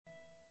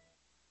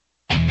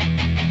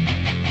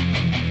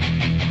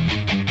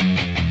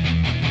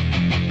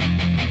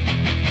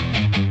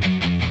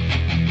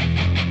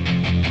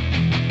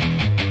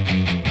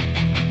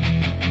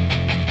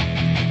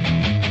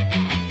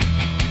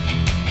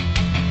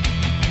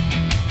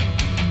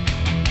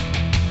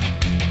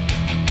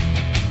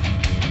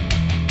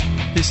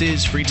This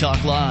is Free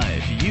Talk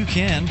Live. You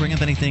can bring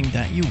up anything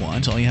that you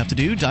want. All you have to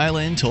do, dial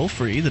in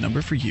toll-free. The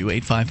number for you,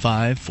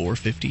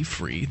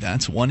 855-450-FREE.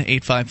 That's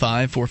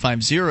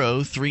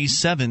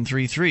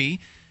 1-855-450-3733.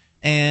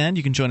 And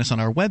you can join us on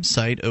our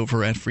website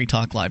over at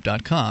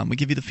freetalklive.com. We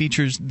give you the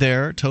features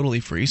there totally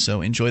free, so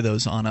enjoy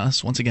those on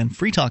us. Once again,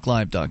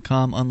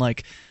 freetalklive.com.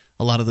 Unlike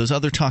a lot of those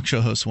other talk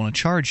show hosts want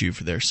to charge you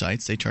for their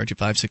sites. They charge you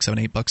 $5, $6,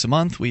 $7, $8 a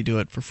month. We do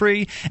it for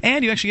free,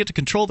 and you actually get to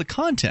control the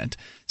content.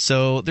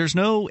 So there's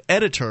no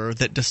editor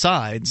that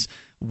decides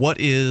what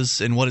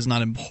is and what is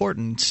not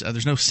important.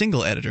 There's no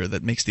single editor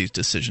that makes these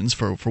decisions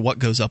for what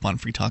goes up on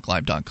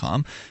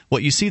freetalklive.com.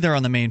 What you see there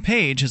on the main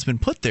page has been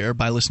put there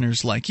by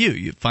listeners like you.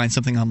 You find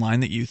something online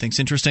that you think's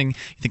interesting, you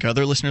think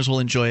other listeners will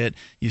enjoy it,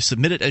 you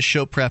submit it as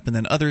show prep, and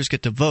then others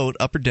get to vote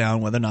up or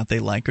down whether or not they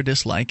like or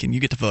dislike, and you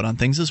get to vote on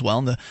things as well.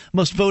 And the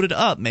most voted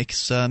up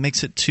makes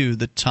it to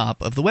the top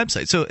of the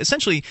website. So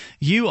essentially,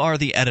 you are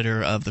the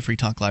editor of the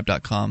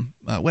freetalklive.com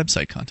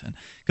website content.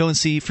 Go and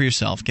see for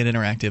yourself. Get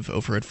interactive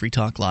over at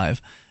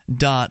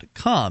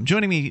freetalklive.com.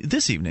 Joining me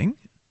this evening,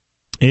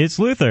 it's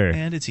Luther.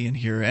 And it's Ian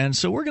here. And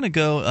so we're going to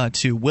go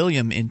to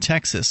William in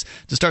Texas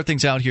to start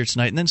things out here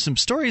tonight, and then some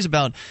stories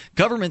about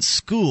government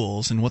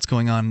schools and what's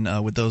going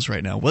on with those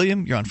right now.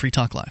 William, you're on Free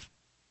Talk Live.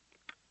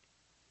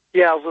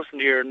 Yeah, I was listening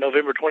to your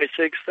November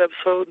 26th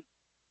episode.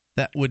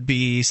 That would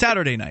be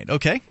Saturday night.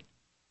 Okay.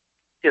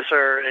 Yes,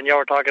 sir. And y'all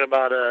were talking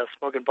about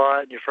smoking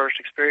pot and your first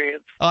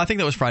experience. Oh, I think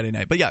that was Friday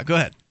night. But yeah, go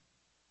ahead.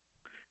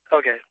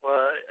 Okay.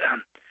 Well,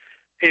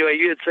 anyway,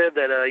 you had said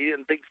that you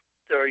didn't think,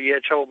 or you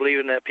had trouble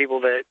believing that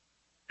people that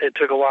it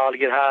took a while to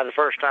get high the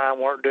first time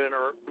weren't doing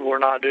or were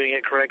not doing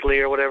it correctly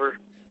or whatever.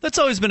 That's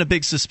always been a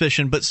big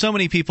suspicion, but so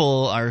many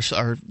people are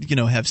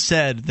have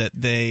said that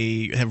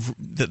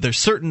they're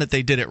certain that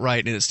they did it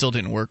right and it still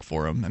didn't work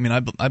for them. I mean,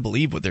 I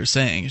believe what they're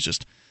saying. It's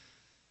just.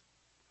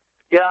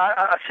 Yeah,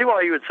 I see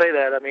why you would say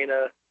that. I mean,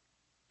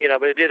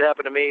 but it did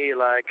happen to me.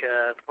 Like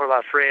one of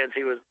my friends,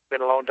 he was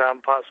been a long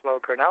time pot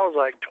smoker, and I was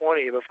like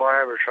 20 before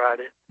I ever tried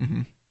it.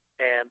 Mm-hmm.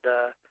 And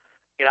I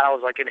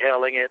was like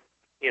inhaling it,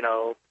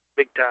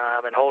 big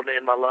time, and holding it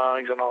in my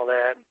lungs and all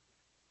that,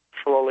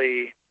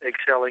 slowly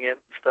exhaling it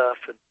and stuff,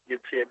 and you'd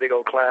see a big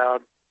old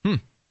cloud.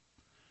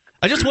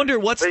 I just wonder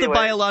what's the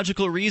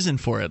biological reason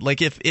for it.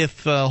 Like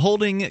if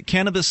holding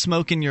cannabis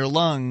smoke in your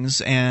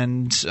lungs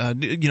and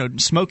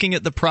smoking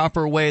it the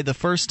proper way the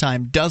first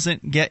time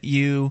doesn't get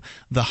you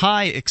the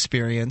high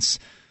experience,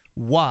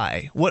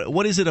 why?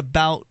 What is it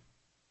about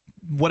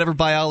whatever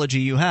biology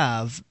you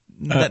have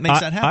that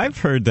makes that happen? I've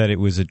heard that it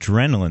was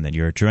adrenaline, that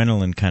your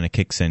adrenaline kind of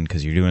kicks in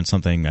because you're doing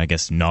something, I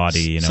guess,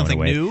 naughty, something in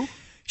a way. New?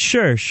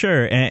 Sure,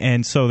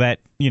 and so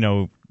that you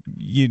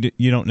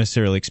don't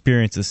necessarily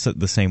experience this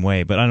the same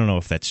way, but I don't know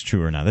if that's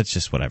true or not. That's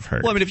just what I've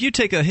heard. Well, I mean, if you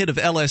take a hit of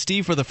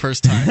LSD for the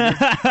first time,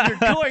 you're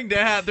going to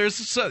have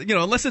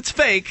unless it's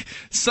fake,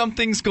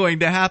 something's going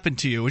to happen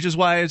to you, which is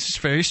why it's just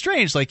very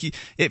strange. Like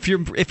if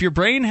your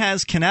brain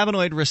has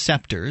cannabinoid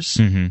receptors,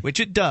 mm-hmm. which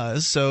it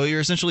does, so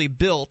you're essentially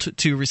built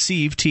to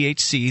receive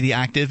THC, the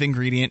active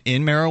ingredient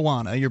in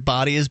marijuana. Your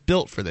body is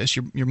built for this.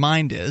 Your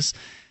mind is.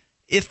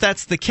 If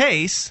that's the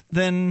case,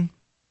 then.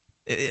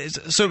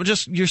 So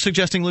just you're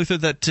suggesting, Luther,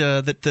 that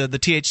the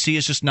THC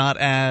is just not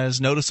as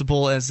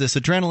noticeable as this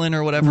adrenaline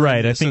or whatever?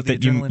 Right. I think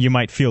that you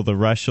might feel the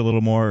rush a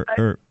little more,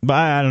 but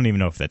I don't even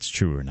know if that's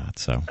true or not.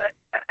 So.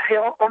 Hey,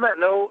 on that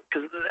note,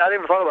 because I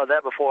never thought about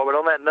that before, but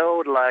on that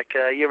note, like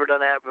you ever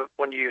done that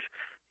when you've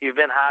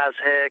been high as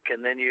heck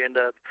and then you end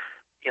up,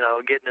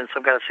 getting in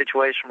some kind of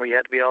situation where you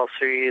have to be all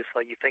serious,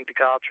 like you think the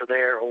cops are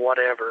there or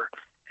whatever.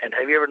 And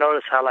have you ever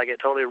noticed how like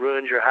it totally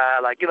ruins your high?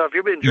 Like if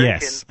you've been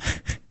drinking. Yes.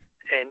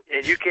 And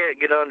you can't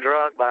get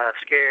undrunk by a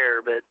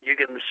scare, but you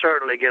can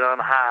certainly get on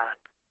high.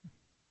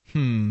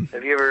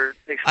 Have you ever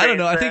experienced I don't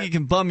know. that? I think it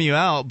can bum you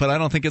out, but I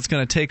don't think it's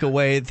going to take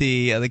away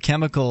the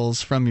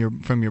chemicals from your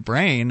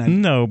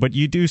brain. No, but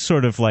you do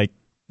sort of like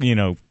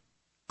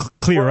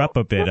clear up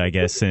a bit, I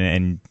guess,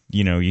 and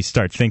you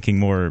start thinking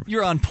more.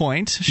 You're on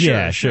point. Sure,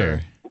 yeah,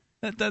 sure.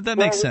 That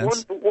makes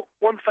sense.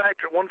 One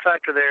factor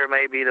there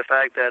may be the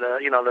fact that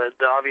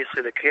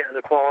obviously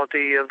the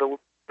quality of the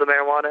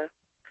marijuana.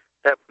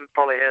 That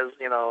probably has,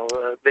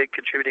 a big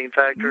contributing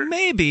factor.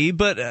 Maybe,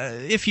 but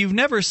if you've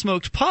never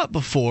smoked pot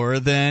before,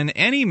 then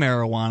any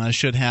marijuana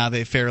should have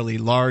a fairly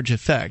large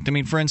effect. I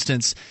mean, for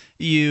instance,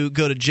 you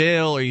go to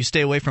jail or you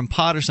stay away from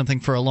pot or something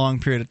for a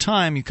long period of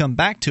time, you come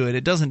back to it,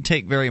 it doesn't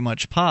take very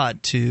much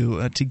pot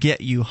to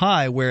get you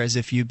high, whereas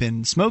if you've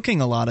been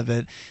smoking a lot of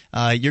it,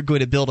 you're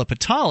going to build up a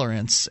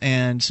tolerance.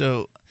 And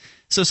so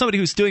somebody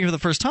who's doing it for the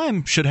first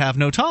time should have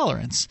no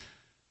tolerance.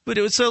 But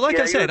I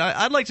said,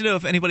 I'd like to know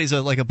if anybody's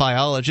like a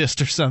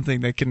biologist or something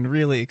that can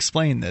really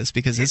explain this,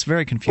 because it's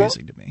very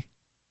confusing to me.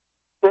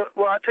 Well,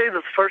 I tell you,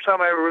 the first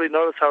time I ever really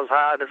noticed I was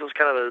high, and this was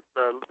kind of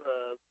a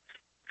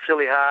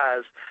silly high,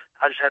 is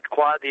I just had to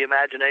quiet the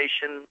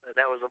imagination, and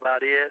that was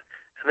about it.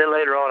 And then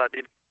later on, I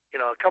did,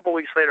 a couple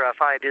weeks later, I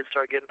finally did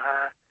start getting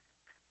high.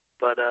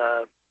 But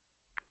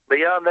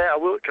beyond that,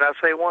 can I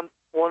say one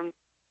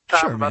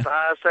time sure, about the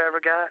highest I ever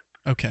got?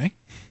 Okay.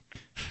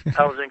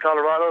 I was in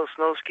Colorado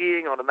snow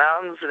skiing on the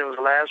mountains, and it was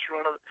the last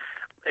run of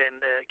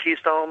in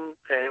Keystone,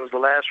 and it was the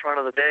last run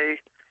of the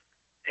day.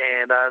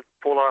 And I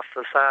pulled off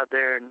the side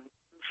there and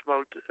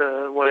smoked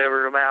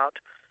whatever amount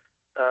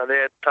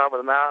there at the top of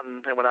the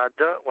mountain. And when I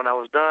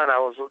was done, I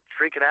was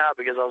freaking out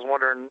because I was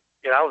wondering.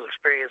 I was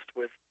experienced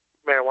with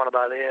marijuana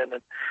by then,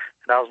 and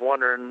I was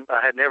wondering. I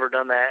had never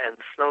done that and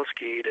snow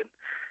skied, and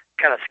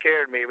kind of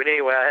scared me. But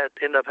anyway, I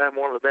ended up having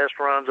one of the best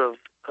runs of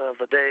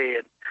the day,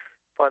 and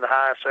probably the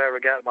highest I ever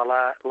got in my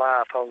life.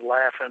 I was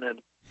laughing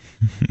and.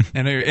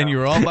 And you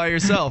were all by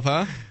yourself,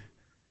 huh?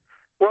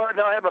 Well,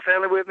 no, I had my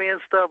family with me and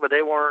stuff, but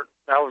they weren't.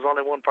 I was the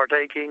only one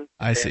partaking.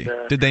 I see.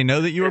 Did they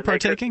know that you were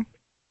partaking?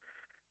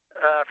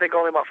 I think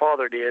only my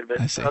father did,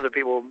 but other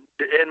people,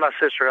 and my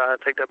sister, I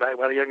take that back,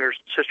 my younger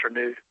sister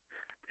knew.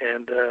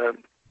 And,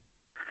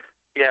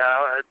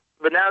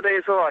 but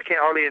nowadays, I can't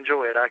hardly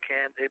enjoy it. I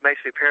can't. It makes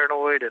me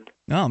paranoid and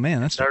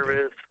that's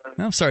nervous.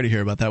 I'm sorry to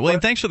hear about that.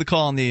 William, thanks for the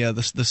call and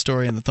the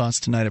story and the thoughts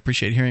tonight. I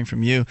appreciate hearing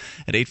from you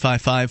at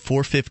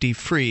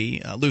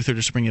 855-450-FREE. Luther,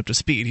 just to bring you up to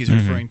speed, he's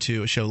referring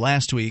to a show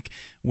last week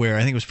where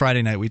I think it was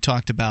Friday night. We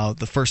talked about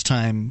the first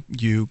time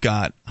you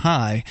got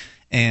high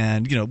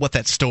and what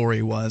that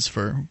story was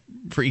for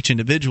each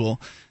individual.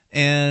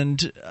 And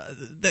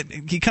that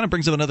he kind of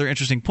brings up another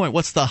interesting point.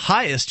 What's the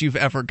highest you've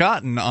ever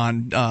gotten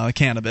on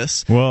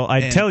cannabis? Well,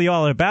 I'd tell you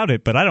all about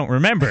it, but I don't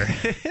remember.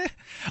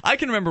 I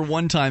can remember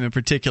one time in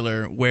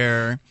particular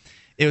where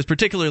it was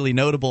particularly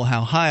notable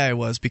how high I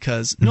was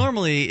because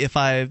normally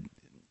I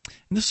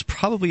was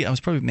probably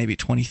maybe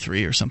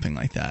 23 or something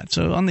like that.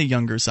 So on the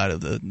younger side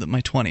of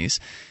my 20s.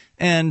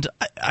 And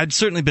I'd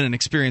certainly been an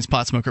experienced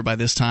pot smoker by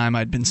this time.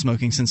 I'd been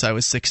smoking since I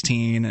was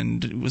 16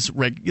 and was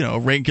a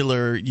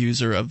regular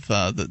user of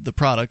the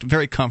product,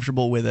 very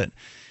comfortable with it.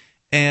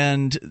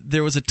 And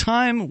there was a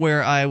time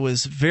where I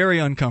was very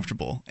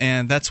uncomfortable,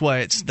 and that's why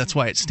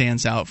it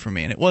stands out for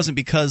me. And it wasn't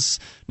because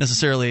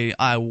necessarily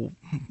I'll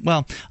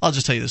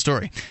just tell you the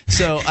story.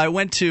 So I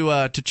went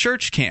to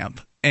church camp.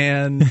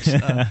 And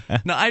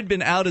now I'd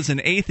been out as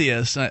an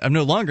atheist. I'm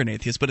no longer an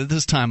atheist, but at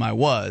this time I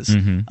was.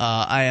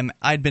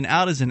 I'd been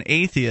out as an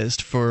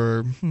atheist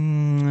for I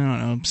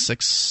don't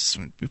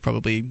know,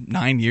 probably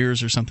 9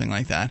 years or something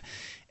like that,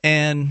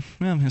 and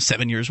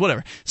 7 years,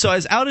 whatever. So I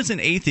was out as an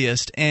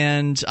atheist,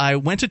 and I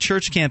went to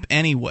church camp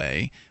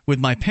anyway with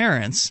my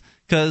parents.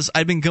 Because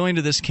I'd been going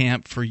to this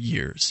camp for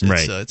years.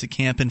 It's a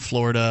camp in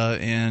Florida,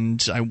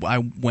 and I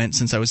went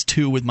since I was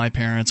 2 with my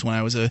parents. When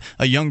I was a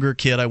younger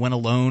kid, I went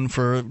alone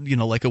for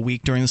like a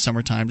week during the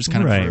summertime, just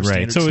kind of for a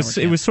standard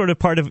So it was sort of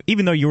part of,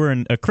 even though you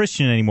weren't a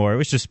Christian anymore, it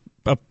was just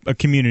a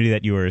community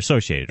that you were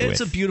associated with. It's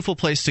a beautiful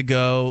place to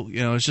go.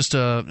 It's just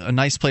a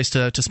nice place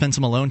to spend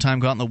some alone time,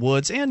 go out in the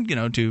woods, and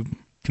do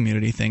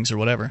community things or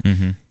whatever.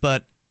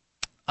 But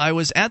I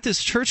was at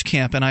this church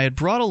camp, and I had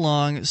brought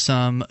along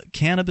some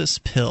cannabis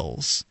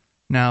pills.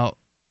 Now,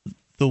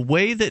 the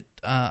way that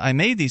I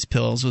made these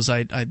pills was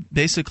I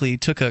basically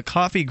took a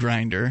coffee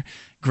grinder,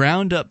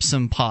 ground up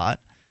some pot,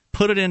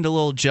 put it into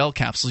little gel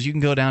capsules. You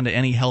can go down to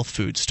any health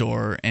food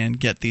store and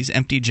get these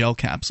empty gel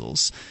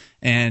capsules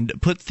and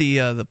put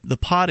the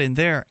pot in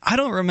there. I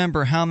don't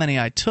remember how many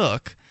I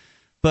took,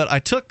 but I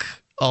took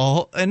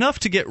enough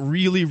to get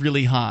really,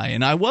 really high.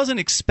 And I wasn't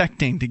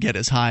expecting to get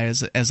as high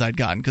as I'd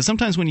gotten. Because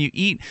sometimes when you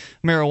eat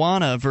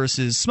marijuana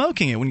versus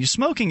smoking it, when you're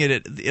smoking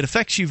it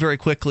affects you very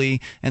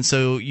quickly. And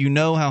so you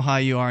know how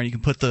high you are, and you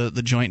can put the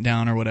joint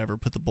down or whatever,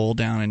 put the bowl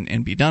down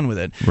and be done with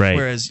it. Right.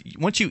 Whereas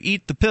once you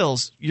eat the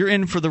pills, you're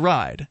in for the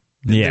ride.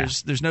 Yeah.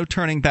 There's no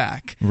turning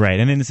back. Right.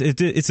 And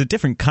it's a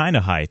different kind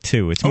of high,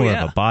 too. It's more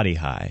of a body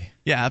high.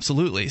 Yeah,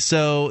 absolutely.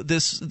 So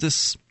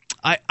this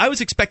I was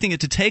expecting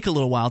it to take a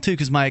little while, too,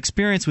 because my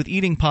experience with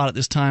eating pot at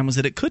this time was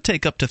that it could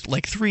take up to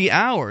like 3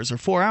 hours or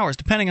 4 hours,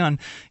 depending on,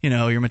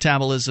 your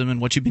metabolism and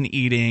what you've been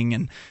eating.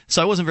 And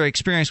so I wasn't very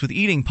experienced with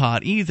eating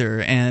pot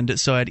either. And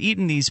so I'd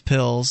eaten these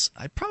pills.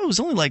 I probably was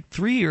only like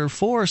 3 or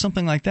 4 or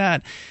something like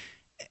that.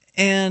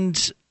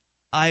 And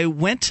I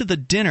went to the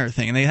dinner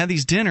thing, and they had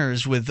these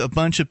dinners with a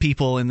bunch of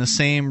people in the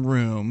same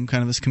room,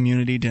 kind of this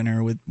community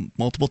dinner with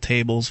multiple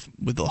tables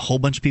with a whole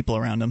bunch of people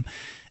around them.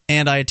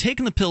 And I had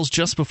taken the pills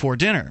just before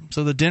dinner.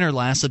 So the dinner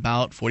lasts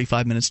about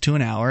 45 minutes to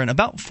an hour. And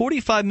about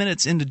 45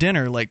 minutes into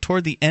dinner, like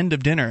toward the end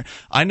of dinner,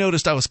 I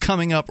noticed I was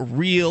coming up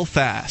real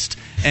fast.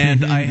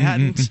 And I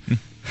hadn't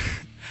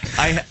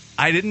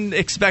I didn't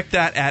expect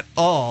that at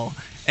all.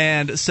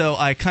 And so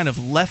I kind of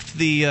left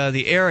the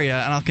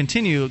area, and I'll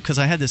continue because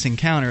I had this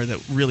encounter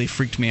that really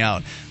freaked me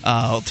out.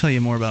 I'll tell you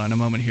more about it in a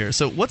moment here.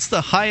 So what's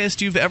the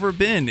highest you've ever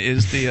been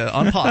is the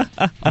on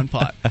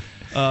pot.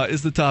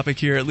 Is the topic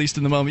here, at least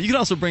in the moment. You can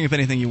also bring up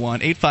anything you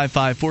want.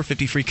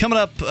 855-450-FREE. Coming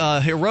up,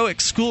 heroic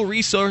school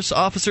resource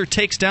officer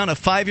takes down a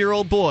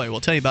 5-year-old boy.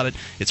 We'll tell you about it.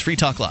 It's Free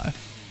Talk Live.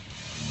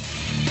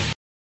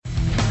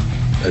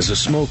 As a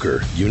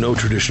smoker, you know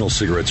traditional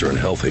cigarettes are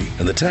unhealthy,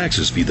 and the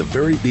taxes feed the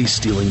very beast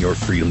stealing your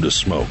freedom to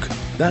smoke.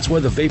 That's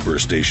why the Vapor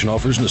Station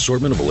offers an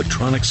assortment of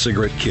electronic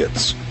cigarette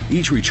kits.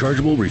 Each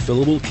rechargeable,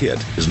 refillable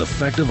kit is an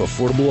effective,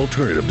 affordable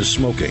alternative to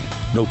smoking.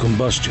 No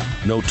combustion,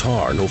 no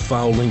tar, no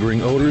foul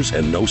lingering odors,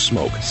 and no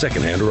smoke,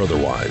 secondhand or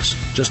otherwise.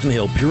 Just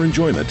inhale pure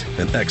enjoyment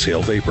and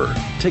exhale vapor.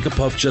 Take a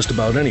puff just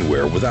about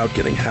anywhere without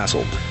getting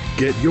hassled.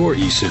 Get your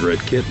e-cigarette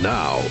kit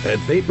now at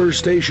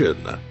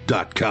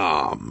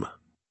vaporstation.com.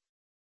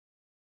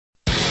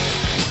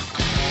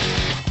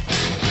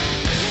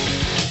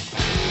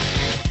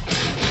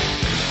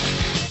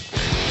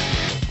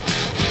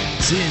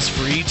 This is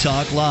Free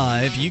Talk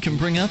Live. You can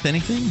bring up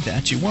anything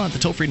that you want. The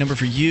toll-free number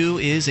for you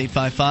is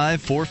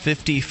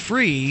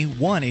 855-450-FREE,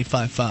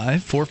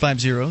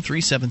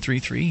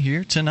 1-855-450-3733.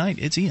 Here tonight,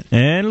 it's Ian.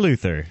 And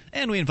Luther.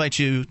 And we invite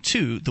you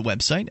to the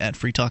website at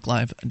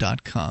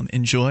freetalklive.com.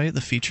 Enjoy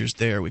the features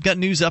there. We've got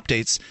news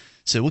updates,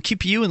 so we'll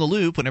keep you in the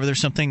loop whenever there's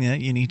something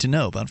that you need to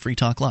know about Free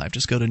Talk Live.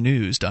 Just go to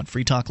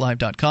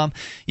news.freetalklive.com.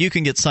 You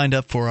can get signed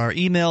up for our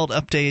emailed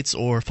updates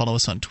or follow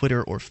us on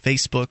Twitter or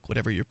Facebook,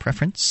 whatever your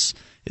preference.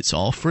 It's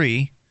all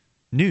free.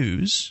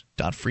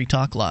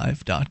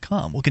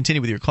 News.freetalklive.com. We'll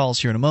continue with your calls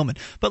here in a moment,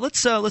 but let's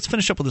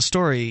finish up with a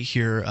story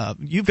here.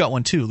 You've got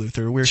one too,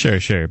 Luther.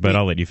 Sure, but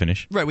I'll let you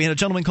finish. Right, we had a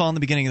gentleman call in the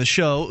beginning of the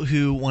show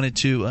who wanted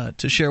to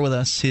share with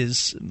us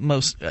his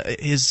most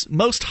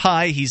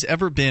high he's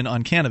ever been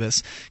on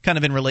cannabis, kind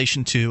of in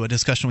relation to a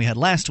discussion we had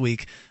last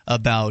week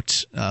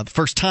about the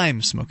first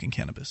time smoking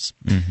cannabis.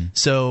 Mm-hmm.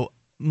 So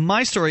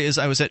my story is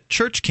I was at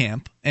church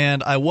camp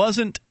and I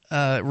wasn't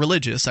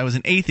religious. I was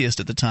an atheist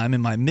at the time in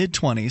my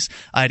mid-20s.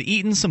 I'd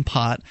eaten some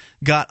pot,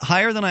 got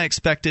higher than I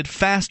expected,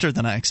 faster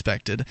than I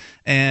expected,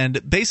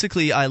 and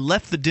basically I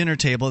left the dinner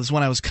table. This is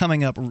when I was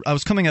coming up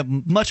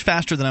much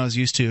faster than I was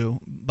used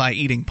to by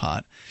eating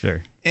pot.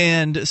 Sure.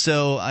 And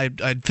so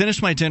I'd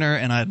finished my dinner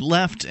and I'd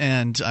left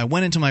and I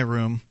went into my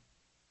room,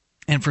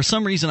 and for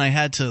some reason I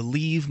had to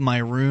leave my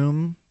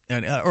room,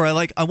 or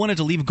I wanted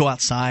to leave and go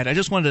outside. I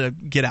just wanted to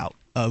get out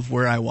of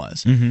where I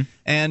was. Mm-hmm.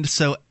 And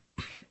so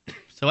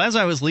as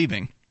I was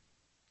leaving,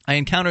 I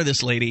encountered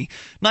this lady,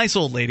 nice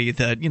old lady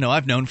that,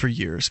 I've known for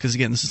years, because,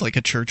 again, this is like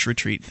a church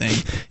retreat thing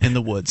in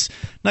the woods.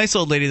 Nice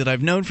old lady that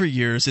I've known for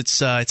years. It's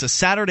a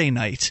Saturday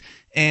night,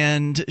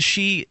 and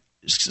she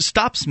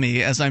stops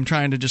me as I'm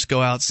trying to just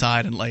go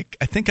outside, and, I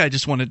think I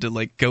just wanted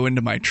to, go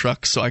into my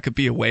truck so I could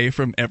be away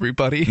from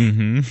everybody.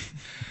 Mm-hmm.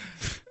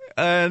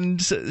 And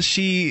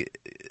she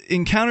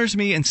encounters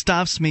me and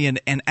stops me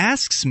and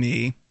asks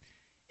me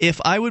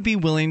if I would be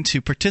willing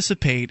to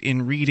participate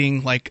in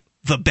reading,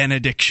 the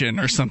benediction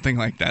or something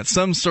like that,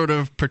 some sort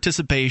of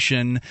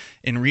participation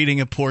in reading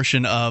a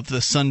portion of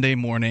the Sunday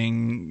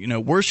morning,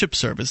 worship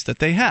service that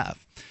they have.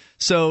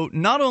 So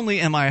not only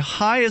am I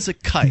high as a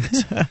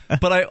kite,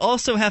 but I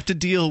also have to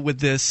deal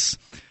with this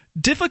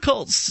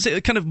difficult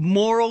kind of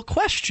moral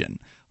question.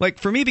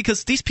 For me,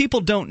 because these people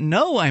don't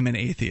know I'm an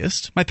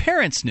atheist. My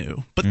parents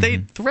knew, but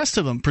the rest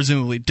of them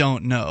presumably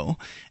don't know.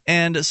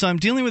 And so I'm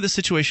dealing with a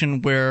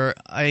situation where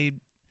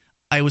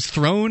I was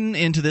thrown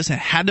into this and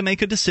had to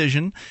make a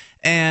decision,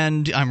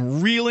 and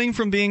I'm reeling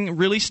from being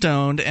really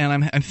stoned,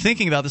 and I'm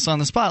thinking about this on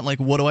the spot,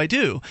 what do I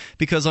do?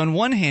 Because on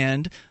one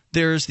hand,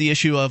 there's the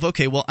issue of,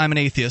 okay, well, I'm an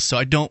atheist, so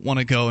I don't want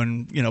to go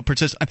and,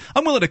 participate.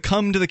 I'm willing to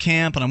come to the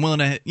camp, and I'm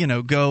willing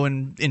to, go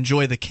and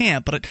enjoy the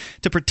camp, but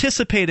to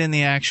participate in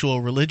the actual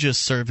religious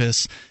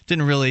service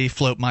didn't really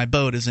float my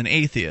boat as an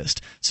atheist.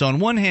 So on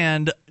one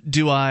hand,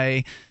 do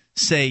I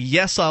say,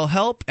 yes, I'll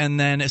help, and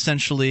then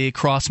essentially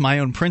cross my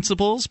own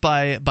principles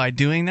by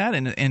doing that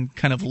and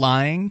kind of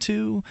lying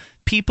to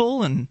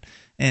people and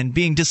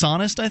being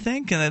dishonest, I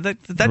think? And that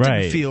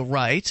right. Didn't feel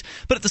right.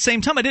 But at the same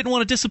time, I didn't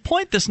want to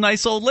disappoint this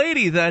nice old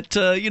lady that,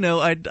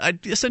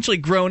 I'd essentially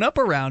grown up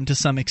around to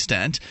some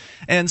extent.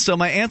 And so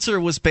my answer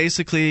was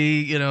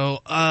basically,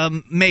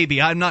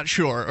 maybe, I'm not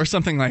sure, or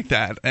something like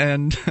that.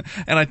 And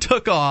I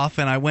took off,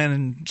 and I went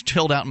and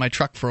chilled out in my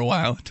truck for a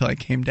while until I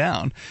came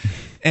down.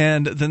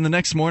 And then the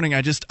next morning, I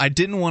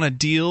didn't want to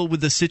deal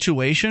with the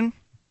situation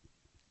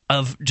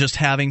of just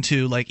having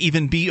to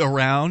even be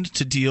around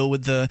to deal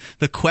with the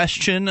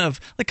question of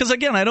because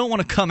again I don't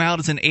want to come out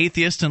as an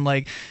atheist and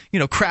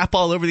crap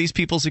all over these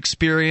people's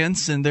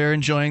experience and they're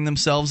enjoying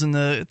themselves in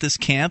this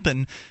camp,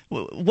 and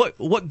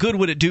what good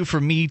would it do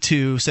for me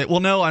to say,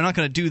 well, no, I'm not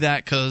going to do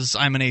that because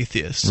I'm an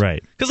atheist,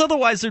 right? Because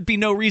otherwise there'd be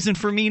no reason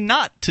for me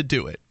not to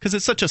do it, because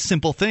it's such a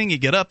simple thing. You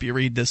get up, you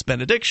read this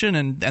benediction,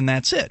 and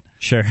that's it.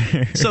 Sure.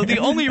 So the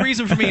only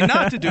reason for me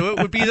not to do it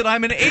would be that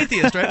I'm an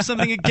atheist, or I have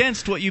something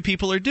against what you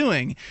people are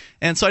doing.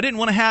 And so I didn't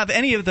want to have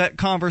any of that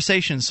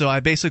conversation, so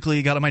I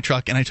basically got in my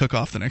truck and I took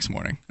off the next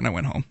morning and I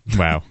went home.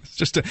 Wow.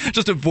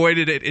 just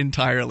avoided it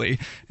entirely,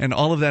 and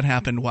all of that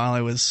happened while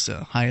I was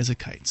high as a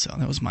kite. So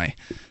that was my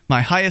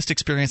highest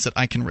experience that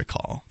I can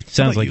recall.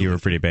 Sounds like you were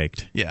pretty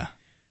baked. Yeah.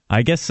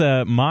 I guess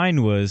mine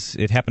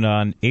it happened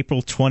on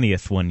April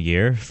 20th one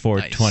year,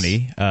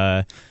 420.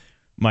 Nice.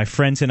 My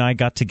friends and I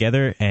got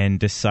together and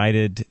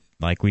decided,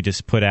 we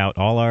just put out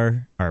all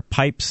our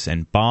pipes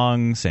and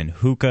bongs and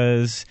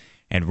hookahs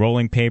and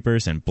rolling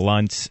papers and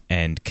blunts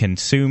and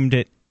consumed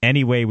it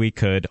any way we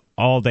could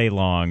all day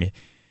long.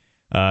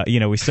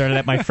 We started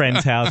at my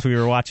friend's house. We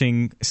were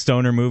watching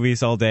stoner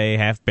movies all day,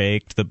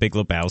 Half-Baked, The Big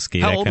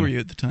Lebowski. How old were you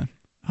at the time?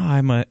 Oh,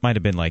 I might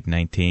have been like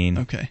 19.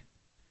 Okay.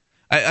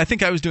 I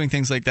think I was doing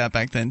things like that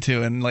back then,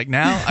 too, and like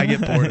now I get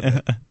bored of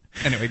it.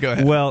 Anyway, go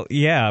ahead. Well,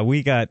 yeah,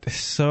 we got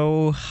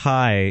so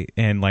high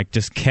and like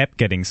just kept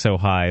getting so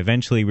high.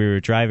 Eventually, we were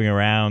driving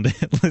around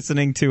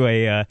listening to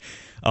a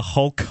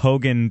Hulk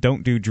Hogan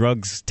 "Don't Do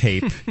Drugs"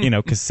 tape,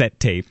 cassette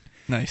tape,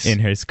 nice, in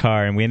his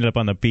car, and we ended up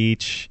on the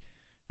beach,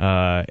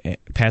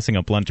 passing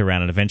a blunt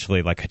around, and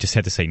eventually, like, I just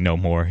had to say no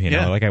more.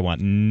 Like I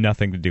want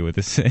nothing to do with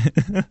this.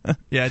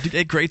 Yeah,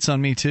 it grates on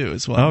me too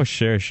as well. Oh,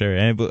 sure,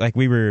 and like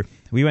we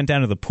went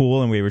down to the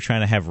pool and we were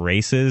trying to have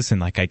races,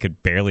 and like I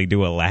could barely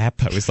do a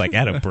lap. I was like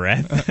out of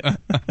breath.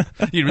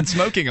 You'd been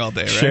smoking all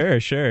day, right?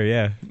 Sure,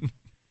 yeah.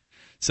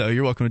 So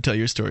you're welcome to tell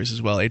your stories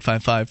as well.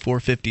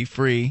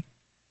 855-450-FREE.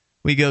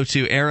 We go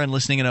to Aaron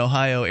listening in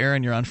Ohio.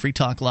 Aaron, you're on Free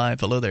Talk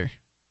Live. Hello there.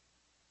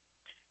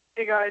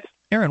 Hey, guys.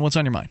 Aaron, what's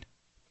on your mind?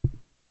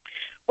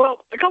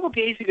 Well, a couple of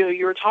days ago,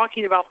 you were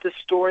talking about this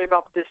story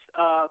about this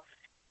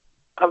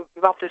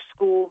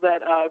school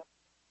that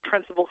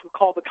principal who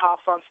called the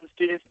cops on some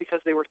students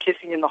because they were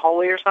kissing in the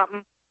hallway or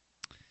something.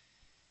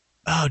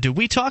 Oh, did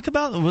we talk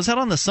about? Was that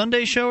on the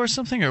Sunday show or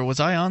something, or was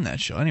I on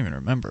that show? I don't even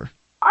remember.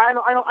 I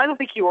don't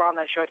think you were on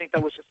that show. I think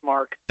that was just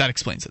Mark. That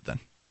explains it then.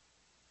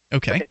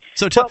 Okay.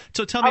 So tell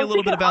me a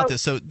little bit about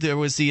this. So there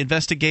was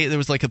there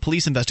was like a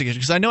police investigation,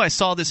 because I know I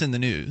saw this in the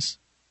news.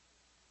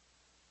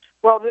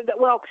 Well,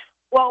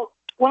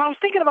 when I was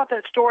thinking about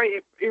that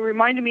story, it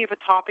reminded me of a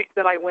topic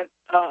that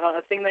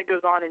a thing that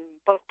goes on in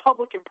both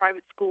public and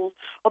private schools,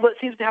 although it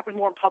seems to happen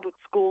more in public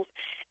schools.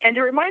 And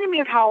it reminded me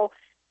of how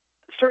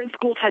certain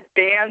schools had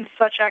banned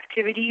such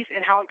activities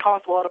and how it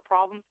caused a lot of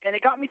problems. And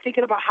it got me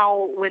thinking about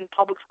how when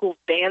public schools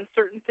ban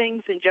certain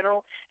things in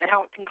general and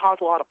how it can cause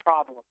a lot of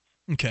problems.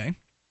 Okay.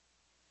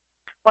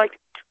 Like,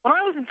 when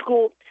I was in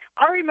school,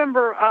 I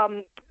remember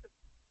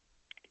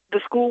the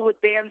school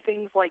would ban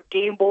things like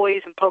Game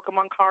Boys and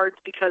Pokemon cards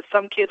because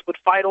some kids would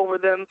fight over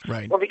them,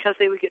 right, or because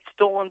they would get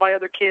stolen by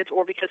other kids,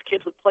 or because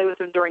kids would play with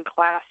them during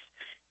class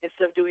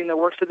instead of doing their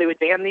work, so they would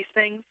ban these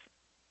things.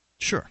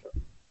 Sure.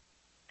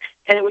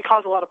 And it would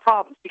cause a lot of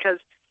problems because,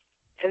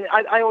 and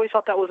I always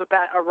thought that was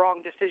a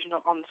wrong decision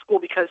on the school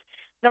because,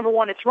 number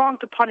one, it's wrong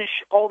to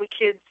punish all the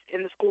kids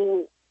in the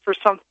school for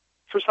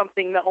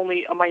something that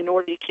only a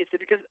minority of kids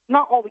did, because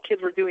not all the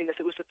kids were doing this.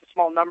 It was just a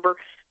small number,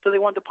 so they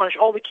wanted to punish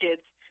all the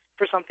kids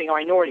for something a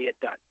minority had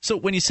done. So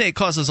when you say it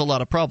causes a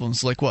lot of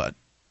problems, like what?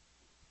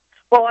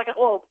 Well,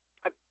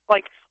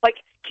 like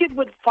kids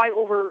would fight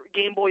over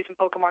Game Boys and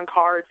Pokemon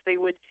cards.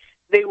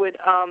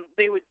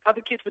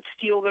 Other kids would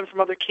steal them from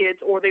other kids,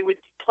 or they would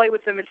play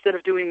with them instead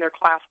of doing their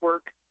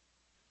classwork.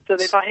 So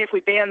they thought, hey, if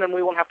we ban them,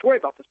 we won't have to worry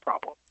about this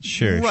problem.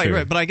 Sure.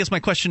 Right. But I guess my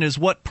question is,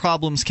 what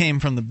problems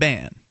came from the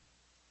ban?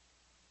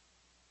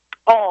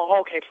 Oh,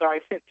 okay,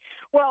 sorry.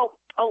 Well,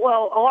 a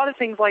lot of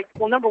things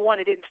number one,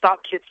 it didn't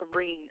stop kids from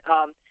bringing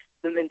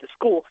them into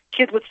school.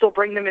 Kids would still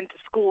bring them into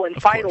school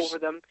and fight over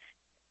them.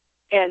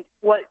 And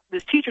what the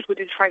teachers would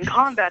do to try and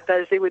combat that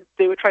is they would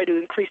try to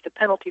increase the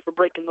penalty for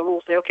breaking the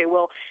rules. Say, okay,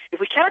 well, if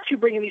we catch you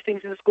bringing these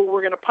things into school,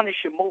 we're going to punish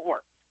you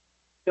more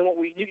than what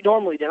we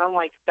normally did. I'm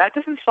like, that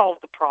doesn't solve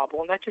the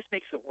problem. That just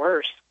makes it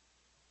worse.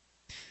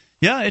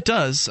 Yeah, it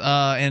does.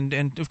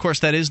 And of course,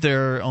 that is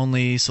their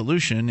only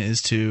solution,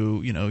 is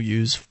to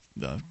use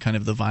kind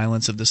of the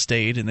violence of the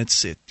state, and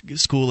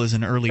school is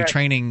an early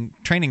training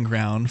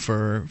ground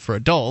for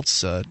adults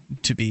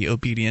to be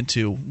obedient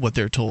to what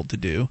they're told to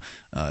do,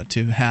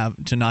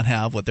 to not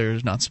have what they're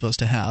not supposed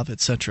to have,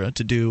 etc.,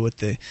 to do what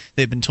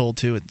they've been told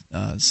to.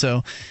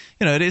 So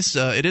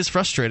it is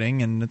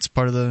frustrating, and it's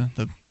part of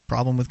the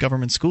problem with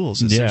government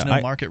schools is there's no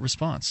market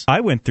response.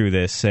 I went through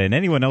this, and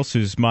anyone else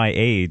who's my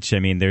age, I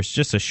mean, there's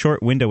just a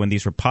short window when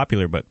these were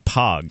popular, but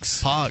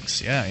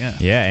Pogs.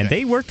 Yeah, and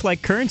they worked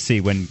like currency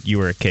when you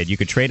were a kid. You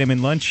could trade them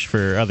in lunch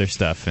for other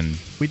stuff. And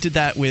we did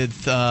that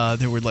with,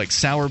 there were like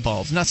sour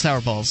balls. Not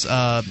sour balls.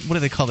 What do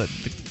they call it?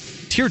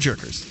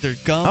 Tearjerkers. They're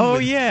gum. Oh,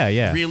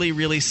 yeah. Really,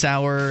 really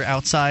sour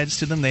outsides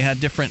to them. They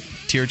had different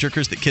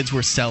tearjerkers that kids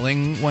were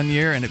selling one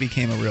year, and it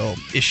became a real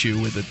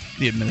issue with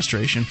the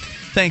administration.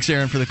 Thanks,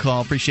 Aaron, for the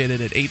call. Appreciate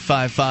it at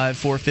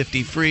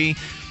 855-450-FREE.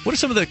 What are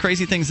some of the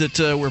crazy things that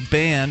were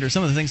banned, or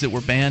some of the things that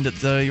were banned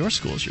at your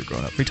school as you were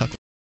growing up? Free Talk.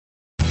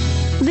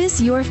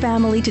 This Your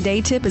Family Today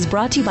tip is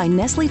brought to you by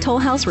Nestle Toll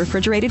House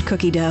Refrigerated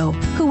Cookie Dough.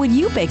 Who would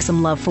you bake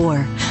some love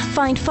for?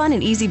 Find fun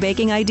and easy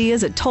baking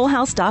ideas at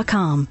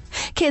tollhouse.com.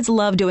 Kids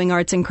love doing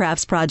arts and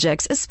crafts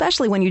projects,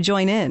 especially when you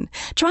join in.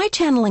 Try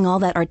channeling all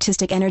that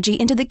artistic energy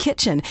into the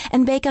kitchen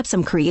and bake up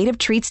some creative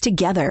treats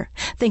together.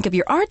 Think of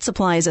your art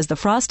supplies as the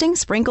frosting,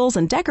 sprinkles,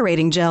 and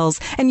decorating gels,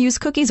 and use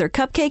cookies or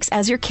cupcakes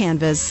as your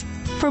canvas.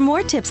 For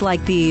more tips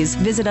like these,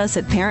 visit us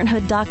at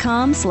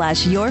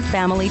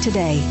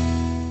parenthood.com/yourfamilytoday.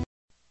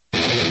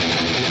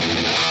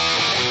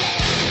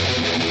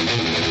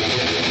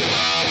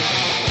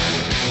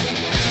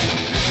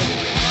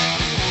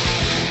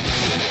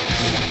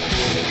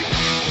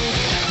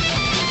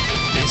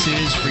 This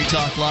is Free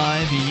Talk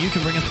Live. You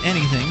can bring up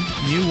anything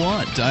you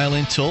want. Dial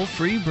in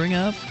toll-free. Bring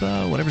up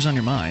whatever's on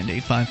your mind.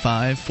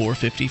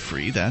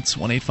 855-450-FREE. That's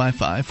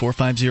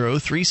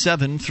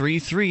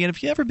 1-855-450-3733. And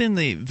if you've ever been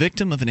the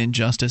victim of an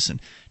injustice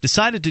and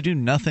decided to do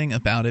nothing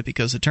about it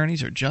because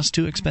attorneys are just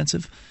too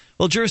expensive,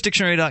 well,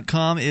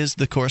 jurisdictionary.com is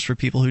the course for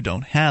people who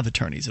don't have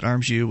attorneys. It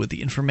arms you with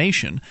the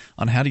information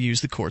on how to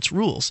use the court's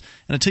rules.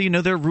 And until you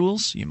know their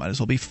rules, you might as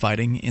well be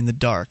fighting in the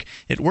dark.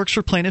 It works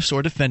for plaintiffs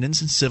or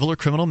defendants in civil or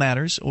criminal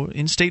matters or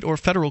in state or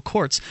federal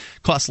courts.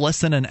 Costs less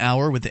than an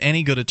hour with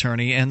any good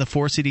attorney, and the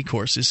 4-CD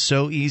course is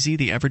so easy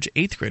the average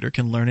 8th grader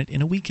can learn it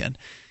in a weekend.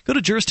 Go to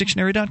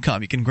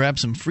jurisdictionary.com. You can grab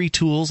some free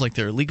tools like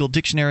their legal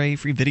dictionary,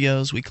 free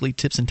videos, weekly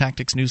tips and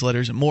tactics,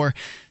 newsletters, and more.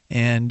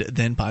 And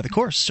then buy the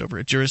course over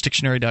at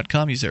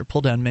jurisdictionary.com. Use their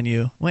pull-down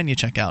menu when you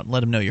check out and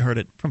let them know you heard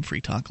it from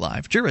Free Talk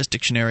Live.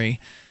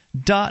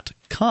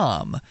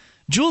 Jurisdictionary.com.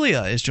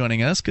 Julia is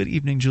joining us. Good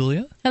evening,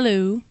 Julia.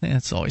 Hello.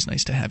 It's always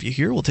nice to have you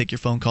here. We'll take your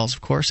phone calls, of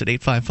course, at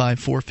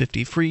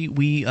 855-450-FREE.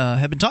 We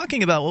have been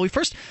talking about,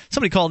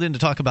 somebody called in to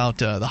talk about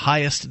the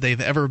highest they've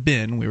ever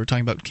been. We were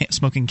talking about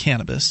smoking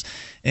cannabis.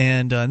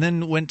 And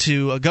then went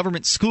to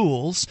government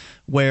schools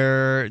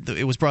where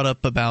it was brought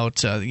up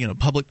about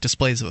public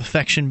displays of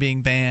affection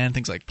being banned,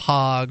 things like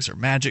Pogs or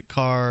Magic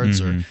Cards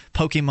or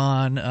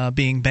Pokemon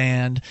being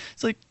banned.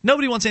 It's like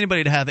nobody wants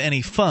anybody to have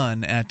any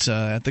fun at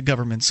the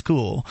government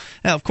school.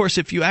 Now, of course,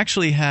 if you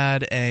actually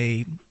had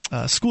a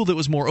school that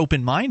was more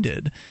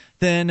open-minded,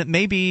 then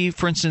maybe,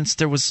 for instance,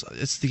 I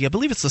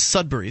believe it's the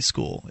Sudbury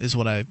School is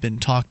what I've been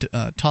talked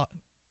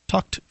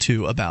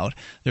to about.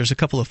 There's a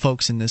couple of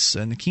folks in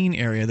the Keene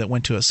area that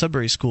went to a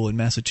Sudbury School in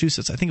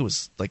Massachusetts. I think it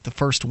was like the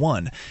first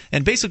one.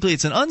 And basically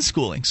it's an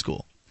unschooling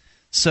school.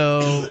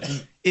 So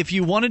if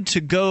you wanted to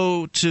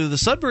go to the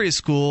Sudbury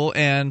School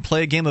and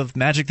play a game of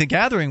Magic the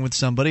Gathering with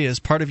somebody as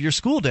part of your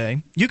school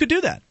day, you could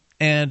do that.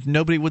 And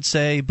nobody would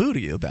say boo to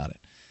you about it.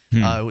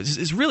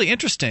 It's really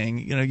interesting.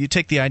 You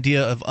take the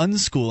idea of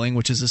unschooling,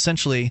 which is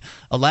essentially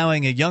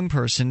allowing a young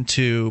person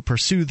to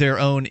pursue their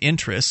own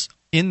interests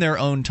in their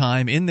own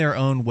time, in their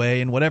own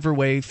way, in whatever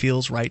way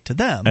feels right to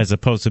them. As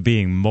opposed to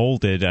being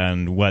molded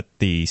on what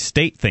the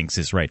state thinks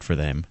is right for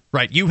them.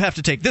 Right. You have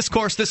to take this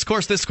course, this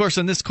course, this course,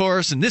 and this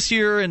course, and this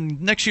year, and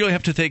next year you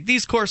have to take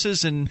these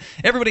courses, and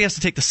everybody has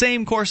to take the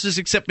same courses,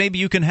 except maybe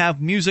you can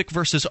have music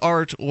versus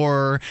art,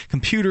 or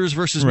computers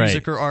versus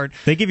music or art.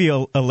 They give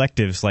you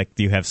electives like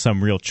you have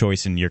some real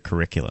choice in your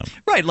curriculum.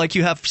 Right, like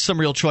you have some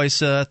real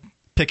choice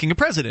picking a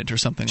president or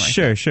something like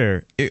that.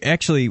 Sure.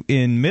 Actually,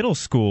 in middle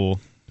school,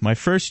 my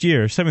first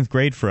year, 7th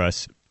grade for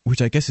us,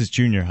 which I guess is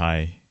junior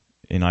high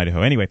in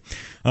Idaho. Anyway,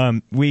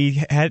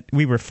 we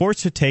were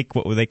forced to take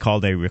what they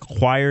called a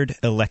required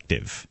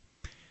elective.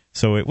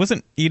 So it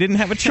wasn't, you didn't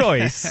have a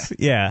choice.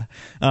 Yeah.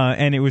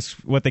 And it was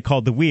what they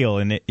called the wheel.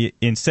 And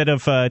instead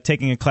of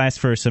taking a class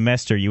for a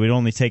semester, you would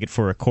only take it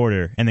for a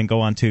quarter and then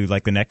go on to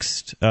like the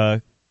next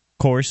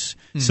course.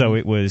 Mm-hmm. So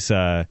it was,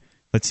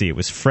 it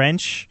was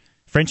French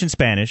and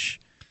Spanish.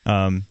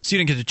 So you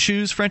didn't get to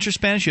choose French or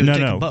Spanish? You had to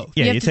take them both.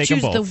 Yeah, you have to take them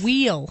choose both. The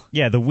wheel.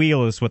 Yeah, the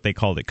wheel is what they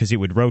called it because it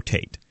would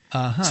rotate.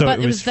 Uh-huh. So but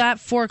it was that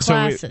 4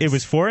 classes. So it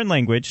was foreign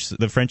language,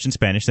 the French and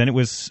Spanish. Then it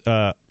was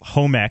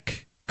home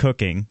ec,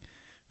 cooking.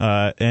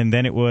 And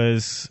then it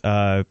was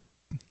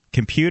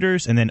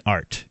computers and then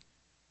art.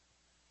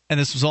 And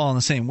this was all on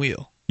the same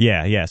wheel?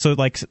 Yeah. So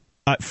like,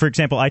 for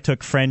example, I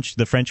took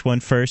the French one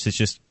first. It's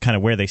just kind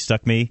of where they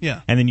stuck me.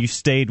 Yeah. And then you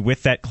stayed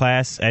with that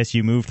class as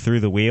you moved through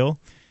the wheel.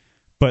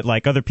 But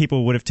like other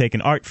people would have taken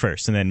art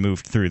first and then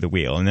moved through the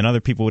wheel. And then other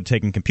people would have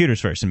taken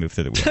computers first and moved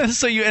through the wheel.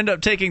 So you end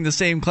up taking the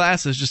same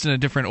classes just in a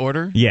different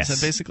order? Yes.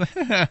 Is that basically?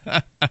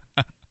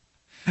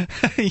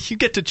 You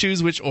get to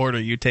choose which order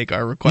you take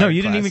our required classes. No,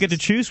 you didn't even get to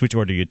choose which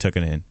order you took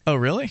it in. Oh,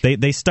 really?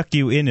 They stuck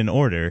you in an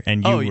order,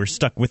 and you were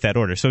stuck with that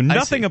order. So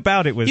nothing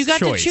about it was choice. You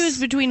got to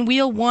choose between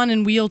wheel 1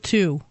 and wheel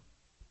 2.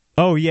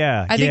 Oh,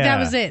 yeah. I think that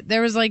was it.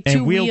 There was like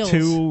 2 wheels.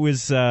 And wheel 2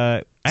 was...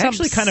 I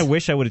actually kind of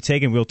wish I would have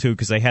taken wheel 2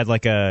 because they had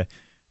like a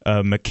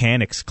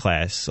mechanics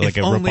class, like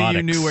a robotics. If only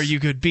you knew where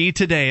you could be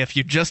today if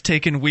you'd just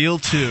taken wheel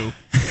 2.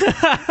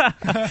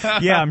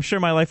 Yeah, I'm sure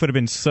my life would have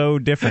been so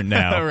different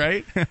now.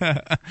 Right?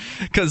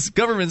 Because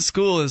government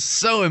school is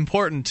so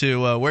important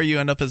to where you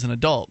end up as an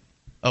adult.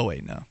 Oh,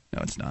 wait, no.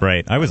 No, it's not.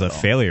 Right. I was a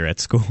failure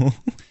at school.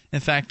 In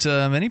fact,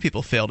 many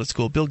people failed at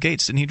school. Bill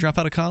Gates, didn't he drop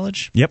out of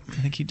college? Yep. I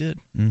think he did.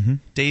 Mm-hmm.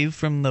 Dave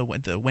from the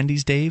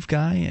Wendy's Dave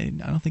guy,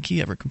 I don't think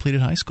he ever completed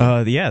high school.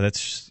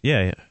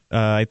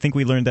 I think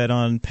we learned that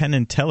on Penn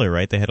and Teller,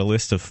 right? They had a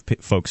list of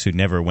folks who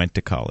never went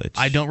to college.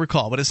 I don't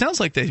recall, but it sounds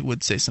like they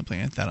would say something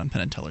like that on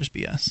Penn and Teller's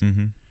BS.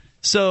 Mm-hmm.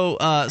 So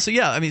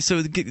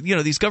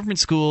these government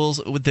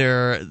schools with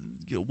their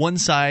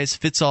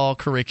one-size-fits-all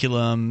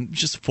curriculum,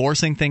 just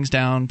forcing things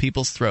down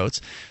people's throats,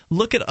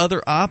 look at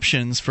other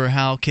options for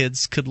how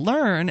kids could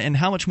learn and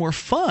how much more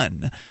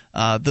fun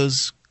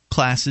those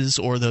classes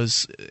or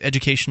those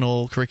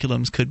educational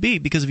curriculums could be.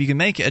 Because if you can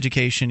make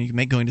education, you can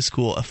make going to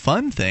school a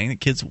fun thing that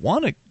kids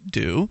want to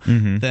do,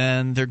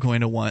 then they're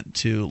going to want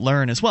to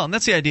learn as well. And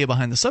that's the idea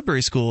behind the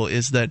Sudbury School,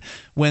 is that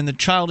when the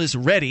child is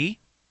ready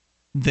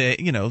when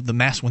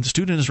the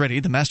student is ready,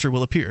 the master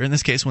will appear. In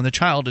this case, when the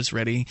child is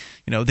ready,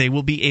 they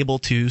will be able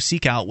to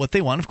seek out what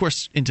they want. Of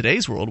course, in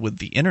today's world with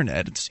the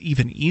internet, it's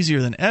even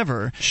easier than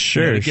ever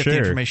to get the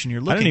information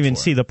you're looking for. I don't even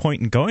see the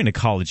point in going to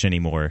college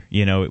anymore.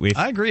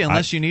 I agree,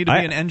 unless you need to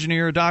be an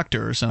engineer or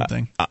doctor or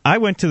something. I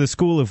went to the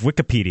school of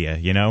Wikipedia,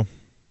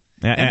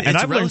 and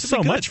I've learned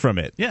so much from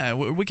it. Yeah,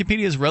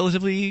 Wikipedia is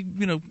relatively,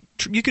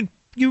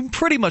 you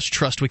pretty much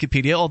trust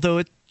Wikipedia,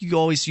 although you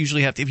always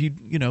usually have to, if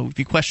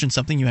you question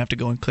something, you have to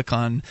go and click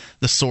on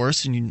the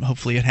source, and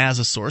hopefully it has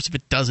a source. If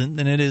it doesn't,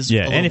 then it is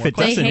and if it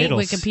doesn't, they hate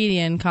Wikipedia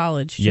in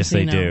college. Yes,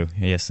 they do.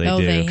 Yes, they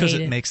do. Because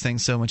it makes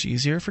things so much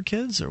easier for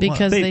kids, or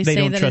because what? they say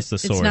don't that trust the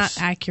source. It's not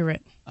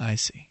accurate. I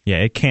see. Yeah,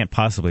 it can't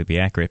possibly be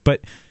accurate.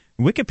 But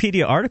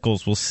Wikipedia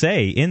articles will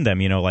say in them,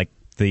 like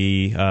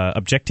the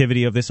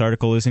objectivity of this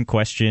article is in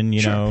question,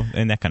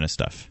 and that kind of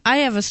stuff. I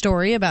have a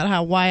story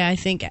about why I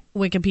think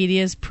Wikipedia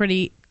is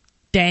pretty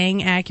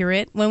dang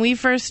accurate. When we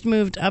first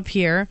moved up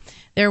here,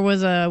 there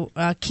was a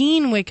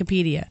Keene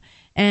Wikipedia,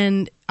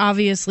 and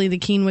obviously the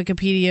Keene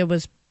Wikipedia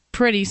was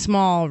pretty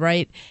small,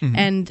 right? Mm-hmm.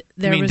 And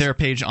their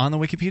page on the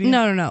Wikipedia?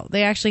 No.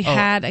 They actually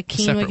had a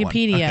Keene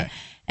Wikipedia,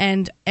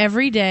 and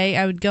every day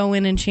I would go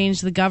in and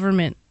change the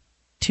government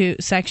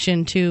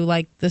section to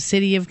like the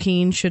city of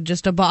Keene should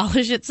just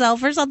abolish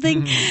itself or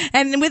something,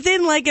 and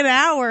within like an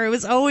hour it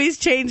was always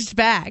changed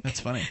back.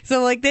 That's funny.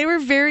 So like they were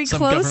very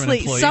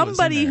closely,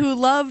 somebody who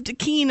loved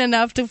Keene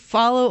enough to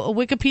follow a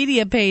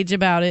Wikipedia page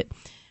about it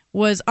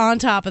was on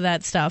top of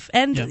that stuff.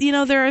 And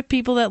there are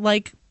people that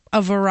like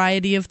a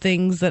variety of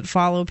things that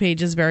follow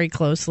pages very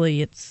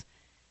closely.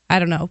 I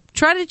don't know,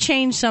 try to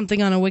change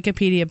something on a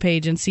Wikipedia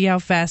page and see how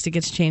fast it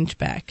gets changed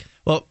back.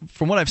 Well,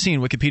 from what I've seen,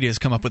 Wikipedia has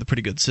come up with a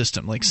pretty good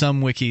system. Like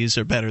some wikis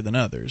are better than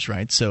others,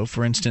 right? So,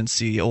 for instance,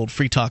 the old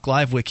Free Talk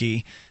Live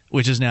wiki,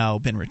 which has now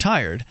been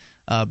retired,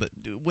 but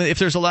if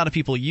there's a lot of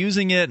people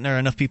using it and there are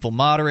enough people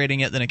moderating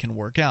it, then it can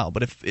work out.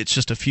 But if it's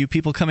just a few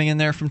people coming in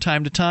there from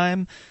time to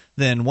time,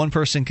 then one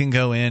person can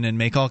go in and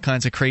make all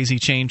kinds of crazy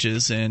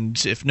changes,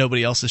 and if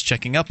nobody else is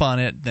checking up on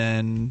it,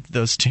 then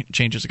those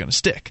changes are going to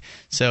stick.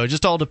 So it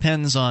just all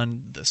depends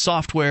on the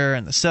software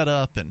and the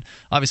setup, and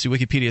obviously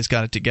Wikipedia's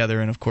got it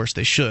together, and of course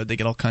they should. They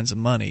get all kinds of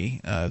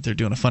money. They're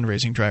doing a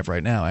fundraising drive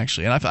right now,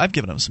 actually, and I've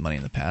given them some money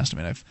in the past. I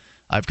mean,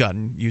 I've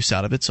gotten use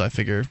out of it, so I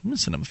figure I'm going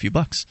to send them a few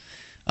bucks.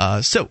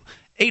 So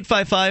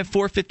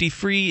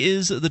 855-450-FREE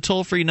is the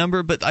toll-free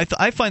number, but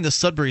I find the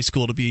Sudbury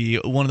School to be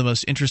one of the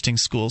most interesting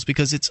schools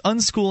because it's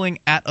unschooling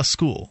at a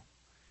school.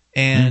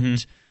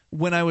 And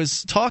when I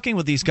was talking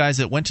with these guys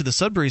that went to the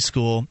Sudbury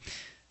School,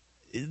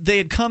 they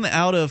had come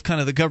out of kind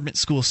of the government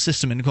school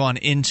system and gone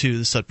into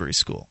the Sudbury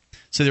School.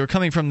 So they were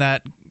coming from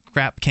that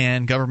crap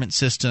can government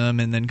system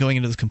and then going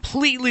into this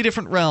completely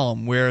different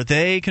realm where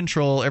they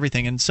control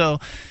everything. And so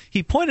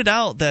he pointed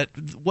out that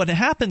what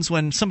happens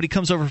when somebody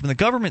comes over from the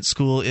government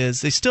school is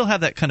they still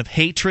have that kind of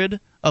hatred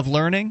of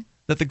learning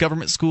that the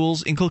government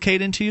schools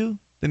inculcate into you.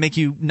 They make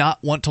you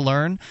not want to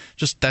learn.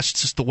 That's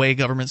just the way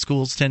government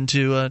schools tend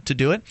to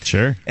do it.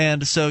 Sure.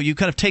 And so you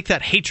kind of take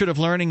that hatred of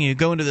learning and you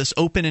go into this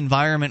open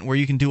environment where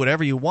you can do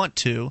whatever you want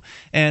to.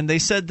 And they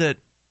said that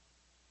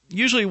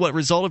usually what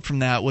resulted from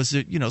that was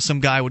that, some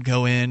guy would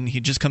go in,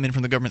 he'd just come in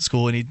from the government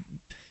school, and he'd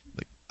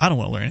like, I don't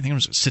want to learn anything, I'm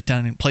just going to sit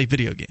down and play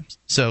video games.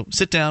 So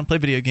sit down, play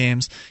video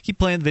games, keep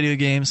playing the video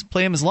games,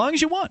 play them as long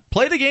as you want.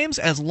 Play the games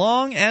as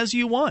long as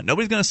you want.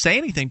 Nobody's going to say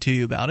anything to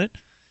you about it.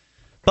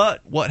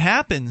 But what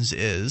happens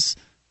is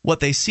what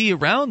they see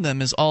around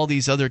them is all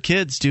these other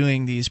kids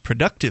doing these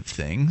productive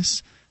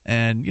things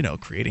and,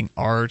 creating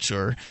art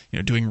or,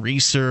 doing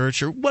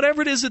research or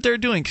whatever it is that they're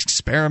doing,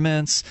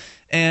 experiments,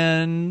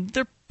 and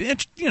their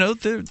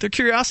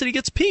curiosity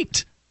gets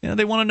piqued.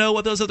 They want to know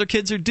what those other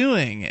kids are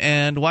doing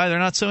and why they're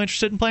not so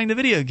interested in playing the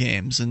video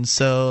games. And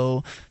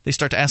so they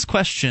start to ask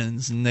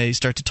questions and they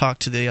start to talk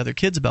to the other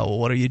kids about, well,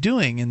 what are you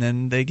doing? And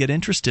then they get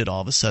interested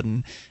all of a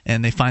sudden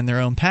and they find their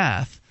own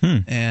path.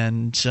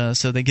 And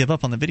so they give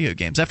up on the video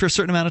games after a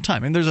certain amount of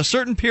time. And there's a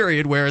certain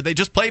period where they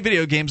just play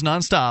video games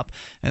nonstop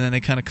and then they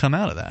kind of come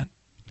out of that.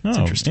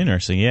 It's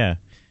interesting, yeah.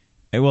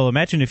 Well,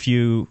 imagine if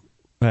you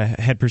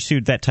had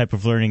pursued that type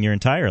of learning your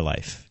entire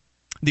life.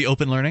 The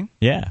open learning?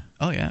 Yeah.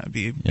 Oh, yeah. It'd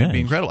be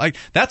incredible.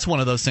 That's one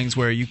of those things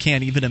where you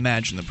can't even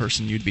imagine the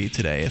person you'd be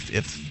today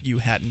if you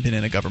hadn't been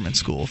in a government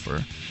school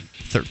for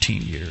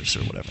 13 years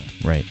or whatever.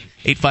 Right.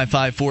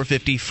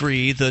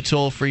 855-450-FREE, the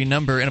toll-free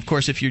number. And, of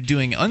course, if you're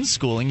doing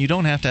unschooling, you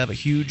don't have to have a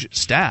huge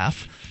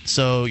staff,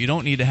 so you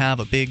don't need to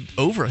have a big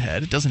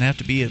overhead. It doesn't have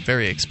to be a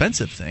very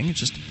expensive thing. It's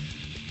just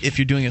if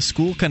you're doing a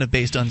school kind of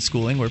based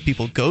unschooling where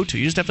people go to,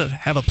 you just have to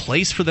have a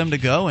place for them to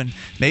go and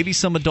maybe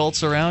some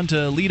adults around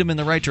to lead them in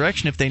the right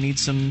direction if they need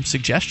some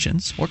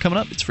suggestions. More coming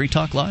up. It's Free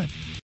Talk Live.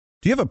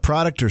 Do you have a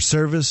product or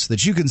service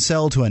that you can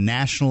sell to a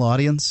national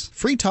audience?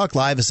 Free Talk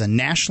Live is a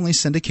nationally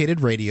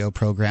syndicated radio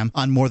program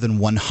on more than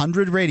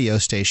 100 radio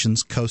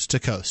stations coast to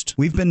coast.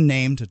 We've been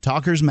named to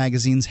Talkers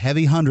Magazine's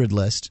Heavy 100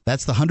 list.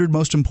 That's the 100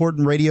 most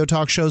important radio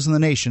talk shows in the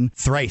nation,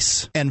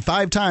 thrice. And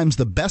 5 times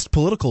the best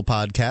political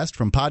podcast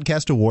from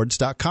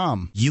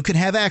podcastawards.com. You can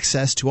have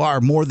access to our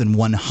more than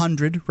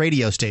 100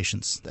 radio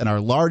stations and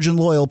our large and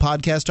loyal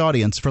podcast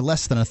audience for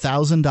less than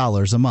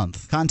 $1,000 a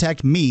month.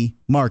 Contact me,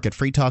 Mark, at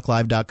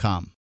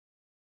freetalklive.com.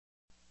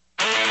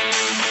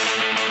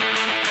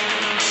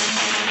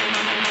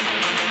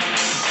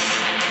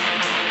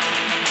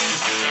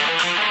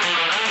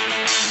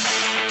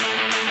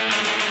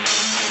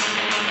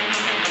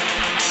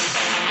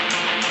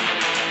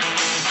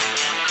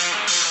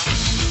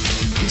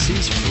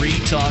 Free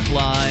Talk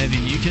Live,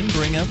 and you can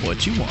bring up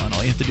what you want.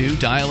 All you have to do,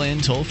 dial in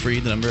toll-free,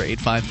 the number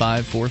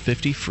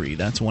 855-450-FREE.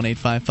 That's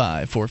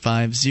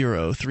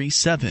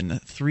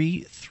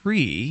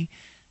 1-855-450-3733.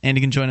 And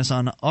you can join us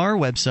on our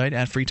website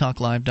at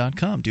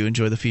freetalklive.com. Do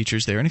enjoy the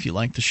features there, and if you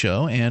like the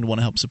show and want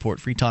to help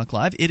support Free Talk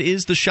Live, it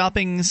is the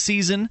shopping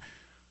season,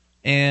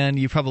 and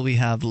you probably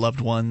have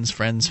loved ones,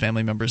 friends,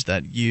 family members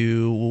that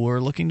you were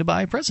looking to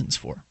buy presents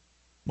for.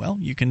 Well,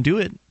 you can do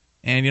it.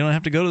 And you don't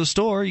have to go to the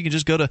store. You can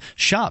just go to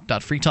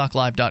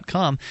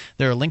shop.freetalklive.com.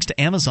 There are links to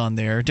Amazon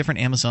there,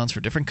 different Amazons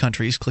for different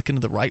countries. Click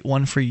into the right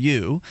one for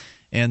you,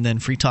 and then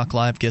Free Talk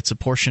Live gets a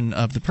portion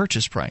of the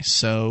purchase price.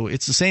 So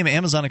it's the same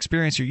Amazon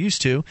experience you're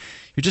used to.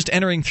 You're just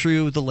entering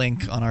through the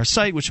link on our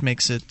site, which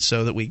makes it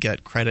so that we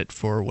get credit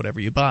for whatever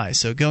you buy.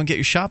 So go and get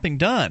your shopping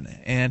done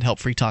and help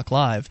Free Talk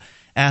Live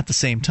at the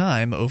same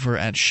time over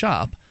at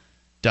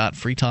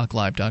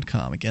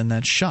shop.freetalklive.com. Again,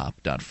 that's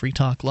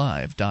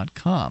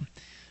shop.freetalklive.com.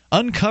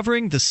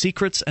 Uncovering the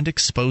secrets and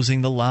exposing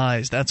the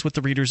lies. That's what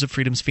the readers of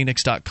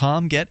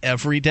freedomsphoenix.com get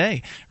every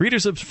day.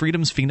 Readers of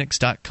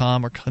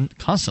freedomsphoenix.com are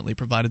constantly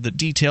provided the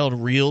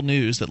detailed, real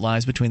news that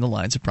lies between the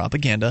lines of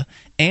propaganda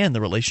and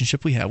the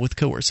relationship we have with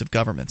coercive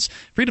governments.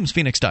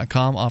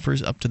 Freedomsphoenix.com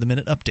offers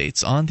up-to-the-minute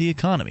updates on the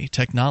economy,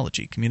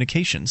 technology,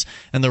 communications,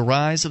 and the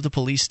rise of the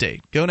police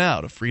state. Go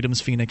now to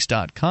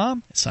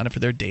freedomsphoenix.com and sign up for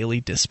their daily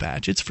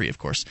dispatch. It's free, of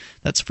course.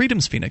 That's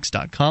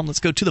freedomsphoenix.com.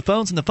 Let's go to the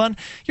phones and the fun.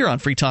 You're on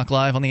Free Talk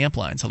Live on the Amp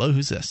Lines. Hello,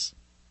 who's this?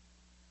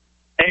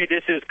 Hey,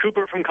 this is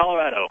Cooper from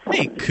Colorado.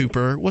 Hey,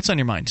 Cooper. What's on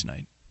your mind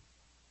tonight?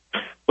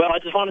 Well, I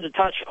just wanted to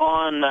touch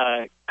on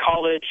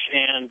college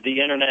and the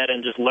internet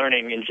and just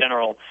learning in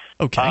general.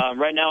 Okay.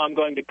 Right now I'm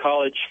going to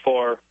college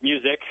for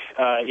music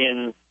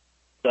in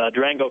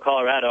Durango,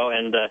 Colorado,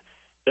 and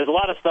there's a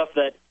lot of stuff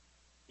that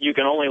you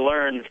can only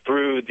learn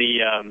through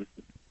the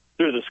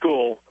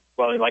school,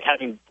 well, like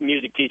having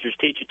music teachers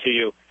teach it to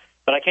you.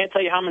 But I can't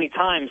tell you how many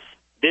times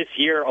this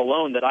year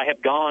alone that I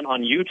have gone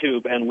on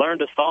YouTube and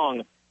learned a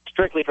song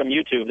strictly from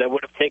YouTube that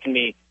would have taken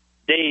me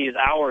days,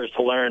 hours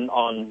to learn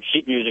on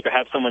sheet music or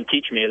have someone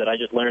teach me that I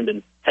just learned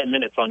in 10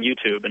 minutes on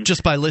YouTube. And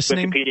just by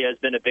listening? Wikipedia has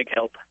been a big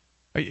help.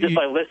 Just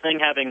by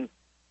listening,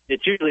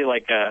 it's usually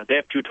like they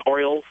have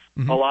tutorials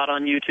a lot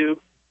on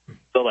YouTube.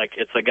 So like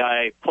it's a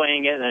guy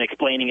playing it and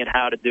explaining it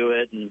how to do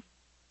it. And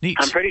neat.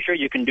 I'm pretty sure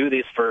you can do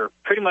this for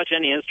pretty much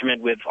any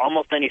instrument with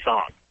almost any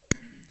song.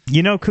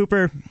 You know,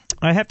 Cooper,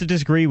 I have to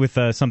disagree with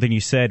something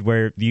you said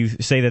where you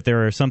say that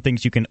there are some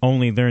things you can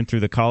only learn through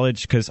the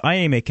college, because I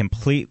am a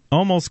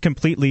almost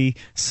completely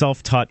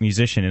self-taught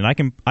musician,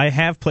 and I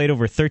have played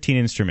over 13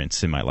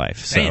 instruments in my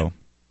life. So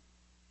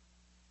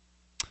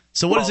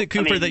what is it,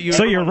 Cooper, that you...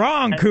 So you're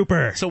wrong,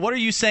 Cooper! So what are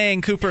you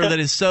saying, Cooper, that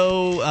is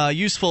so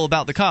useful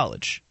about the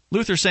college?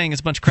 Luther's saying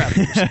it's a bunch of crap.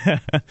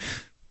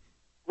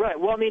 Right,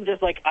 well, I mean,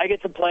 just like I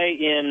get to play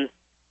in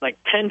like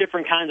 10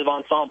 different kinds of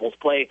ensembles,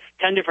 play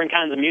 10 different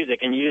kinds of music,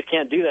 and you just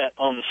can't do that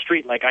on the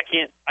street. Like I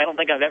don't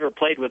think I've ever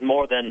played with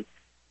more than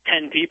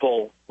 10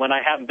 people when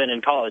I haven't been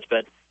in college,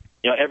 but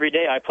you know, every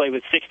day I play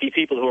with 60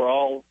 people who are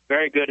all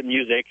very good at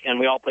music, and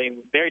we all play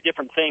very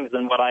different things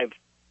than what I've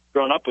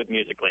grown up with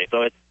musically.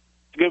 So it's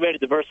a good way to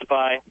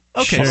diversify.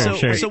 Okay,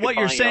 sure. So what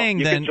you're saying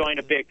you then... can join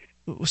a big...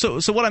 So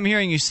what I'm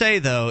hearing you say,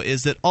 though,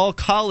 is that all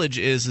college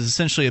is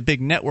essentially a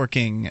big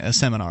networking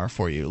seminar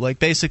for you. Like,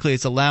 basically,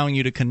 it's allowing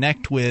you to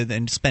connect with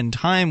and spend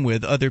time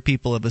with other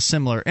people of a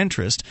similar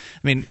interest.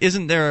 I mean,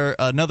 isn't there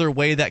another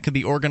way that could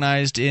be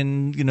organized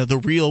in, you know, the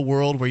real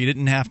world where you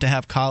didn't have to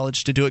have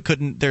college to do it?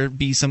 Couldn't there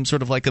be some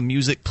sort of like a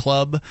music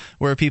club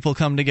where people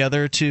come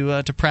together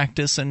to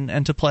practice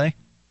and to play?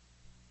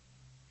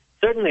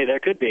 Certainly, there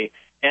could be.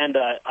 And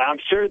I'm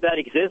sure that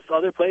exists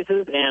other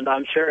places, and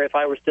I'm sure if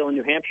I were still in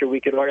New Hampshire,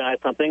 we could organize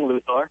something,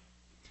 Luthor.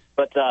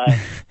 But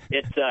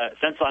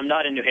since I'm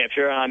not in New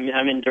Hampshire,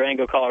 I'm in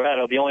Durango,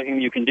 Colorado, the only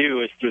thing you can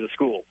do is through the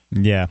school.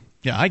 Yeah.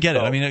 Yeah, I get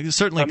it. I mean,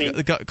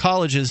 certainly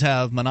colleges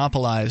have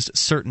monopolized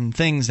certain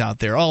things out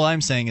there. All I'm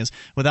saying is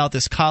without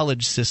this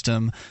college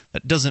system,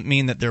 that doesn't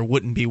mean that there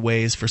wouldn't be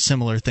ways for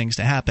similar things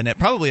to happen at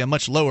probably a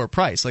much lower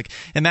price. Like,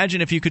 imagine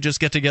if you could just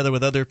get together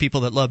with other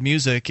people that love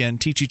music and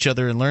teach each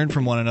other and learn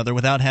from one another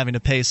without having to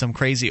pay some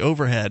crazy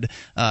overhead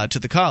to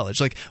the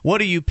college. Like,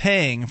 what are you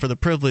paying for the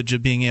privilege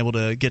of being able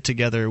to get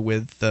together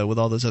with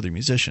all those other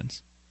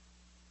musicians?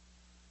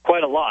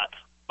 Quite a lot.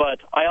 but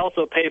I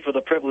also pay for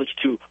the privilege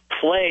to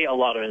play a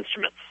lot of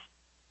instruments.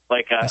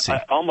 Like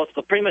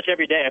pretty much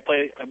every day I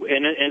play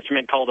an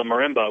instrument called a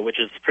marimba, which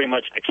is pretty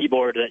much a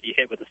keyboard that you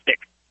hit with a stick.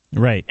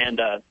 Right.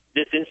 And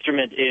this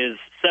instrument is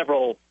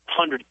several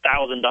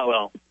 $100,000,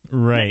 well,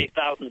 right, many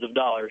thousands of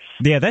dollars.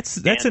 Yeah, that's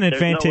an advantage.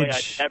 There's no way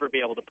I'd ever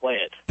be able to play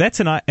it. That's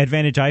an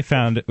advantage I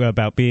found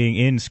about being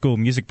in school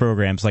music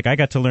programs. Like, I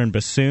got to learn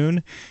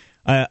bassoon.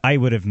 I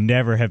would have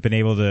never have been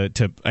able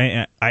to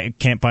I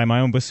can't buy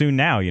my own bassoon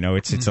now.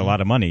 It's a lot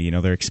of money.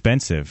 They're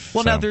expensive.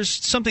 Well, now there's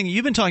something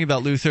you've been talking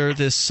about, Luther,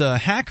 this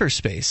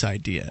hackerspace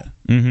idea,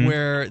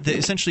 where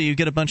essentially you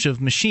get a bunch of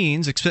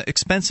machines,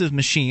 expensive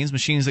machines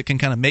that can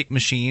kind of make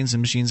machines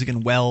and machines that can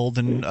weld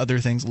and other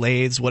things,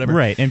 lathes, whatever.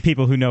 Right, and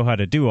people who know how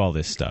to do all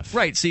this stuff.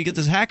 Right, so you get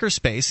this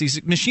hackerspace.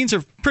 These machines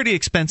are pretty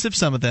expensive,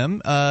 some of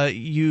them.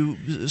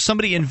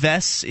 Somebody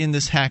invests in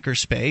this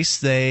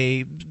hackerspace.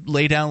 They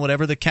lay down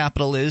whatever the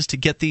capital is to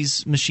get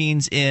these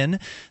machines in.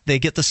 They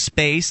get the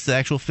space, the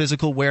actual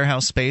physical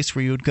warehouse space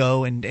where you would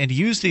go and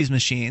use these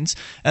machines.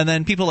 And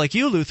then people like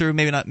you, Luther,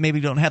 maybe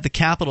don't have the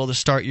capital to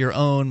start your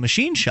own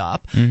machine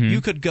shop.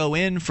 You could go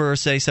in for,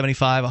 say,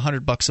 $75,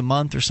 $100 a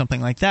month or something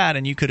like that,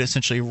 and you could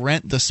essentially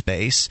rent the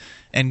space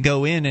and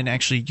go in and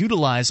actually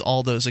utilize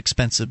all those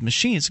expensive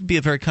machines. It could be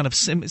a very kind of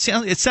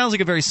it sounds like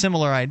a very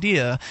similar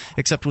idea,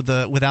 except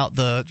without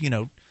the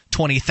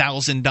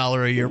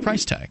 $20,000 a year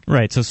price tag.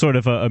 Right, so sort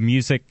of a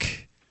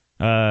music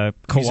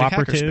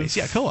cooperative.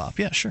 Yeah, co-op.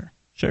 Yeah, sure.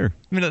 I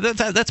mean,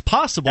 that's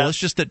possible. It's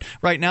just that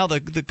right now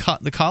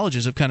the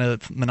colleges have kind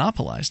of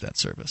monopolized that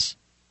service.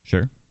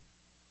 Sure.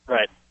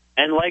 Right.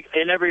 And like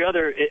in every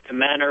other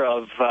manner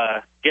of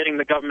getting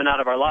the government out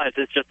of our lives,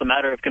 it's just a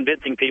matter of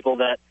convincing people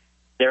that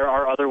there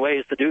are other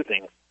ways to do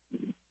things.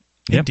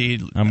 Yep.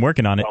 Indeed. I'm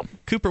working on it.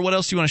 Cooper, what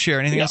else do you want to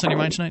share? Anything else on your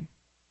mind tonight?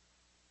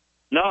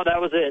 No,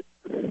 that was it.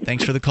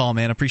 Thanks for the call,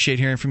 man. Appreciate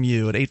hearing from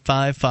you at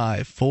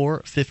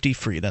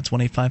 855-450-FREE. That's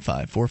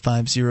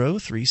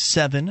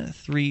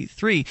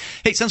 1-855-450-3733.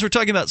 Hey, since we're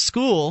talking about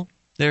school,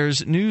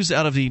 there's news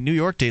out of the New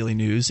York Daily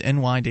News,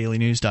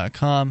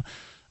 nydailynews.com,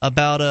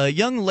 about a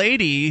young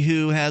lady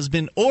who has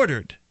been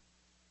ordered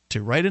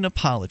to write an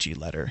apology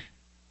letter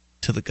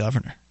to the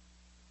governor.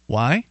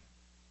 Why?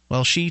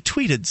 Well, she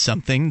tweeted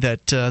something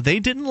that they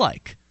didn't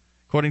like.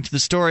 According to the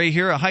story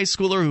here, a high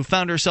schooler who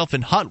found herself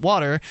in hot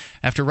water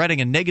after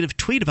writing a negative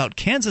tweet about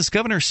Kansas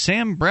Governor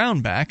Sam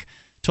Brownback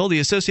told the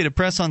Associated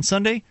Press on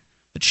Sunday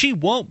that she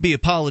won't be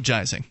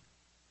apologizing.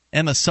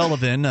 Emma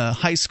Sullivan, a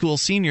high school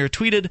senior,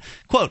 tweeted,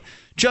 quote,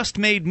 "Just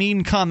made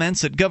mean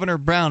comments at Governor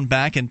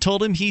Brownback and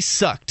told him he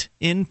sucked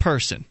in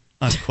person,"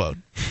 unquote.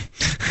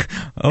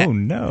 Oh,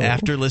 no.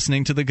 After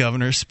listening to the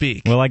governor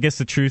speak. Well, I guess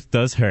the truth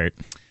does hurt.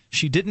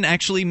 She didn't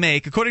actually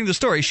according to the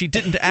story, she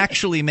didn't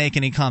actually make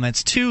any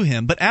comments to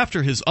him, but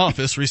after his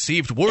office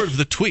received word of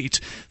the tweet,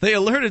 they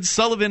alerted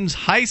Sullivan's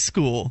high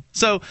school.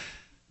 So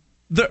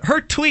her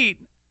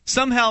tweet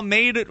somehow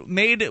made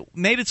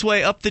its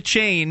way up the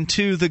chain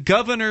to the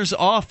governor's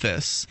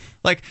office.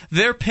 Like,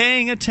 they're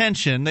paying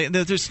attention.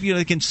 There's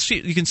you can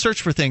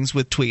search for things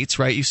with tweets,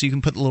 right? So you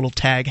can put a little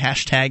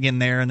hashtag in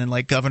there, and then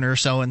like Governor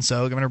so and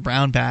so, Governor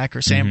Brownback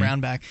or Sam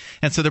Brownback,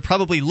 and so they're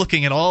probably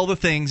looking at all the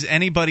things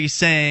anybody's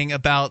saying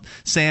about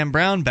Sam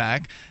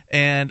Brownback,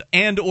 and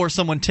or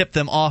someone tipped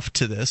them off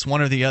to this,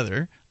 one or the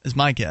other, is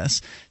my guess.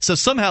 So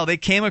somehow they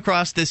came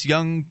across this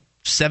young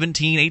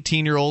 17,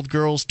 18-year-old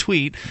girl's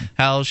tweet,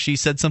 how she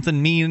said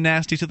something mean and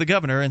nasty to the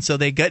governor, and so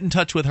they get in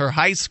touch with her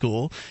high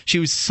school. She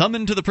was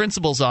summoned to the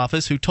principal's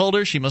office, who told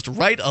her she must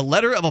write a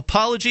letter of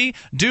apology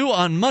due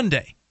on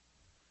Monday.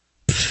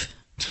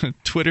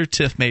 Twitter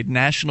tiff made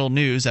national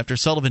news after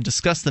Sullivan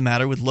discussed the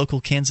matter with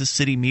local Kansas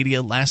City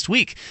media last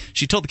week.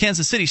 She told the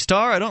Kansas City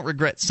Star, "I don't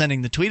regret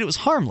sending the tweet. It was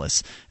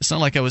harmless. It's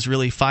not like I was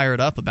really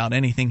fired up about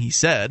anything he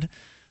said."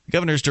 The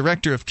governor's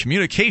director of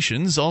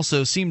communications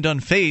also seemed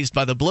unfazed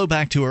by the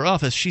blowback to her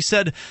office. She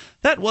said,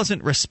 "That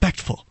wasn't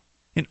respectful.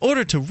 In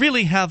order to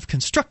really have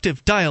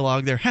constructive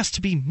dialogue, there has to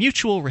be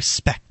mutual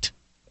respect."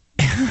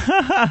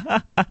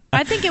 I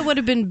think it would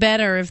have been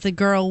better if the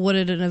girl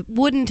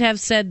wouldn't have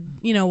said,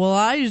 well,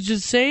 I was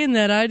just saying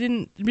that I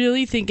didn't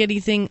really think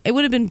anything. It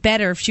would have been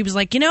better if she was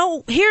like,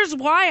 here's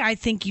why I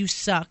think you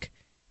suck.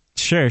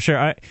 Sure.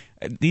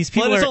 These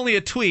people it's only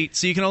a tweet,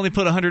 so you can only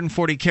put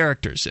 140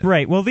 characters in.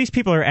 Right. Well, these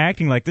people are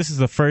acting like this is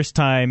the first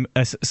time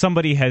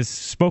somebody has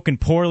spoken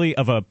poorly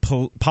of a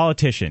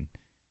politician.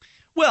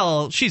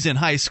 Well, she's in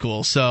high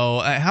school, so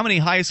how many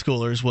high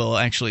schoolers will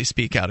actually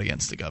speak out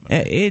against the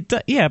governor?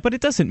 Yeah, but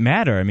it doesn't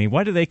matter. I mean,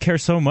 why do they care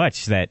so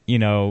much that,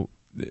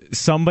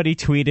 somebody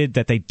tweeted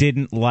that they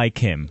didn't like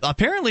him?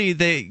 Apparently,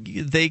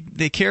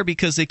 they care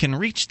because they can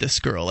reach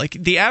this girl. Like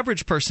the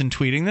average person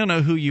tweeting, they'll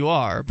know who you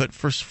are, but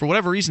for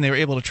whatever reason, they were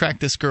able to track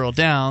this girl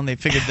down. They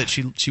figured that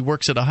she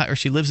works at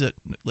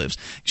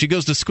she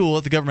goes to school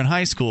at the government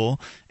high school,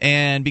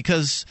 and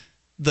because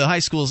the high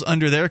school's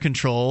under their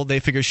control, they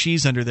figure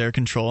she's under their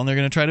control, and they're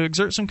going to try to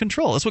exert some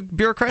control. That's what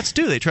bureaucrats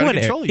do. They try to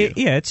control you.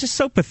 Yeah, it's just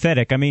so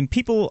pathetic. I mean,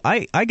 people,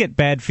 I get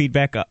bad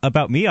feedback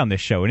about me on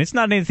this show, and it's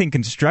not anything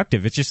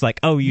constructive. It's just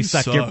like, oh, you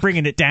suck. You're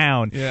bringing it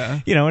down.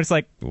 Yeah. You know, and it's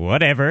like,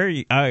 whatever.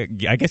 I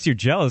guess you're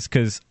jealous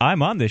because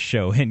I'm on this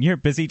show, and you're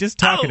busy just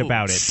talking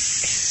about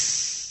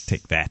it.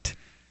 Take that.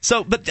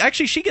 So, but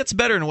actually, she gets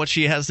better in what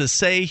she has to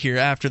say here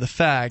after the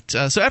fact.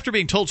 So after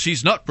being told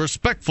she's not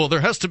respectful,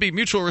 there has to be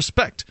mutual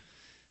respect.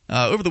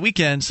 Over the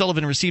weekend,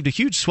 Sullivan received a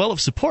huge swell of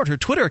support. Her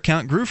Twitter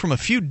account grew from a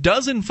few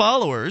dozen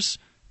followers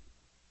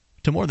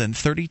to more than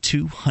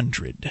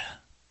 3,200.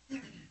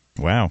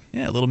 Wow.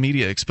 Yeah, a little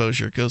media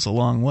exposure goes a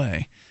long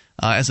way.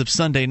 As of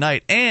Sunday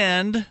night,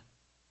 and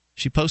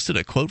she posted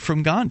a quote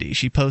from Gandhi.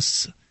 She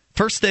posts,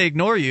 "First they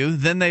ignore you,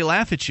 then they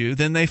laugh at you,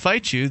 then they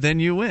fight you, then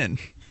you win."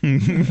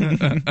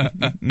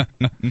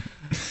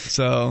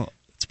 So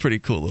it's a pretty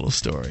cool little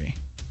story.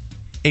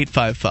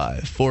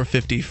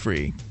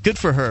 855-450-FREE. Good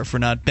for her for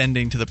not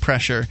bending to the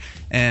pressure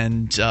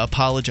and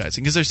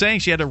apologizing, because they're saying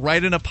she had to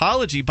write an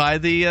apology by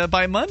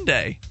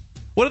Monday.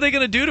 What are they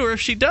going to do to her if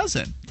she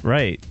doesn't?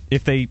 Right.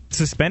 If they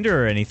suspend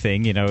her or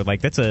anything, you know,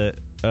 like that's a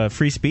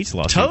free speech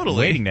lawsuit totally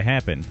waiting to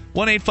happen.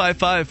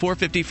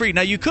 1-855-450-FREE.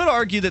 Now, you could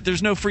argue that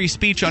there's no free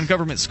speech on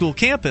government school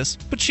campus,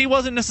 but she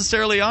wasn't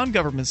necessarily on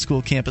government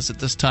school campus at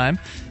this time.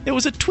 It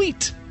was a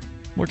tweet.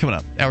 More coming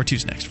up. Hour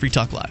 2's next. Free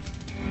Talk Live.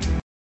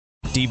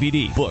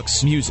 DVD,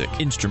 books, music,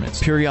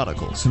 instruments,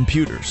 periodicals,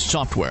 computers,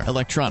 software,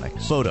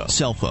 electronics, photo,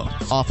 cell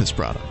phones, office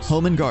products,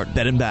 home and garden,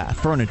 bed and bath,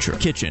 furniture,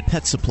 kitchen,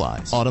 pet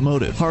supplies,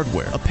 automotive,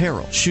 hardware,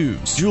 apparel,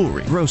 shoes,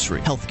 jewelry,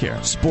 grocery,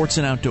 healthcare, sports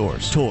and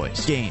outdoors,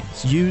 toys,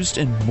 games, used,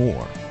 and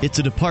more. It's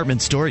a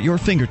department store at your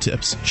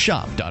fingertips.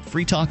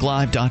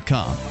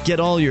 Shop.freetalklive.com.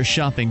 Get all your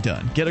shopping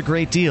done, get a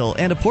great deal,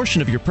 and a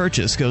portion of your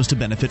purchase goes to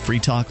benefit Free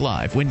Talk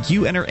Live when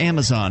you enter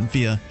Amazon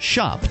via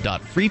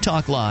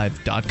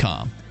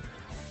shop.freetalklive.com.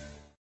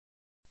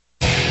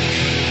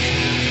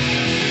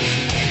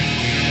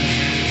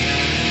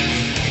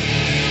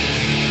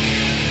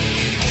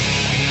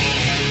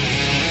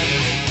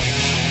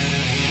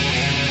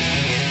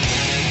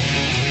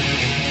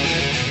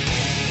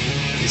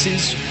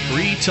 This is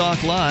Free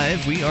Talk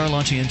Live. We are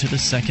launching into the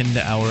second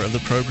hour of the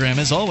program.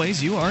 As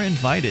always, you are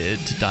invited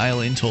to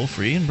dial in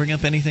toll-free and bring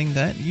up anything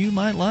that you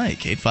might like.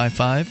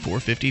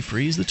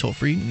 855-450-FREE is the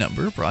toll-free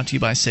number, brought to you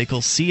by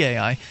SACL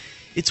CAI.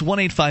 It's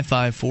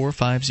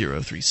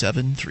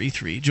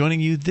 1-855-450-3733. Joining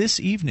you this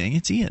evening,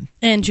 it's Ian.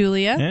 And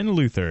Julia. And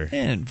Luther.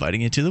 And inviting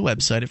you to the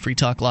website at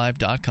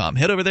freetalklive.com.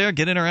 Head over there,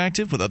 get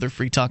interactive with other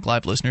Free Talk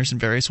Live listeners in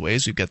various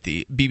ways. We've got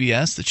the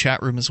BBS, the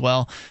chat room as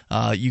well.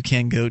 You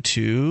can go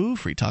to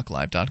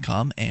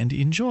freetalklive.com and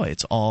enjoy.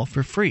 It's all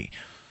for free.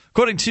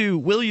 According to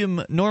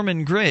William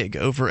Norman Gregg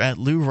over at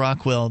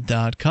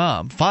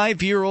LouRockwell.com,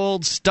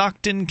 5-year-old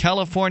Stockton,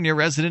 California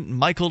resident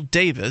Michael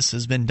Davis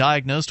has been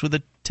diagnosed with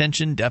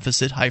attention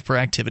deficit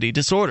hyperactivity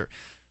disorder,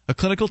 a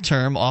clinical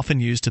term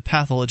often used to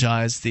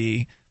pathologize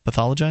the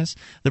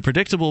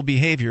predictable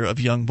behavior of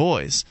young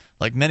boys.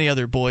 Like many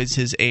other boys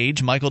his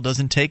age, Michael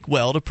doesn't take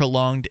well to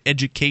prolonged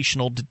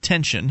educational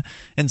detention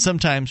and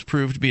sometimes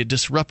prove to be a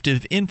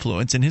disruptive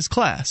influence in his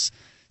class.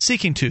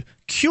 Seeking to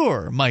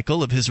cure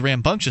Michael of his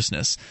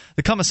rambunctiousness,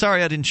 the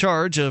commissariat in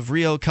charge of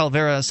Rio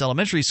Calveras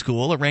Elementary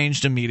School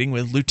arranged a meeting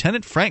with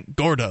Lieutenant Frank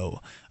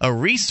Gordo, a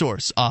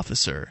resource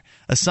officer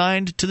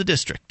assigned to the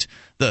district.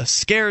 The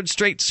Scared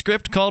Straight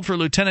script called for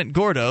Lieutenant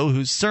Gordo,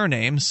 whose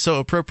surname, so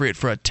appropriate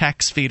for a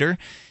tax feeder,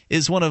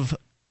 is one of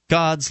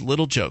God's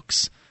little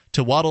jokes,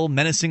 to waddle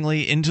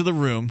menacingly into the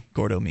room.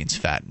 Gordo means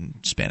fat in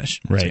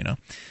Spanish, right. So you know.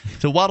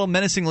 To waddle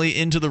menacingly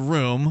into the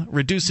room,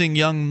 reducing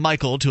young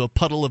Michael to a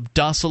puddle of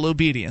docile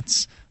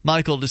obedience.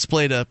 Michael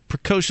displayed a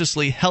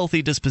precociously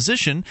healthy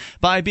disposition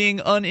by being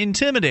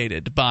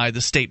unintimidated by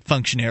the state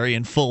functionary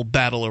in full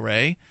battle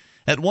array.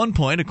 At one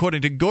point,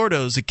 according to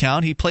Gordo's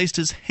account, he placed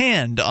his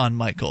hand on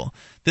Michael.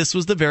 This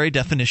was the very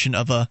definition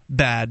of a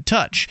bad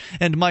touch,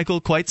 and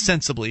Michael quite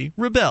sensibly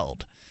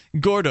rebelled.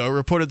 Gordo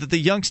reported that the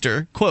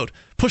youngster, quote,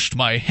 pushed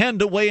my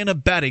hand away in a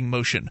batting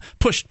motion,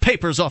 pushed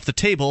papers off the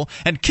table,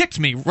 and kicked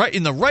me right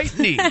in the right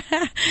knee,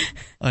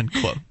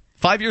 unquote.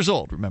 5 years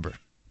old, remember.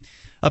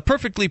 A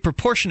perfectly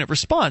proportionate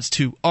response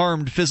to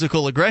armed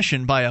physical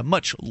aggression by a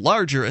much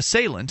larger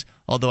assailant,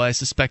 although I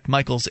suspect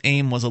Michael's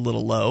aim was a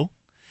little low.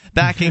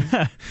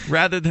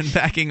 Rather than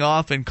backing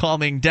off and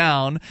calming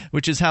down,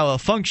 which is how a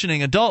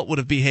functioning adult would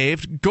have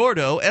behaved,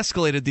 Gordo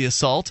escalated the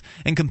assault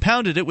and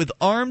compounded it with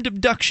armed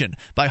abduction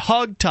by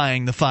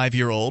hog-tying the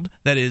 5-year-old,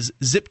 that is,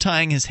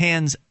 zip-tying his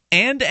hands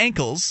and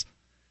ankles,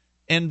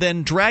 and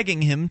then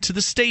dragging him to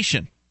the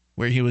station,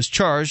 where he was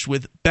charged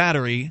with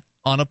battery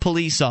on a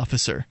police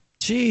officer.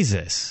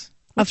 Jesus.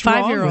 What's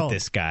wrong with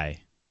this guy?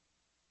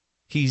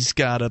 He's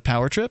got a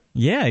power trip.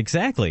 Yeah,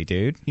 exactly,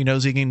 dude. He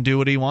knows he can do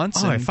what he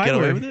wants and get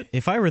away with it.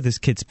 If I were this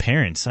kid's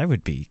parents, I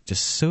would be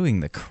just suing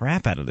the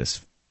crap out of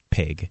this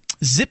pig.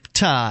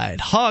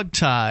 Zip-tied,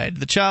 hog-tied.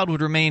 The child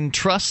would remain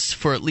trussed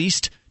for at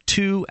least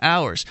 2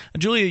 hours.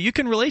 Julia, you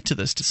can relate to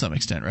this to some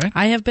extent, right?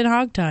 I have been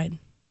hog-tied.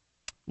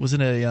 Was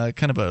it a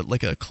kind of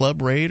a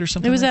club raid or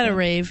something? It was like at that? a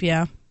rave,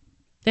 yeah.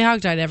 They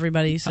hog-tied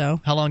everybody,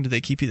 so. How long did they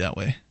keep you that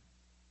way?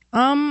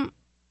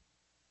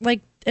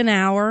 Like an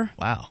hour.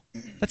 Wow.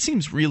 That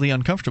seems really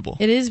uncomfortable.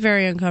 It is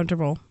very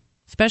uncomfortable,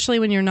 especially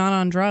when you're not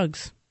on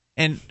drugs.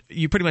 And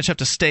you pretty much have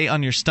to stay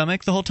on your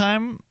stomach the whole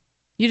time?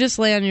 You just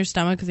lay on your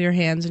stomach with your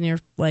hands and your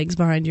legs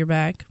behind your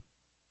back.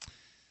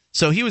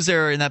 So he was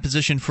there in that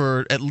position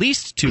for at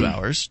least 2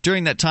 hours.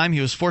 During that time,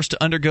 he was forced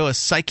to undergo a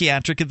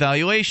psychiatric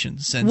evaluation.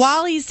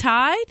 While he's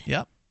tied?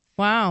 Yep.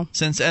 Wow.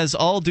 Since, as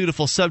all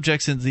dutiful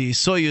subjects in the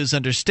Soyuz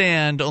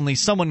understand, only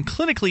someone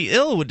clinically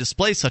ill would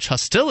display such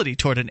hostility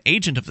toward an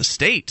agent of the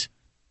state.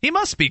 He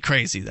must be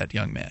crazy, that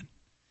young man.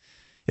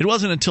 It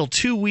wasn't until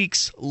 2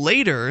 weeks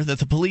later that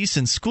the police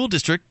and school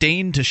district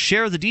deigned to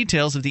share the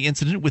details of the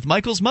incident with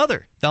Michael's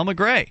mother, Thelma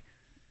Gray.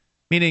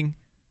 Meaning,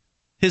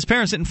 his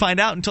parents didn't find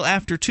out until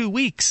after 2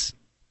 weeks.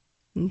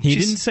 He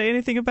didn't say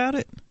anything about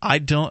it? I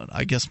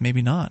guess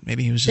maybe not.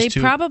 Maybe he was just They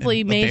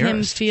probably made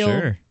him feel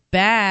Sure.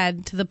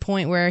 bad to the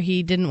point where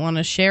he didn't want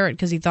to share it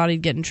because he thought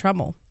he'd get in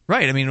trouble.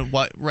 Right. I mean,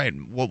 what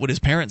would his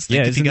parents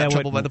think if he got in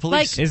trouble by the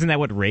police? Isn't that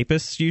what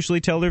rapists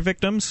usually tell their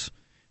victims?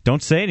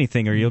 Don't say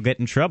anything or you'll get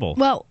in trouble.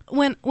 Well,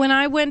 when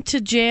I went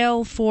to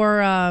jail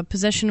for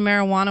possession of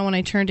marijuana when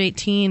I turned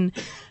 18,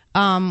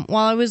 while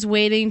I was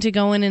waiting to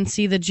go in and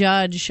see the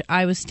judge,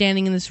 I was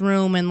standing in this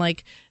room and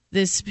like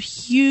this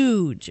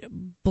huge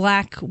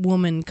black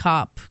woman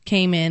cop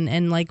came in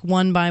and like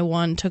one by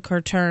one took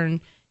her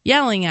turn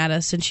yelling at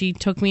us, and she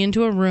took me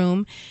into a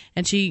room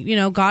and she,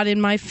 got in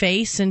my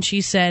face and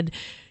she said,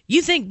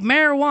 "You think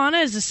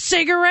marijuana is a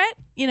cigarette?"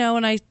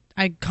 And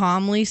I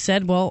calmly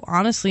said, "Well,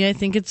 honestly, I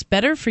think it's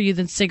better for you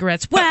than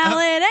cigarettes." "Well,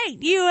 it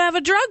ain't. You have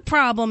a drug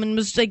problem," and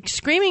was like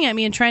screaming at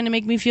me and trying to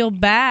make me feel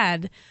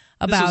bad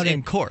about it. This was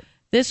in court.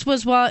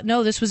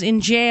 This was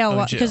in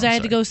jail because I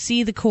had to go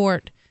see the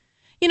court.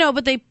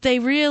 But they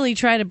really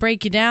try to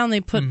break you down.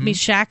 They put me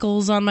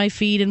shackles on my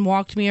feet and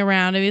walked me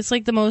around. I mean, it's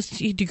like the most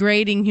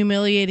degrading,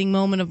 humiliating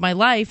moment of my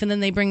life. And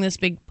then they bring this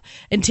big,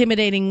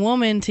 intimidating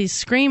woman to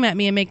scream at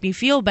me and make me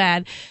feel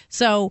bad.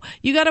 So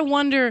you got to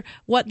wonder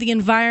what the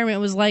environment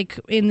was like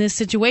in this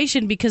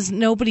situation because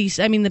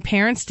the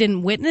parents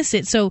didn't witness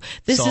it. So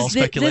this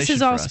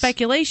is all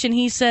speculation.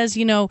 He says,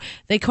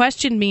 they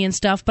questioned me and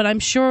stuff, but I'm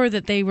sure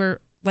that they were.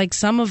 Like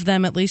some of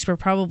them, at least, were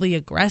probably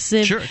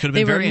aggressive. Sure, it could have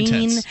been very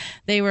intense.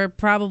 They were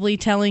probably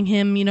telling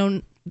him,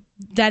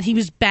 that he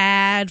was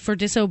bad for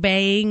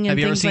disobeying and things like that. Have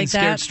you ever seen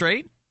Scared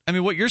Straight? I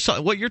mean, what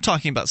you're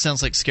talking about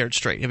sounds like Scared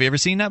Straight. Have you ever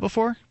seen that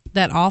before?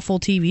 That awful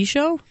TV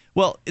show?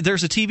 Well,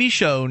 there's a TV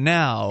show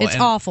now. It's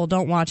awful.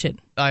 Don't watch it.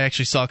 I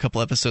actually saw a couple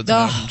episodes when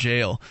I was in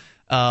jail.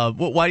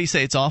 Why do you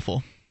say it's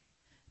awful?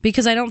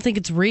 Because I don't think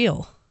it's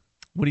real.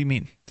 What do you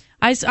mean?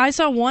 I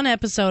saw one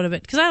episode of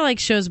it because I like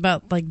shows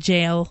about like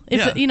jail.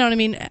 You know what I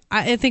mean?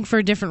 I think for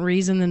a different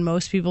reason than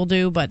most people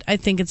do, but I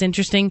think it's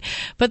interesting.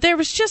 But there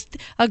was just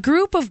a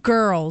group of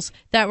girls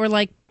that were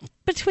like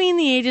between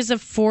the ages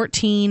of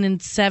 14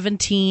 and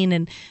 17,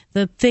 and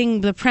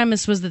the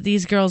premise was that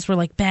these girls were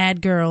like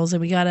bad girls,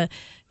 and we gotta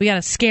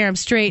scare them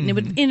straight. And it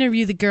would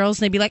interview the girls,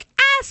 and they'd be like,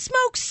 "I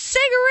smoke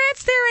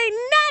cigarettes. There ain't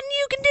nothing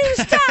you can do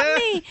to stop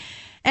me."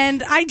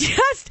 And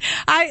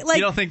you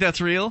don't think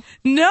that's real?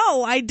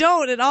 No, I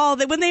don't at all.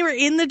 When they were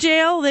in the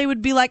jail, they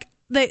would be like,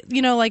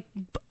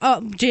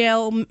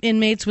 jail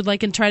inmates would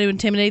like and try to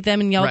intimidate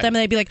them and yell at them,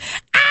 and they'd be like,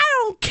 "I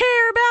don't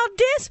care about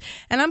this."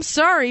 And I'm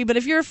sorry, but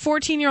if you're a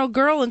 14-year-old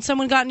girl and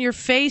someone got in your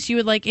face, you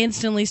would like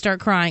instantly start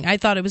crying. I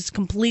thought it was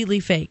completely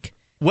fake.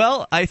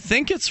 Well, I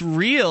think it's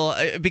real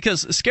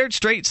because Scared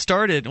Straight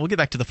started, we'll get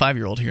back to the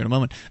 5-year-old here in a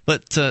moment,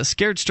 but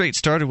Scared Straight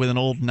started with an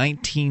old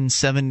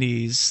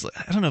 1970s,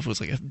 I don't know if it was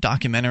like a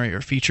documentary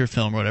or feature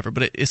film or whatever,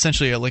 but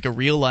essentially like a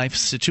real-life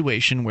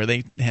situation where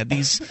they had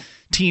these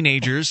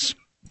teenagers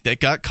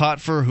that got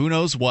caught for who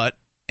knows what,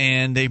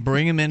 and they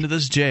bring them into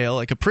this jail,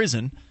 like a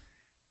prison,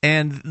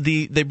 and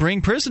they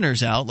bring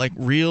prisoners out, like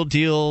real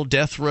deal,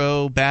 death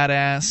row,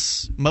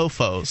 badass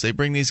mofos. They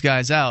bring these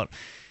guys out.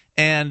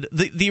 And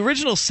the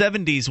original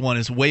 70s one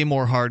is way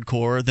more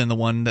hardcore than the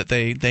one that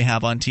they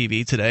have on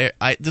TV today.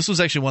 This was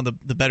actually one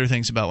of the better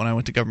things about when I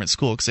went to government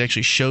school, because they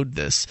actually showed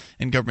this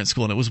in government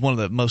school, and it was one of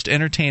the most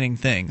entertaining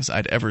things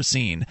I'd ever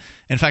seen.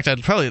 In fact, it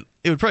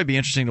would probably be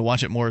interesting to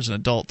watch it more as an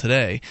adult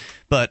today,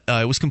 but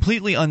it was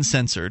completely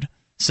uncensored.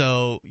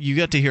 So you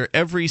got to hear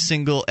every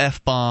single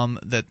F-bomb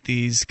that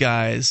these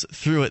guys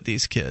threw at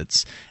these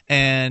kids.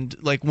 And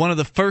like one of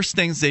the first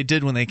things they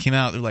did when they came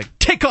out, they're like,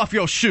 "Take off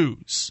your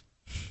shoes!"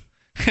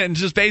 And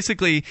just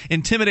basically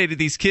intimidated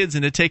these kids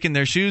into taking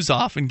their shoes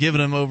off and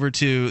giving them over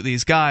to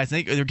these guys.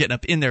 They're getting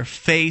up in their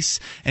face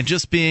and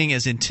just being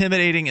as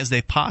intimidating as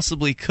they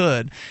possibly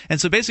could.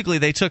 And so basically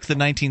they took the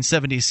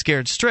 1970s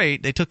Scared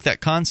Straight, they took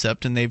that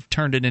concept and they've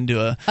turned it into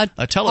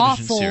a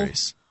television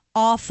series.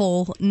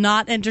 awful,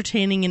 not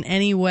entertaining in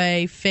any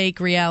way,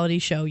 fake reality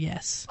show,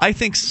 yes. I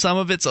think some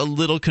of it's a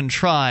little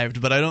contrived,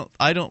 but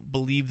I don't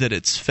believe that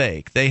it's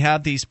fake. They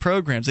have these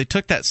programs. They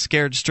took that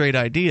Scared Straight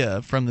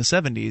idea from the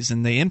 70s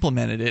and they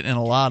implemented it in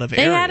a lot of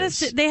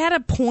areas. They had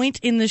a point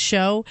in the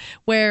show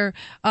where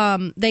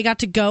they got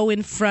to go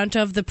in front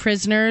of the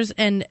prisoners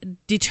and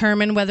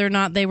determine whether or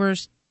not they were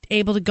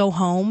able to go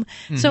home.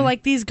 Mm-hmm. So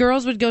like these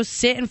girls would go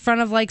sit in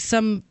front of like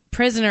some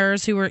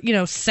prisoners who were,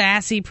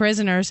 sassy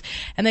prisoners,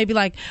 and they'd be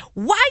like,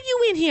 "Why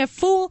you in here,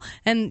 fool?"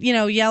 and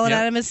yelling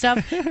at him and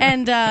stuff.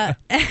 And the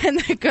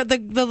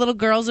little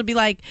girls would be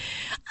like,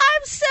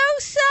 "I'm so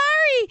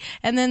sorry,"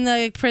 and then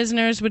the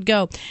prisoners would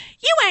go,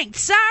 "You ain't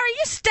sorry,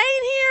 you're staying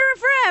here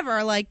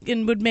forever,"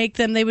 and would make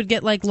them, they would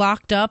get like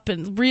locked up,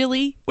 and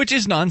really, which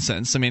is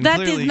nonsense. I mean,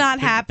 that did not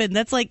happen.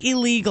 That's like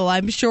illegal,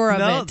 I'm sure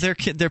of it.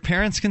 No, their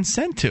parents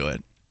consent to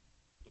it.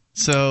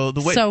 So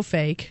the way so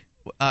fake.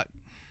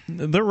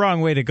 The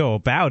wrong way to go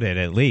about it,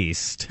 at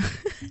least.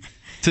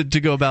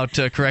 to go about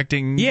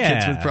correcting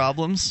kids with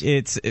problems.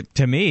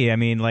 To me, I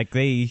mean, like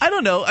they. I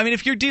don't know. I mean,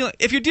 if you're dealing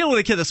with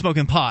a kid that's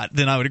smoking pot,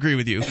 then I would agree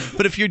with you.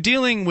 But if you're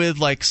dealing with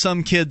like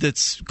some kid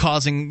that's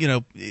causing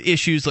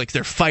issues, like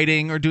they're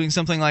fighting or doing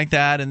something like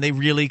that, and they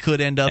really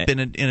could end up in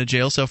a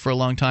jail cell for a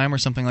long time or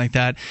something like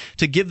that,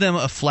 to give them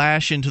a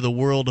flash into the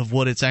world of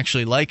what it's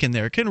actually like in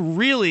there can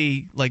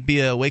really like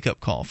be a wake up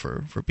call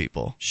for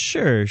people.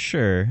 Sure.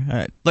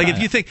 If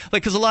you think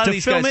because a lot of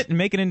these guys film it and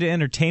make it into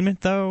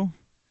entertainment though.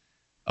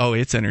 Oh,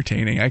 it's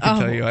entertaining. I can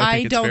tell you. I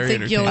think it's very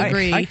entertaining. You'll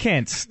agree. I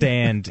can't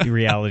stand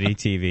reality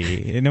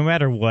TV, no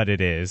matter what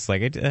it is.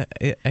 Like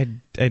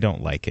I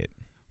don't like it.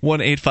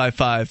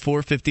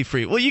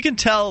 1-855-450-FREE. Well, you can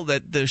tell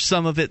that there's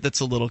some of it that's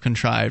a little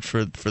contrived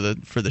for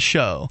the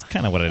show. It's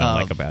kind of what I don't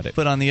like about it.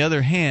 But on the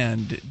other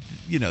hand,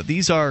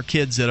 these are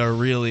kids that are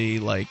really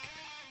like,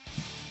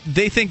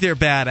 they think they're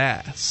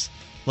badass.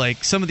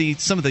 Like some of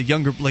the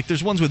younger, like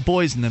there's ones with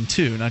boys in them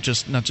too, not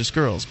just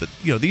girls. But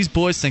these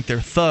boys think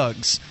they're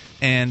thugs.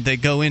 And they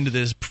go into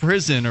this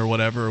prison or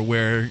whatever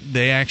where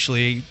they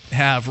actually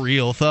have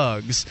real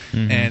thugs,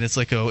 and it's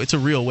like it's a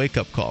real wake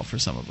up call for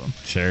some of them.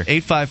 Sure.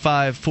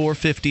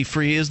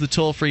 855-450-FREE is the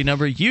toll free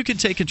number. You can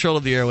take control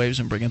of the airwaves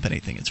and bring up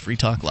anything. It's Free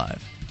Talk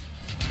Live.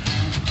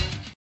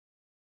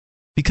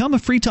 Become a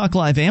Free Talk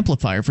Live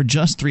amplifier for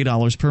just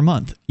 $3 per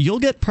month. You'll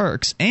get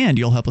perks, and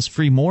you'll help us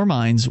free more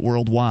minds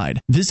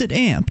worldwide. Visit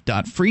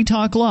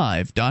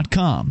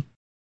amp.freetalklive.com.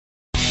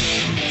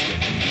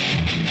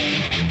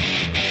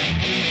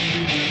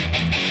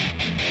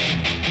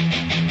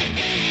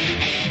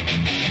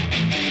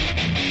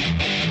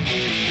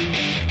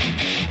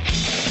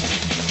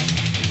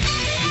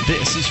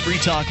 This is Free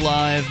Talk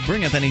Live.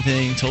 Bring up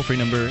anything. Toll-free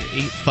number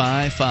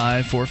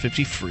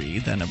 855-450-FREE.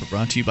 That number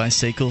brought to you by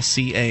SACL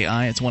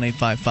CAI. It's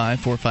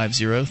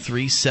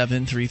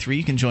 1-855-450-3733.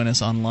 You can join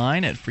us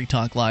online at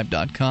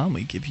freetalklive.com.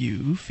 We give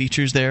you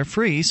features there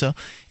free, so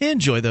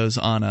enjoy those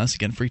on us.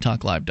 Again,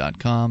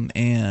 freetalklive.com,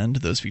 and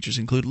those features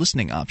include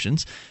listening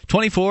options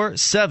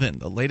 24/7.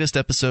 The latest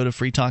episode of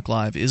Free Talk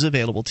Live is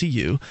available to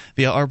you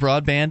via our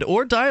broadband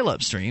or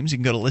dial-up streams. You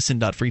can go to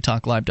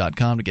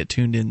listen.freetalklive.com to get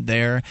tuned in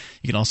there.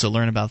 You can also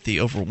learn about the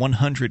over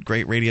 100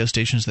 great radio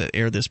stations that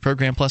air this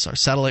program, plus our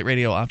satellite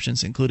radio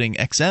options, including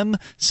XM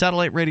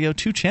satellite radio,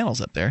 2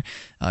 channels up there.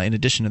 In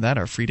addition to that,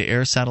 our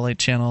free-to-air satellite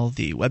channel,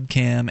 the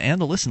webcam,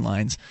 and the listen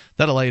lines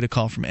that allow you to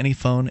call from any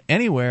phone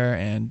anywhere,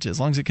 and as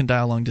long as it can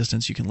dial long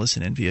distance, you can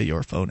listen in via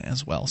your phone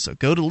as well. So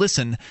go to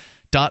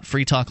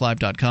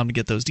listen.freetalklive.com to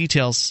get those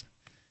details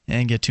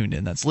and get tuned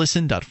in. That's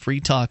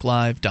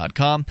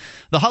listen.freetalklive.com.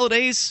 The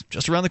holidays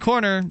just around the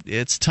corner.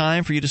 It's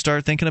time for you to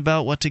start thinking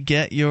about what to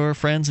get your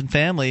friends and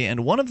family.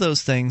 And one of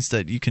those things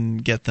that you can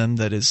get them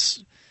that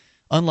is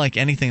unlike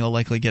anything they'll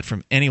likely get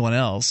from anyone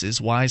else is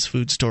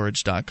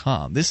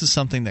wisefoodstorage.com. This is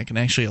something that can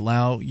actually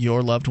allow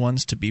your loved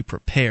ones to be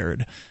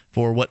prepared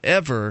for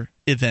whatever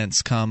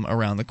events come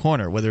around the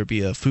corner, whether it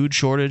be a food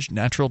shortage,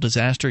 natural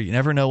disaster. You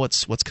never know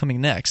what's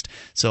coming next.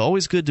 So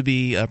always good to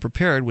be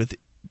prepared with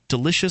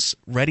delicious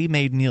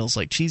ready-made meals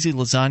like cheesy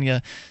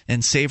lasagna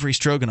and savory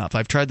stroganoff.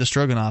 I've tried the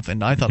stroganoff,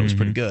 and I thought it was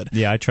pretty good.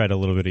 Yeah, I tried a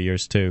little bit of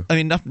yours, too. I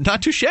mean,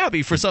 not too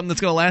shabby for something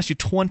that's going to last you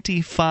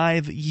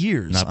 25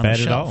 years. Not on bad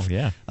the shelf. at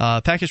all,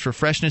 yeah. Packaged for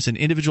freshness in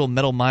individual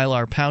metal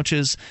mylar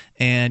pouches,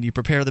 and you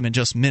prepare them in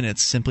just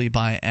minutes simply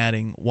by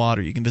adding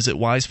water. You can visit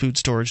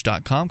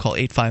wisefoodstorage.com. Call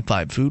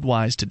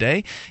 855-FOOD-WISE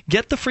today.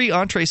 Get the free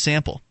entree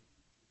sample.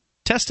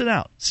 Test it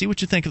out. See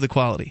what you think of the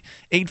quality.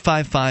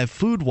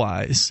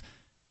 855-FOOD-WISE.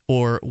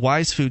 Or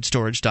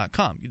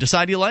wisefoodstorage.com. You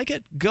decide you like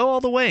it, go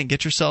all the way and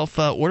get yourself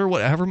order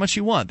however much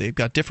you want. They've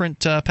got different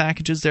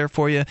packages there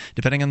for you,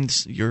 depending on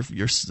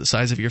the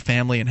size of your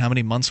family and how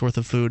many months worth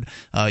of food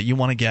you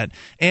want to get.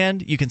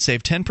 And you can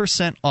save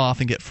 10% off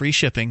and get free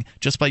shipping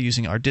just by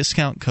using our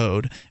discount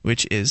code,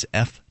 which is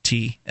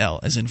FTL,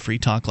 as in Free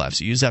Talk Live.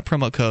 So use that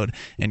promo code,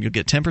 and you'll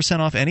get 10%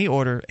 off any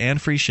order and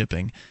free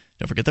shipping.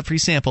 Don't forget the free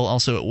sample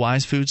also at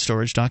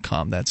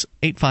wisefoodstorage.com. That's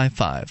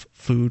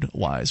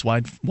 855-FOOD-WISE,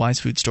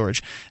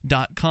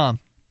 wisefoodstorage.com.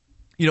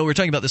 We're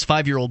talking about this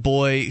 5-year-old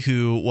boy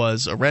who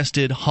was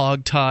arrested,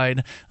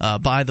 hogtied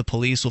by the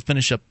police. We'll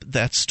finish up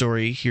that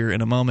story here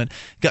in a moment.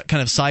 Got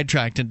kind of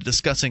sidetracked into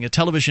discussing a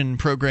television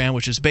program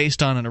which is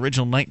based on an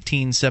original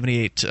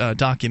 1978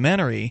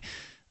 documentary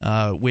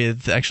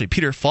with actually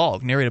Peter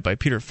Falk, narrated by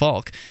Peter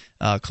Falk,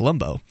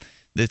 Columbo.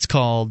 It's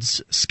called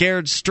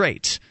Scared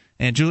Straight.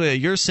 And Julia,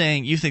 you're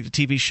saying you think the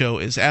TV show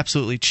is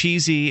absolutely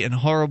cheesy and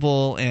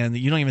horrible, and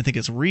you don't even think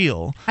it's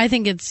real. I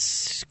think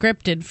it's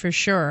scripted for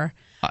sure.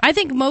 I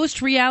think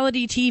most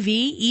reality TV,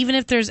 even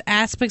if there's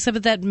aspects of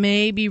it that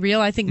may be real,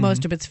 I think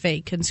most of it's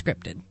fake and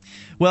scripted.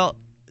 Well,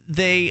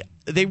 they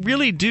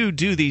really do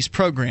these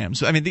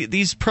programs. I mean,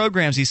 these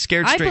programs, these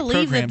Scared Straight programs, I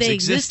believe that they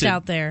exist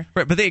out there.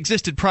 Right, but they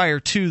existed prior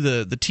to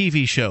the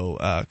TV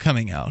show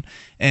coming out.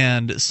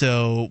 And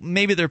so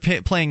maybe they're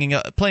playing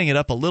it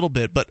up a little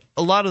bit, but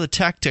a lot of the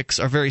tactics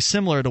are very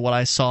similar to what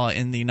I saw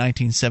in the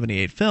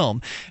 1978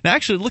 film. Now,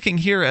 actually, looking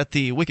here at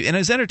the Wiki, and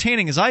as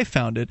entertaining as I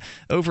found it,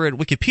 over at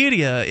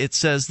Wikipedia, it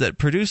says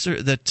that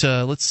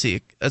let's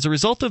see, as a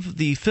result of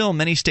the film,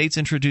 many states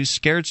introduced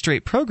Scared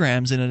Straight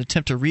programs in an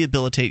attempt to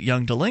rehabilitate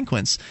young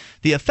delinquents.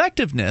 The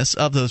effectiveness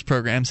of those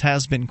programs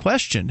has been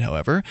questioned,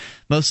 however,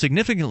 most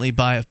significantly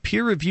by a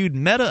peer-reviewed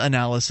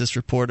meta-analysis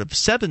report of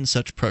 7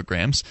 such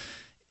programs,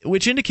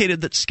 which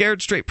indicated that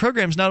Scared Straight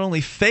programs not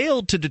only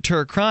failed to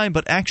deter crime,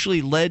 but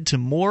actually led to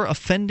more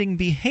offending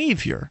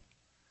behavior.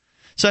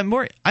 So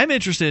I'm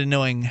interested in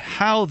knowing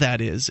how that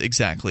is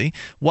exactly,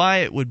 why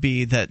it would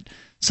be that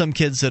some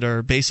kids that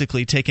are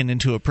basically taken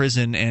into a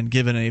prison and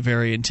given a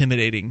very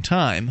intimidating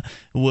time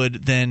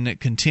would then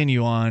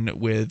continue on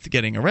with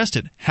getting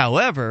arrested.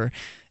 However,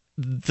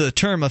 the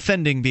term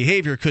offending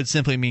behavior could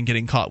simply mean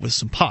getting caught with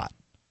some pot,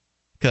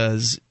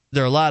 because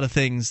there are a lot of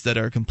things that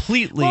are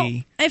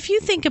completely... Well, if you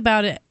think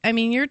about it, I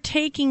mean, you're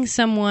taking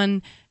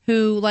someone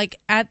who, like,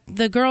 at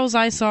the girls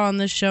I saw on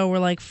this show were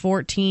like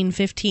 14,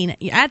 15.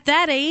 At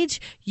that age,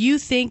 you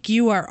think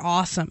you are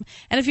awesome.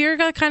 And if you're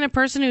the kind of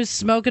person who's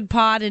smoking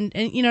pot and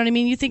you know what I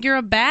mean, you think you're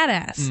a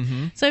badass.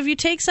 Mm-hmm. So if you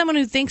take someone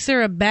who thinks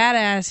they're a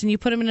badass and you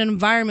put them in an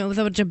environment with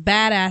a bunch of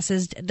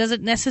badasses, does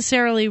it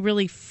necessarily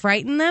really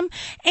frighten them?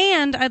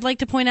 And I'd like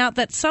to point out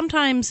that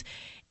sometimes...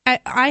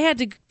 I had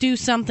to do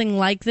something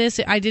like this.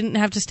 I didn't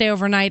have to stay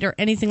overnight or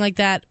anything like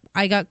that.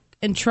 I got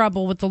in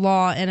trouble with the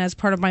law, and as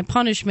part of my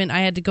punishment, I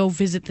had to go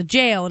visit the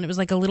jail, and it was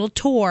like a little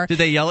tour. Did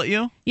they yell at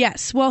you?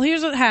 Yes. Well,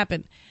 here's what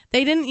happened.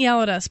 They didn't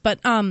yell at us, but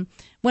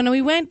when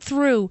we went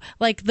through,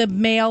 like, the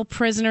male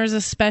prisoners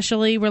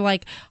especially were,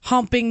 like,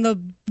 humping the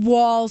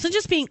walls and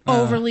just being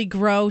overly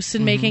gross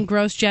and making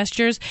gross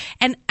gestures.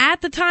 And at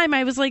the time,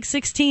 I was, like,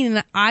 16,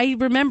 and I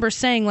remember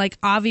saying, like,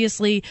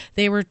 obviously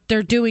they're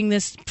doing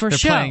this for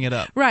show. They're playing it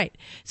up. Right.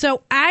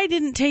 So I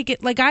didn't take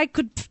it, like, I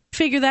could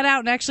figure that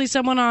out. And actually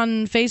someone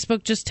on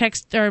Facebook just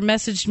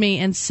messaged me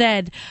and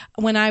said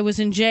when I was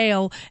in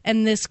jail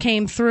and this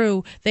came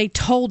through, they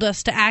told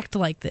us to act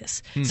like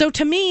this. So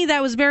to me,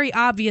 that was very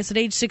obvious at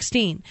age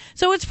 16.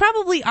 So it's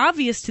probably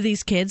obvious to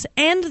these kids,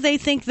 and they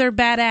think they're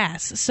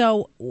badass.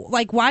 So,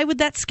 like, why would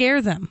that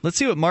scare them? Let's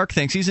see what Mark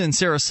thinks. He's in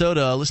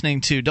Sarasota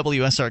listening to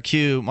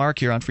WSRQ.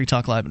 Mark, you're on Free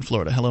Talk Live in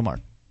Florida. Hello,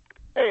 Mark.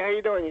 Hey, how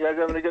you doing? You guys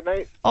having a good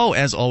night? Oh,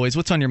 as always.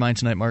 What's on your mind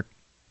tonight, Mark?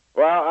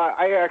 Well,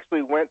 I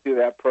actually went through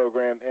that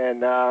program,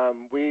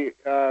 and we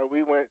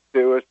went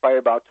through, it was probably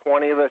about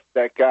 20 of us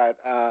that got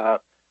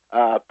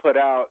put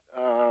out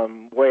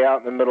way out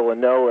in the middle of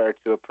nowhere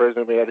to a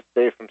prison. We had to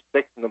stay from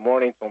 6 in the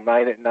morning till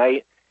 9 at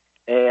night.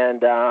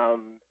 And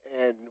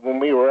when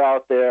we were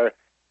out there,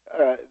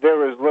 there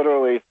was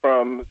literally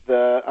from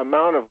the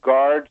amount of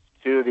guards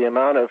to the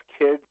amount of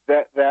kids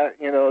that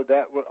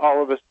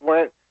all of us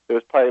went. There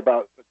was probably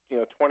about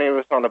 20 of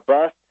us on a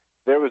bus.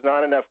 There was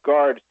not enough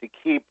guards to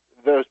keep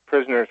those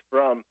prisoners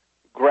from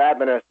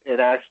grabbing us and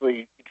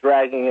actually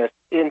dragging us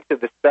into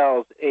the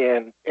cells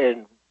and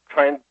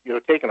trying,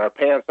 taking our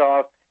pants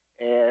off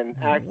and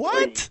actually.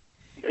 What?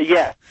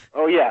 Yeah.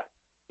 Oh yeah.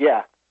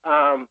 Yeah.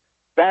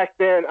 Back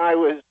then I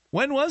was.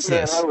 When was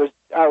this?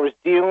 I was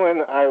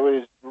dealing. I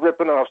was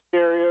ripping off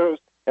stereos,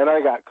 and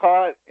I got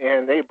caught,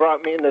 and they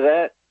brought me into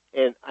that,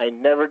 and I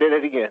never did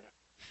it again.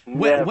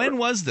 When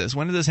was this?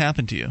 When did this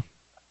happen to you?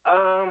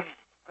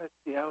 Let's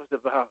see. I was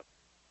about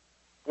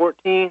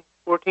 14,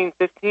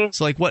 15.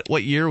 So, like,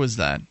 what year was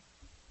that?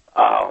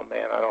 Oh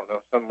man, I don't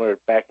know. Somewhere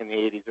back in the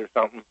 80s or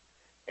something.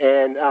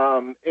 And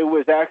it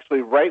was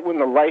actually right when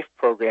the Life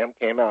program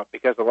came out,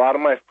 because a lot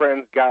of my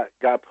friends got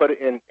put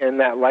in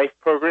that Life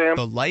program.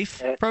 The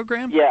Life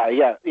program?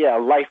 Yeah,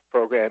 Life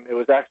program. It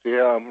was actually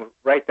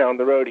right down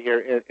the road here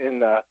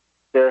in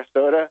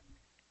Sarasota.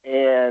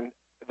 And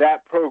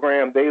that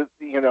program,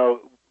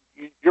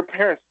 your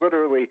parents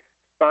literally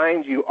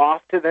signed you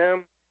off to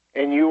them,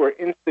 and you were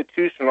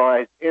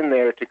institutionalized in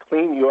there to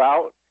clean you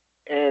out.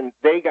 And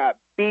they got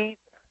beat.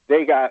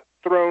 They got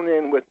thrown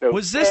in with no.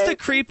 Was this the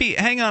creepy?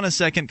 Hang on a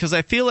second, because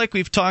I feel like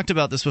we've talked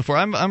about this before.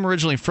 I'm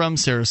originally from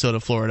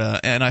Sarasota, Florida,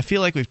 and I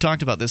feel like we've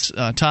talked about this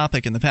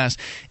topic in the past.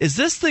 Is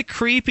this the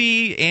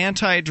creepy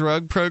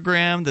anti-drug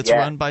program that's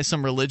run by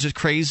some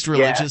crazy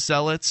religious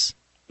zealots?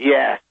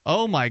 Yeah.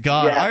 Oh my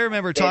God! Yeah. I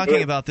remember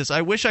talking about this.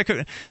 I wish I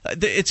could.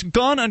 It's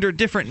gone under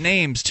different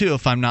names too,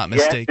 if I'm not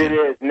mistaken. Yes,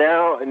 it is.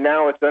 Now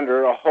it's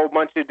under a whole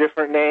bunch of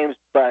different names.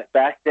 But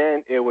back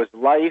then, it was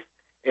Life.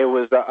 It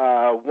was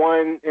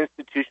one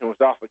institution was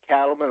off of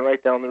Cattleman,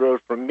 right down the road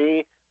from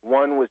me.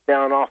 One was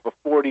down off of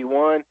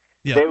 41.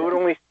 Yeah. They would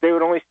only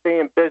stay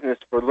in business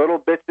for little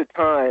bits of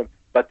time,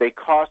 but they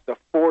cost a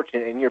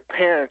fortune. And your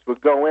parents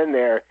would go in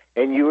there,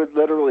 and you would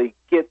literally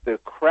get the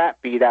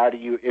crap beat out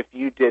of you if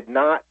you did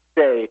not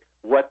say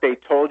what they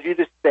told you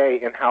to say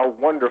and how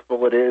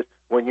wonderful it is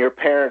when your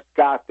parents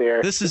got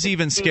there. This is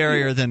even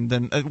scarier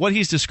than what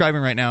he's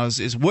describing right now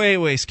is way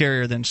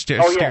scarier than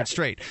Scared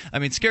Straight. I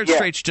mean, Scared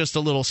Straight's just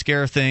a little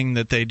scare thing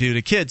that they do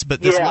to kids,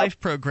 but this Life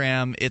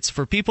program, it's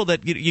for people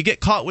that you get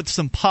caught with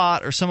some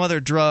pot or some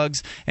other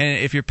drugs, and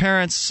if your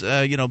parents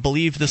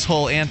believe this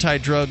whole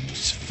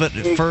anti-drugs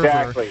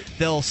fervor,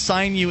 they'll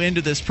sign you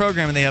into this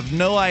program, and they have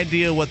no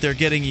idea what they're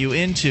getting you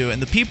into. And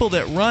the people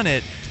that run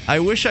it, I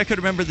wish I could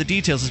remember the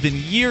details. It's been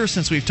years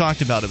since we've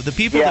talked about it. But the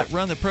people that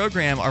run the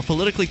program are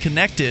politically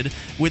connected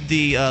with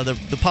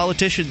the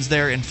politicians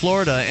there in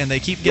Florida, and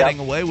they keep getting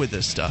away with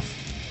this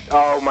stuff.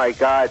 Oh my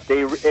God! They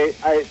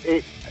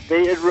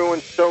had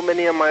ruined so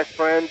many of my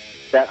friends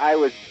that I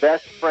was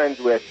best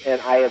friends with,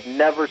 and I have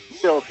never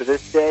still to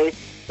this day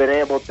been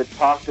able to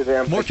talk to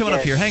them. More coming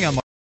up here. Hang on,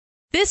 Mark.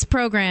 This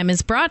program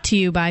is brought to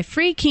you by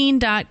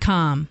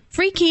FreeKeene.com.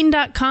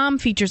 FreeKeene.com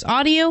features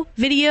audio,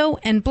 video,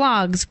 and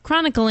blogs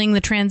chronicling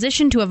the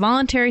transition to a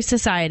voluntary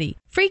society.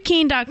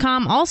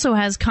 FreeKeene.com also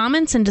has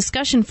comments and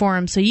discussion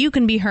forums so you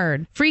can be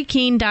heard.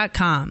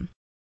 FreeKeene.com.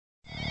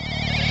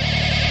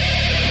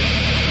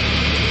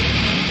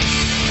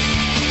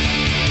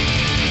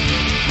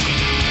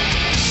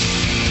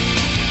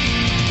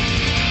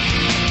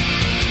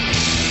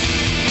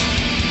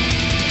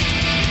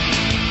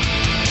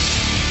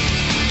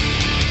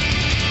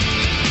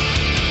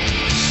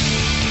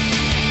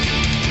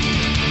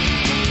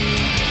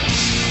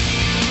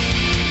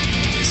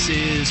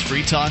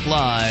 Free Talk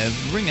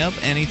Live. Bring up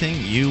anything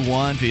you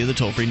want via the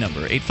toll-free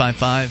number,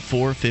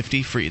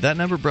 855-450-FREE. That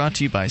number brought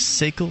to you by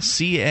SACL,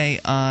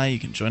 C-A-I. You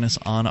can join us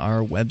on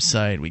our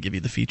website. We give you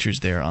the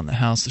features there on the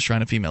house. The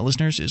Shrine of Female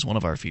Listeners is one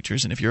of our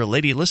features. And if you're a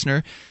lady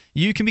listener,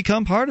 you can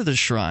become part of the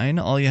Shrine.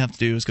 All you have to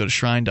do is go to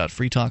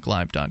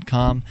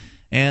shrine.freetalklive.com.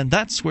 And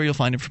that's where you'll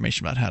find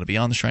information about how to be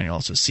on the Shrine. You'll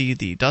also see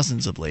the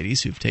dozens of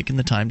ladies who've taken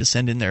the time to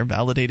send in their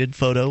validated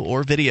photo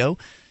or video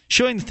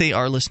showing that they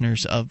are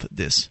listeners of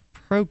this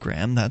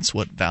program. That's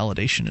what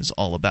validation is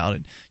all about.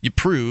 And you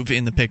prove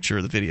in the picture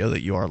or the video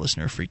that you are a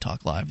listener of Free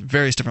Talk Live.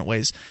 Various different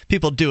ways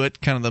people do it.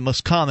 Kind of the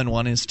most common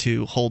one is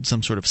to hold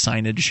some sort of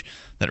signage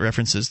that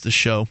references the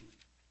show.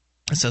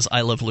 It says I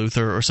love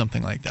Luther or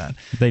something like that.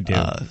 They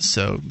do.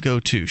 So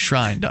go to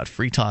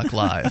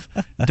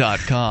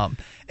shrine.freetalklive.com.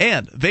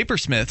 And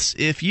Vaporsmiths,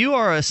 if you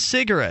are a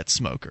cigarette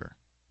smoker,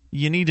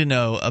 you need to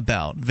know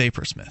about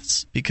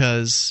Vaporsmiths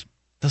because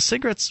the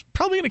cigarette's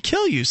probably going to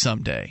kill you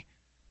someday.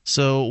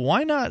 So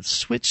why not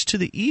switch to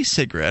the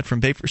e-cigarette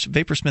from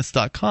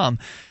Vaporsmiths.com?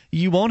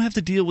 You won't have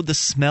to deal with the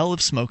smell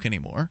of smoke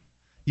anymore.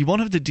 You won't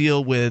have to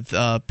deal with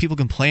people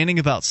complaining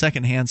about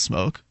secondhand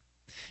smoke.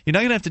 You're not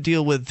going to have to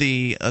deal with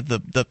the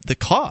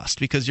cost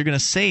because you're going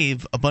to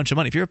save a bunch of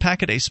money. If you're a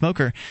pack-a-day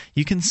smoker,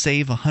 you can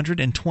save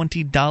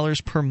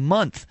 $120 per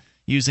month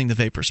using the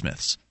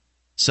Vaporsmiths.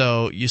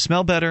 So you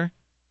smell better,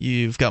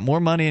 you've got more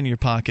money in your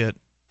pocket,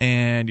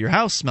 and your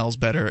house smells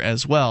better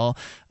as well.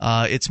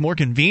 It's more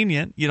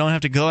convenient. You don't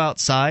have to go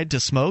outside to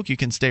smoke. You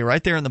can stay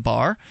right there in the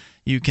bar.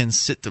 You can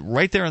sit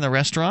right there in the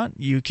restaurant.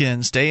 You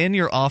can stay in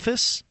your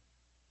office.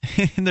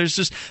 And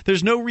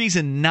there's no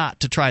reason not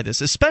to try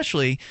this,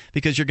 especially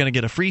because you're going to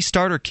get a free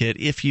starter kit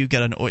if you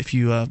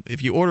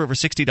order over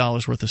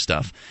 $60 worth of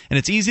stuff. And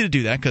it's easy to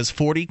do that because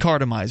 40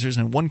 cartomizers,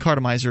 and one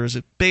cartomizer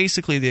is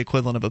basically the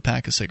equivalent of a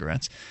pack of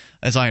cigarettes,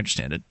 as I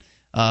understand it.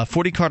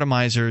 40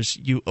 cartomizers.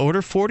 You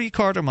order 40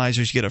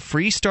 cartomizers, you get a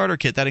free starter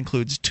kit. That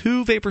includes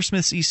 2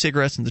 Vaporsmiths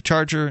e-cigarettes and the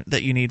charger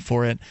that you need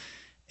for it,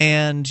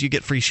 and you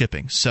get free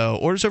shipping. So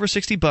orders over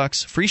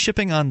 $60, free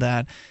shipping on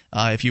that.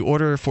 If you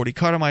order 40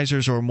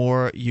 cartomizers or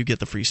more, you get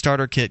the free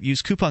starter kit.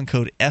 Use coupon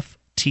code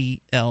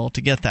FTL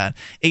to get that.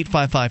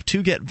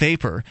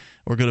 855-2-GET-VAPOR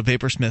or go to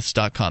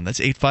Vaporsmiths.com. That's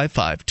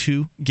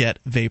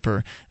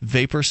 855-2-GET-VAPOR,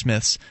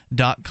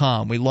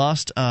 Vaporsmiths.com. We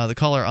lost the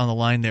caller on the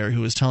line there who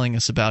was telling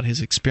us about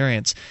his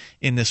experience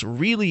in this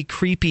really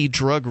creepy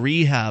drug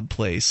rehab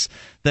place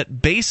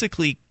that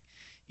basically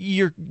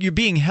you're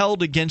being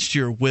held against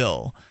your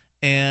will.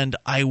 And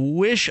I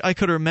wish I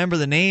could remember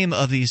the name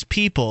of these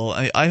people.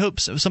 I hope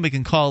somebody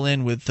can call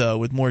in with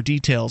more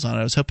details on it.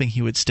 I was hoping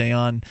he would stay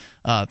on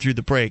through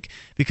the break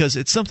because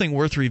it's something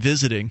worth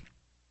revisiting,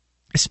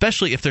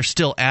 especially if they're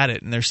still at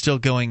it and they're still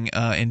going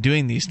and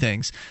doing these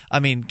things.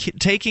 I mean,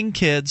 taking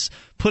kids,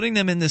 putting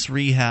them in this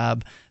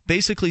rehab,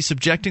 basically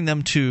subjecting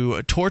them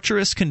to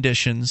torturous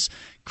conditions,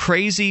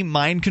 crazy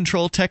mind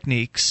control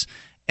techniques,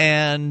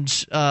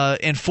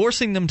 and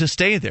forcing them to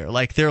stay there.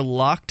 Like, they're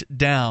locked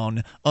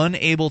down,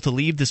 unable to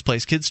leave this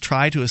place. Kids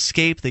try to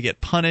escape. They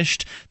get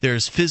punished.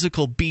 There's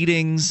physical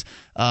beatings,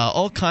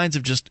 all kinds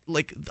of just,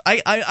 like,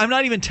 I'm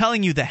not even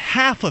telling you the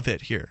half of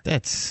it here.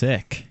 That's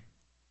sick.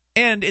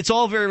 And it's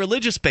all very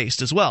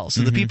religious-based as well.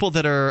 So the people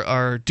that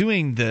are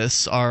doing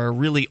this are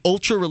really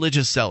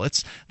ultra-religious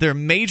zealots. They're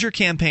major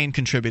campaign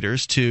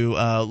contributors to,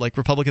 like,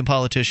 Republican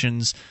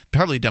politicians,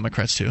 probably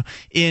Democrats too,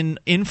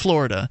 in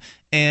Florida.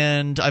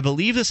 And I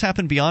believe this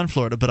happened beyond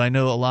Florida, but I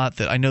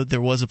know there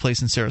was a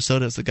place in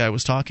Sarasota, as the guy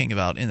was talking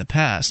about, in the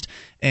past.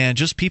 And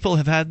just people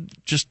have had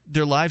just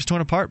their lives torn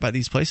apart by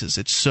these places.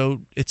 It's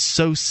so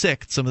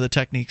sick, some of the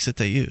techniques that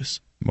they use.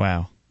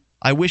 Wow.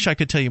 I wish I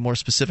could tell you more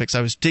specifics.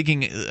 I was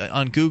digging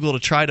on Google to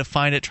try to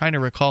find it, trying to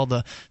recall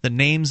the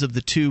names of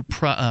the two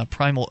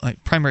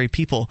primary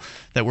people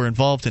that were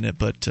involved in it,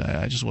 but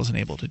I just wasn't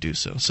able to do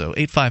so. So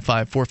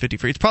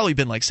 855-450-FREE. It's probably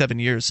been like 7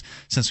 years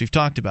since we've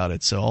talked about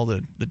it, so all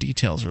the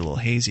details are a little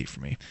hazy for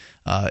me.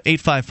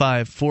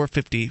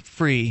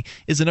 855-450-FREE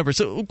is the number.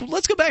 So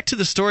let's go back to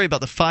the story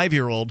about the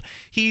 5-year-old.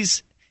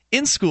 He's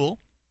in school.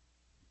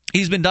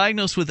 He's been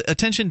diagnosed with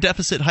attention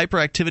deficit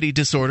hyperactivity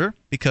disorder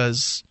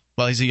because,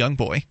 well, he's a young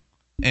boy.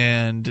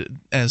 And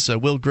as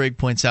Will Grigg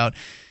points out,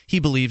 he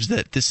believes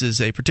that this is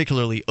a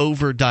particularly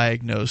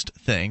overdiagnosed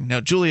thing.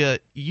 Now, Julia,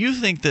 you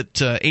think that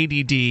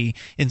ADD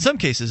in some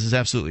cases is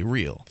absolutely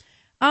real.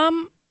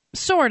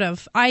 Sort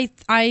of. I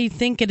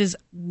think it is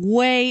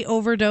way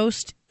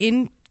overdosed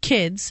in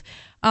kids.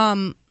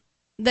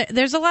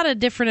 There's a lot of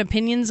different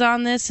opinions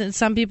on this, and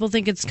some people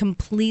think it's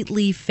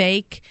completely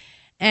fake.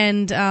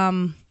 And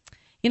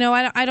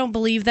I don't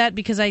believe that,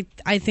 because I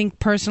think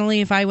personally,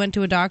 if I went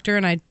to a doctor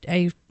and I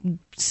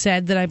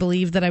said that I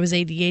believed that I was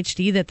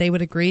ADHD, that they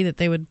would agree, that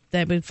they would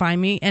find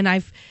me. And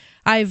I've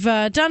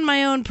done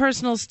my own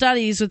personal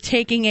studies with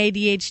taking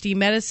ADHD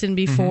medicine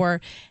before,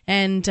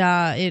 and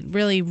it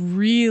really,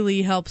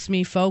 really helps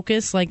me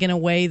focus, like, in a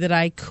way that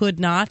I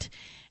could not.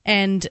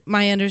 And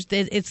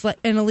it's like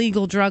an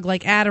illegal drug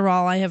like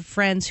Adderall. I have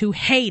friends who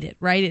hate it.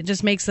 Right, it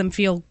just makes them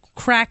feel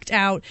cracked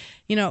out,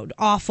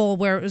 awful.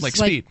 Where it's like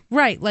speed,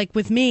 right? Like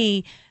with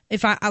me,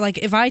 if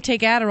I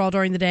take Adderall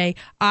during the day,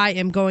 I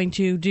am going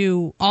to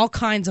do all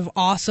kinds of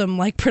awesome,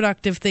 like,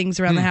 productive things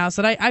around the house.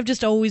 That I've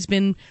just always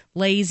been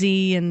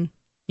lazy, and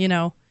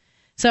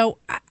so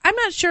I'm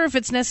not sure if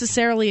it's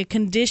necessarily a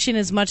condition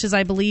as much as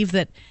I believe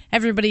that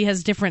everybody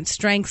has different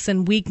strengths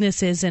and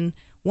weaknesses, and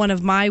one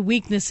of my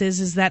weaknesses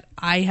is that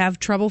I have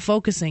trouble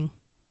focusing.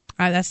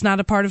 That's not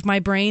a part of my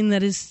brain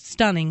that is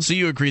stunning. So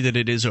you agree that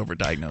it is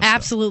overdiagnosed?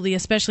 Absolutely,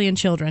 especially in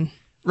children.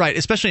 Right,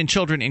 especially in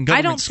children in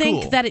government school. I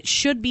don't think that it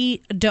should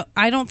be.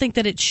 I don't think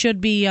that it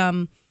should be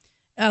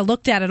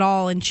looked at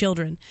all in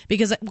children,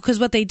 because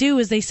what they do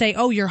is they say,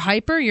 "Oh, you're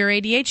hyper, you're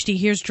ADHD.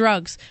 Here's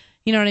drugs."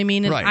 You know what I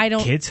mean? And right.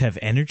 Kids have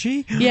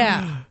energy?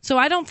 Yeah. So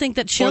I don't think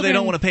that children. Or they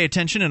don't want to pay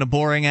attention in a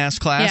boring ass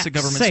class at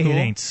government school. Say it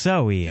ain't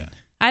so, Ian.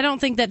 I don't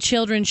think that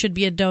children should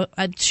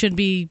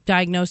be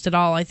diagnosed at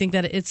all. I think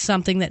that it's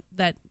something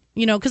that.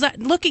 Because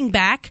looking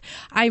back,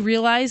 I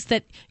realized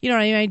that,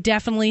 I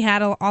definitely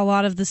had a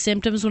lot of the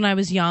symptoms when I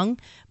was young.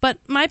 But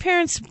my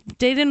parents,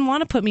 they didn't want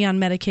to put me on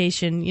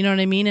medication, you know what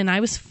I mean? And I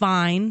was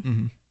fine.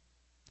 Mm-hmm.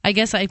 I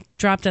guess I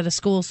dropped out of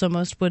school, so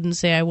most wouldn't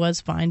say I was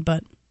fine,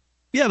 but...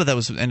 Yeah, but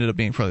that ended up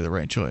being probably the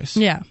right choice.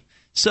 Yeah.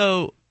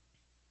 So,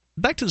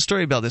 back to the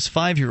story about this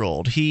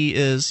 5-year-old. He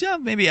is,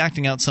 maybe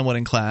acting out somewhat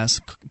in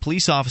class.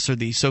 Police officer,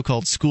 the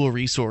so-called school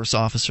resource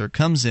officer,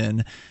 comes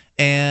in.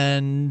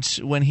 And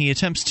when he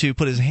attempts to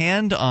put his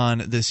hand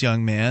on this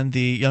young man,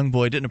 the young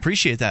boy didn't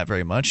appreciate that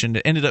very much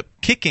and ended up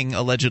kicking,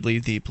 allegedly,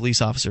 the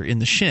police officer in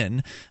the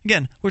shin.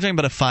 Again, we're talking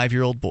about a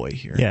 5-year-old boy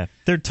here. Yeah,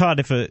 they're taught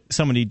if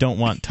somebody you don't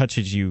want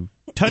touches you,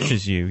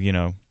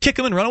 kick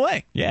him and run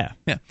away. Yeah.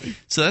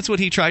 So that's what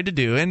he tried to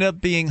do. Ended up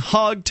being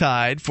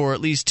hogtied for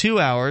at least 2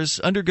 hours.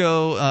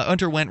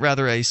 Underwent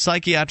a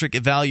psychiatric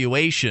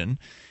evaluation.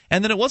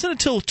 And then it wasn't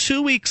until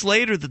 2 weeks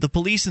later that the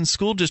police and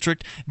school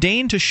district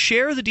deigned to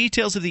share the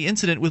details of the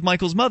incident with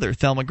Michael's mother,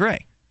 Thelma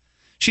Gray.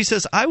 She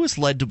says, "I was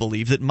led to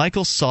believe that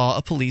Michael saw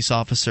a police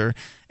officer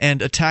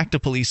and attacked a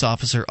police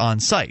officer on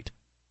sight."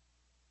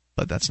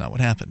 But that's not what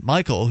happened.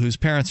 Michael, whose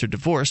parents are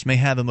divorced, may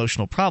have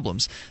emotional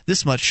problems.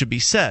 This much should be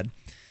said.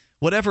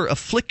 Whatever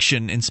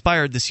affliction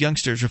inspired this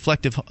youngster's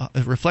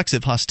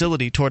reflexive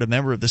hostility toward a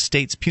member of the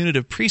state's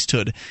punitive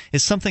priesthood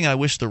is something I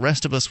wish the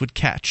rest of us would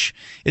catch.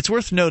 It's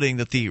worth noting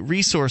that the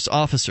resource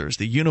officers,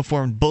 the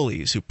uniformed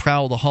bullies who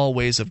prowl the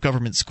hallways of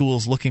government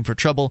schools looking for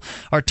trouble,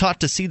 are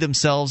taught to see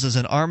themselves as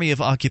an army of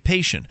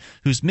occupation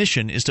whose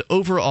mission is to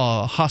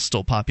overawe a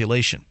hostile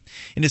population.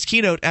 In his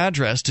keynote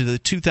address to the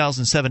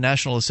 2007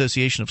 National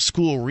Association of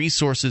School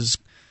Resources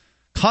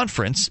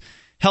Conference,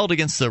 held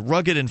against the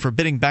rugged and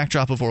forbidding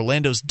backdrop of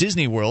Orlando's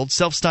Disney World,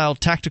 self-styled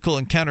tactical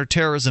and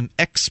counterterrorism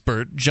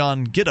expert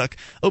John Gidduck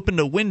opened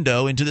a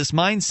window into this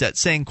mindset,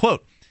 saying,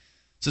 quote,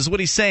 this is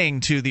what he's saying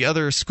to the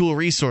other school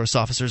resource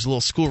officers, a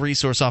little school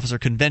resource officer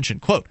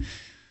convention, quote,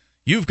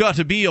 "You've got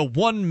to be a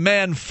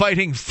one-man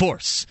fighting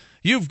force.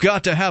 You've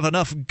got to have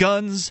enough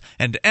guns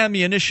and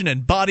ammunition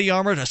and body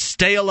armor to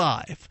stay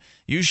alive.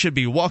 You should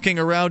be walking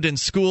around in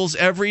schools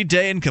every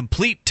day in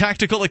complete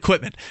tactical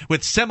equipment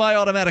with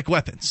semi-automatic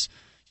weapons.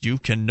 You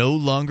can no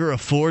longer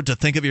afford to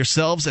think of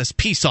yourselves as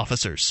peace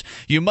officers.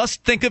 You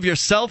must think of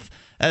yourself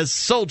as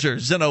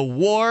soldiers in a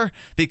war,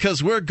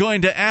 because we're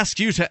going to ask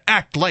you to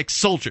act like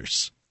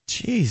soldiers.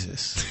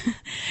 Jesus.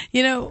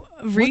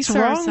 Resource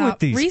wrong with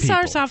these people?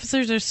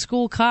 officers are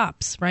school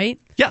cops, right?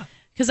 Yeah.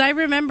 Because I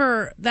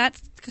remember that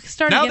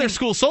started. Now they're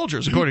school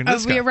soldiers, according to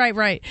this guy.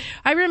 Right.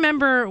 I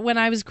remember when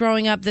I was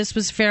growing up, this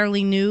was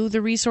fairly new,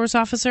 the resource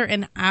officer,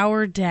 and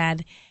our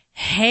dad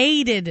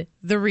hated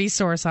the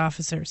resource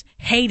officers.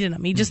 Hated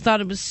them. He just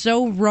thought it was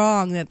so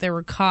wrong that there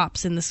were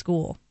cops in the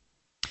school.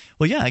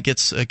 Well, yeah,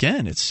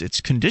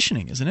 it's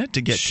conditioning, isn't it,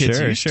 to get kids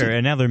used to.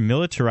 And now they're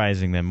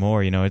militarizing them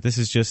more. This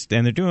is just,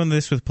 and they're doing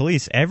this with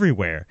police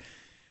everywhere.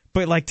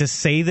 But like to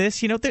say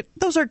this,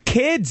 those are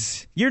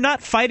kids. You're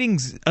not fighting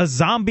a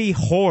zombie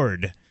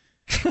horde.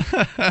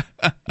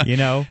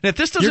 If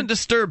this doesn't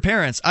disturb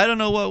parents, I don't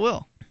know what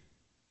will.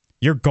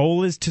 Your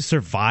goal is to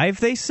survive,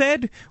 they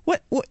said?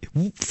 What?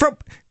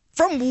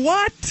 From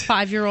what?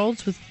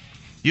 5-year-olds with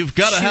You've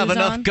got to have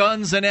enough on.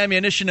 guns and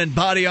ammunition and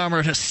body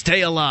armor to stay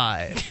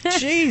alive.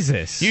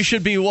 Jesus. You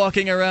should be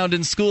walking around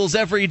in schools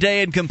every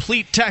day in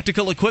complete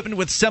tactical equipment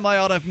with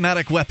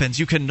semi-automatic weapons.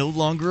 You can no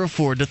longer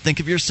afford to think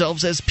of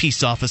yourselves as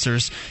peace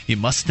officers. You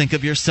must think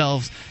of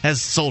yourselves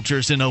as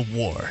soldiers in a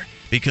war,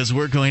 because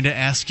we're going to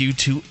ask you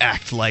to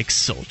act like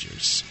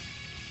soldiers.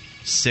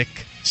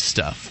 Sick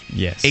stuff.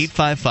 Yes.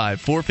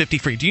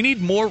 855-450-FREE. Do you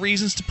need more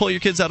reasons to pull your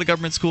kids out of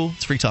government school?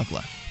 It's Free Talk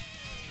Live.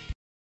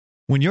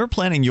 When you're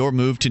planning your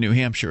move to New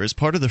Hampshire as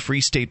part of the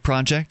Free State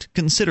Project,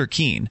 consider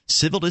Keene.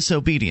 Civil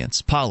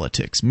disobedience,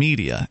 politics,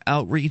 media,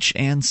 outreach,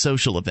 and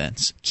social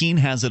events. Keene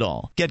has it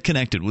all. Get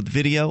connected with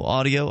video,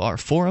 audio, our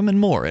forum, and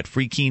more at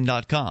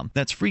freekeene.com.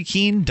 That's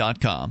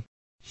freekeene.com.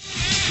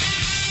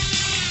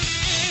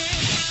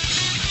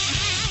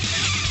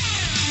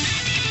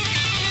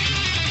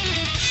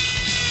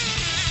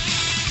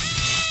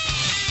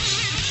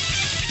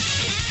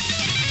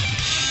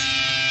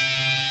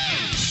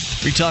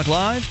 Free Talk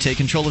Live. Take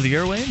control of the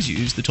airwaves.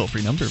 Use the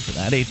toll-free number for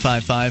that,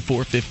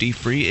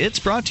 855-450-FREE. It's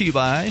brought to you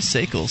by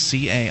SACL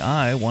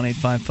CAI,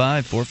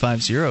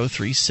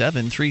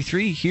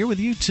 1-855-450-3733. Here with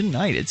you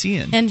tonight, it's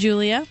Ian. And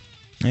Julia.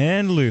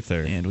 And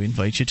Luther. And we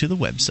invite you to the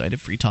website at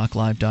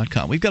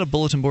freetalklive.com. We've got a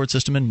bulletin board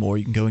system and more.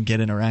 You can go and get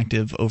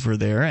interactive over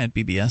there at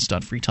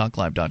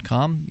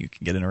bbs.freetalklive.com. You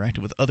can get interactive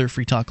with other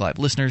Free Talk Live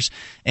listeners,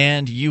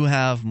 and you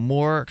have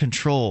more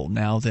control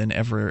now than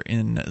ever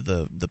in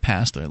the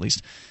past, or at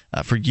least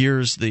for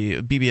years.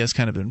 The BBS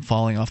kind of been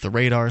falling off the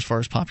radar as far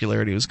as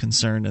popularity was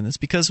concerned, and it's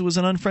because it was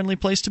an unfriendly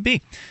place to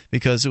be,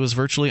 because it was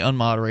virtually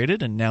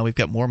unmoderated, and now we've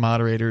got more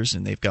moderators,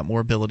 and they've got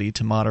more ability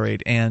to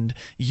moderate, and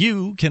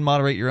you can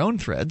moderate your own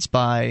threads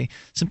by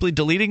simply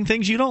deleting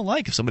things you don't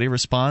like. If somebody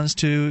responds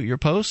to your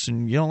post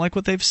and you don't like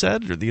what they've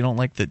said, or you don't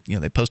like that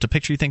they post a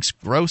picture you think's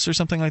gross or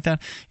something like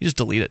that, you just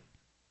delete it.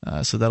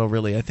 So that'll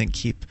really, I think,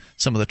 keep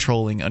some of the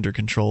trolling under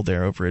control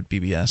there over at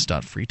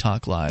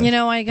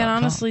bbs.freetalklive.com. I can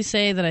honestly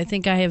say that I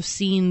think I have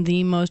seen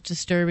the most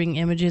disturbing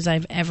images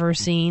I've ever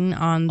seen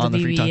on the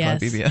BBS. Free Talk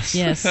Live BBS.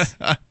 Yes.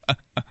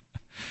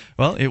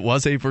 Well, it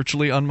was a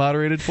virtually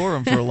unmoderated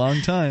forum for a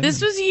long time.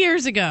 This was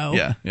years ago.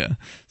 Yeah.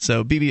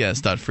 So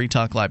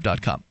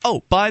bbs.freetalklive.com.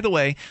 Oh, by the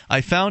way, I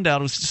found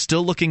out, I was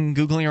still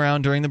Googling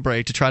around during the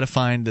break to try to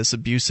find this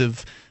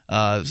abusive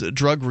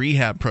drug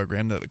rehab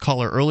program that the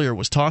caller earlier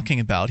was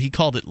talking about. He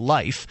called it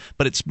Life,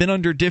 but it's been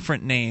under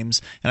different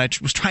names, and I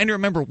was trying to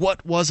remember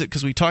what was it,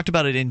 because we talked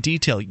about it in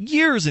detail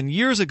years and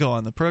years ago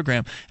on the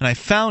program, and I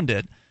found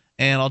it.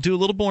 And I'll do a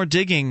little more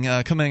digging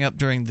coming up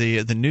during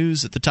the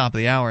news at the top of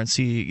the hour and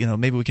see,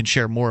 maybe we can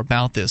share more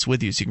about this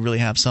with you so you can really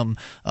have some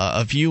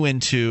a view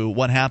into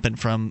what happened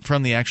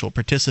from the actual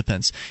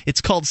participants.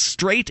 It's called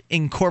Straight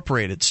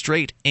Incorporated,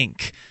 Straight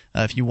Inc.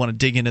 If you want to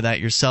dig into that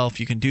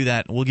yourself, you can do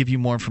that. We'll give you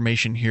more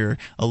information here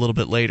a little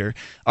bit later.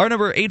 Our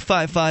number,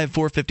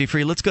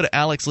 855-450-FREE. Let's go to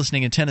Alex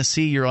listening in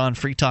Tennessee. You're on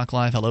Free Talk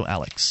Live. Hello,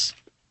 Alex.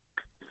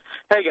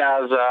 Hey,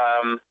 guys.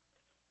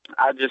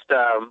 I just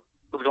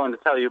was going to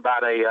tell you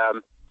about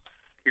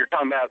you're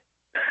talking about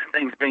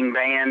things being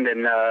banned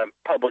in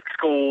public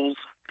schools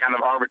kind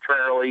of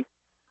arbitrarily.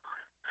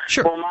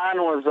 Sure. Well, mine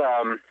was,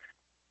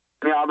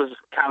 I was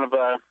kind of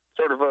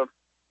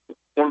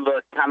one of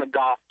the kind of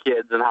goth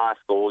kids in high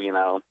school,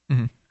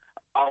 Mm-hmm.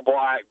 All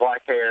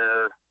black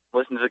hair,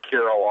 listened to The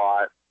Cure a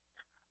lot.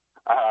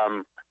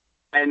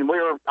 And we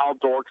were all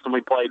dorks and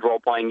we played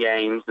role-playing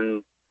games.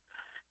 And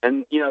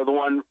the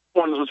one that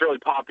was really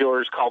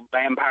popular is called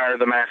Vampire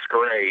the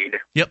Masquerade.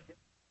 Yep.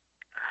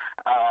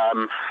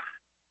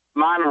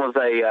 Mine was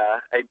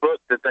a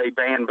book that they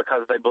banned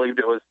because they believed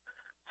it was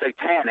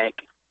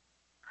satanic.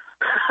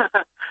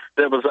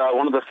 That was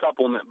one of the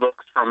supplement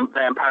books from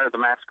Vampire the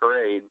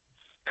Masquerade.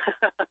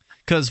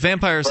 Because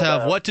vampires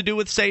have what to do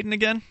with Satan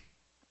again?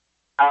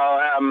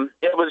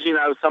 It was,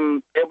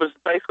 it was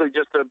basically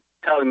just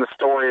telling the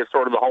story of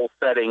sort of the whole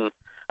setting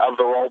of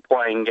the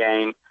role-playing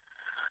game.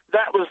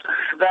 that was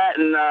that,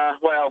 and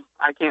well,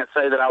 I can't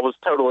say that I was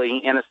totally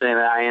innocent.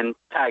 I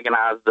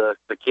antagonized the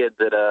kid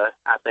that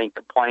I think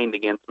complained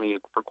against me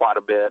for quite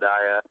a bit.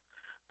 I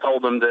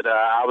told him that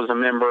I was a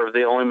member of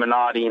the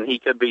Illuminati, and he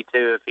could be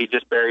too if he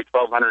just buried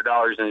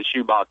 $1,200 in his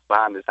shoebox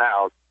behind his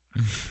house.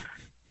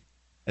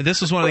 And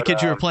this was one of the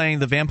kids you were playing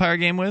the vampire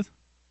game with?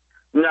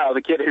 No,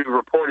 the kid who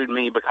reported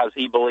me because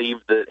he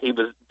believed that he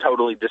was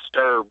totally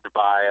disturbed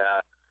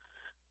by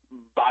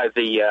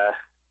the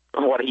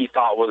what he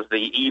thought was the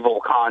evil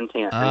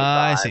content.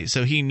 I see.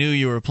 So he knew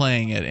you were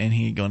playing it, and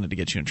he wanted to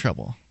get you in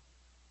trouble.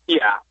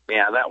 Yeah,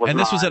 that was. And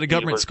this was at a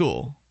government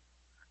school.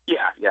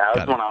 Yeah, it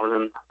was when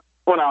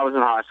I was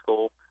in high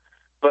school.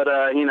 But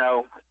I'm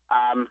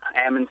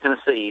in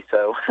Tennessee,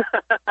 so.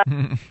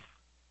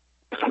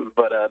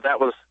 But that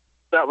was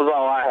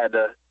all I had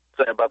to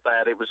say about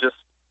that. It was just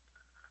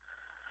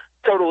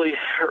totally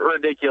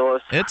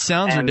ridiculous. It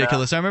sounds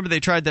ridiculous. I remember they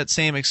tried that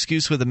same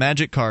excuse with the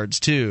magic cards,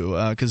 too,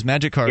 because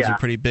magic cards are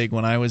pretty big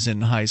when I was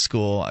in high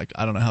school.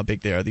 I don't know how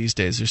big they are these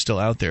days. They're still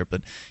out there.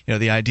 But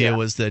the idea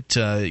was that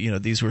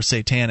these were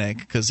satanic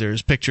because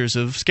there's pictures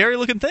of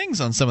scary-looking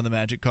things on some of the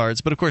magic cards.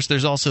 But, of course,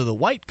 there's also the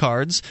white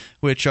cards,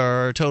 which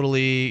are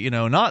totally,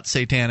 not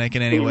satanic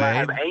in any way. Might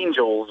have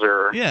angels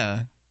or...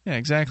 Yeah,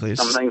 exactly.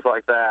 Some things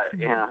like that.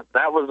 Yeah,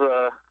 that was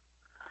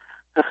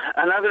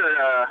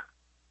another...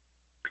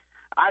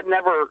 I'd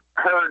never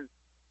heard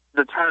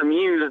the term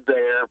used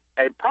there,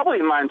 probably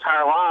in my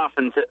entire life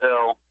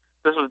until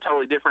this was a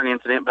totally different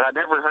incident, but I'd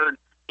never heard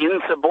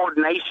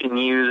insubordination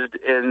used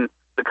in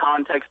the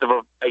context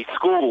of a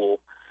school,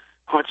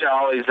 which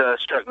always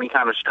struck me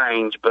kind of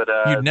strange. But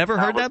you'd never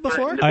heard that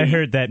before? I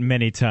heard that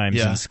many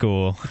times in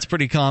school. It's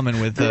pretty common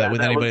with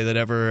anybody that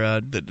ever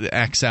that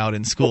acts out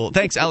in school.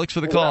 Thanks, Alex, for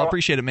the call.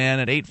 Appreciate it,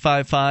 man. At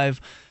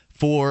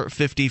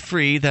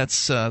 855-450-FREE,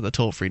 that's the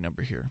toll-free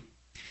number here.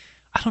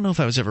 I don't know if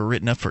I was ever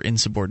written up for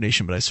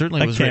insubordination, but I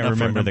certainly was written up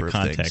for a number of things. I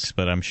can't remember the context,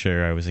 but I'm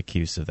sure I was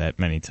accused of that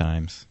many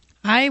times.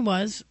 I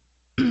was.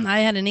 I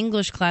had an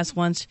English class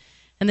once,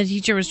 and the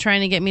teacher was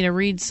trying to get me to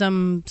read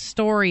some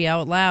story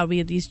out loud. We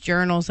had these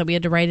journals that we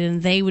had to write in,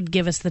 and they would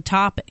give us the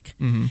topic.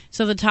 Mm-hmm.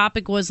 So the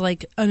topic was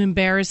like an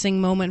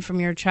embarrassing moment from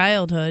your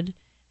childhood.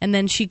 And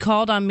then she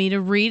called on me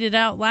to read it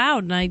out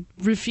loud, and I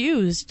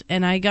refused,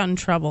 and I got in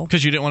trouble.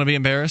 Because you didn't want to be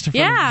embarrassed?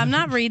 I'm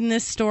not reading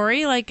this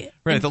story. Right,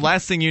 the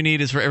last thing you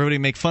need is for everybody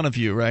to make fun of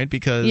you, right?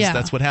 Because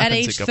that's what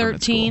happens at government school. At age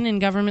 13 in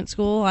government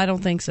school, I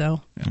don't think so.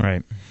 Yeah.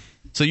 Right.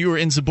 So you were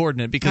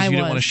insubordinate because you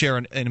didn't want to share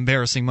an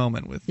embarrassing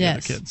moment with the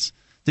other kids.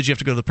 Did you have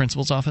to go to the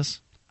principal's office?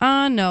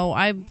 No.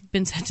 I've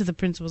been sent to the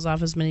principal's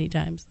office many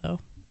times, though.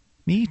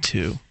 Me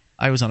too.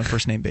 I was on a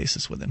first-name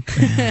basis with him.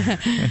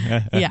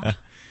 Yeah.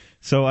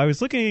 So I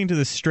was looking into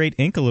the Straight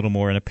Ink a little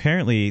more, and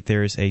apparently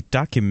there's a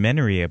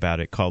documentary about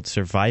it called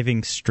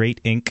Surviving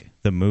Straight Ink,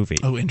 the movie.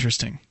 Oh,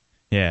 interesting.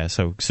 Yeah,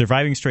 so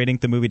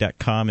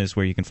survivingstraightinkthemovie.com is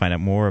where you can find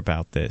out more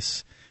about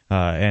this.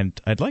 And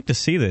I'd like to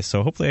see this,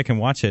 so hopefully I can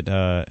watch it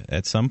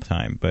at some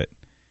time. But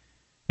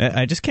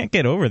I just can't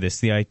get over this,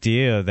 the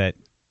idea that,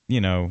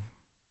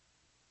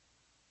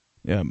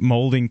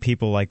 molding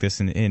people like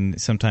this in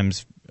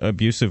sometimes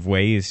abusive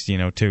ways,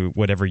 to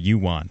whatever you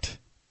want.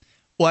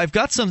 Well, I've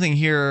got something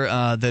here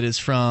that is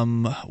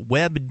from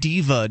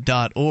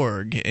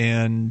webdiva.org,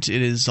 and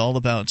it is all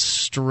about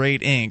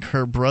Straight Ink,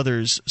 her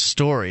brother's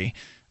story.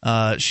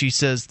 She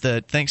says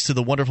that thanks to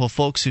the wonderful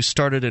folks who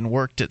started and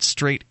worked at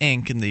Straight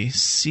Ink and the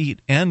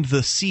Seed,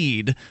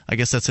 I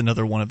guess that's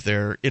another one of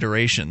their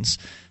iterations,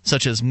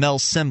 such as Mel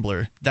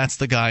Sembler. That's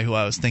the guy who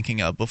I was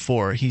thinking of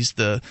before. He's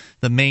the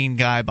main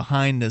guy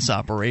behind this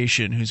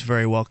operation who's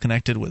very well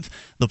connected with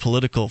the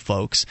political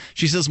folks.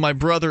 She says, my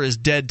brother is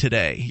dead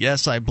today.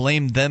 Yes, I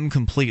blame them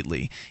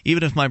completely.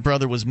 Even if my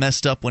brother was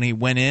messed up when he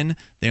went in,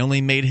 they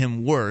only made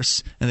him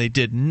worse, and they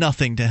did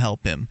nothing to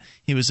help him.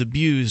 He was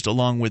abused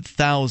along with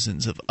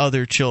thousands of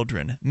other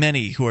children,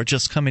 many who are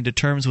just coming to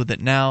terms with it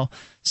now,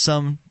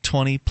 some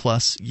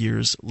 20-plus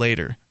years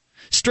later.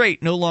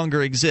 Straight no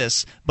longer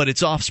exists, but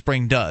its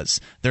offspring does.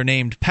 They're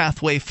named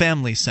Pathway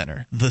Family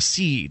Center, The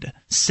Seed,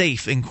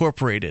 Safe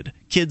Incorporated,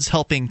 Kids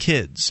Helping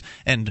Kids,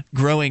 and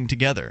Growing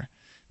Together.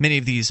 Many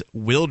of these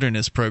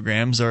wilderness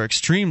programs are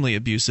extremely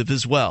abusive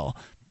as well.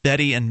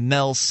 Betty and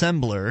Mel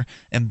Sembler,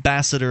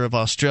 ambassador of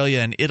Australia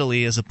and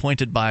Italy as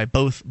appointed by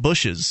both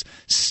Bushes,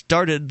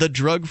 started the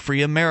Drug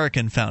Free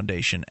American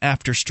Foundation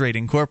after Straight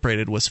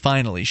Incorporated was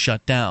finally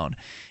shut down.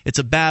 It's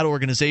a bad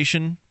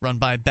organization run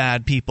by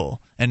bad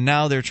people, and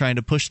now they're trying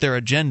to push their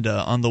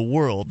agenda on the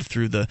world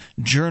through the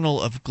Journal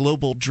of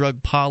Global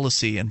Drug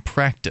Policy and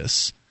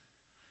Practice.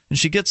 And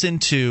she gets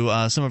into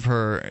some of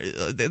her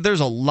there's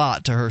a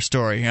lot to her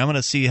story here. I'm going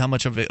to see how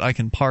much of it I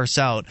can parse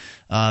out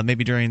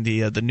maybe during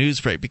the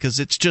news break, because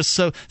it's just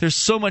there's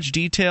so much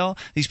detail.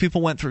 These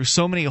people went through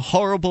so many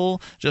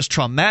horrible, just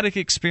traumatic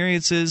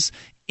experiences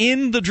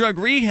in the drug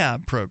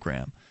rehab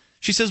program.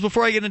 She says,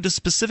 before I get into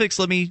specifics,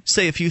 let me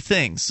say a few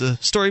things. The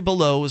story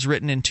below was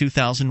written in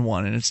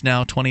 2001, and it's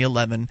now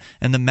 2011,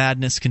 and the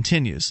madness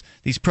continues.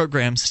 These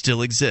programs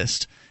still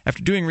exist.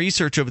 After doing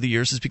research over the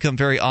years, it's become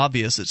very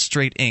obvious that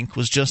Straight Inc.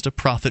 was just a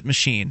profit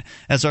machine,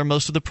 as are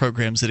most of the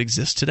programs that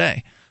exist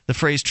today. The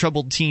phrase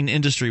troubled teen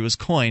industry was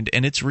coined,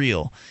 and it's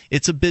real.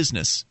 It's a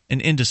business,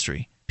 an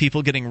industry.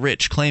 People getting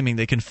rich claiming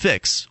they can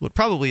fix what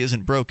probably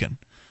isn't broken.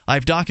 I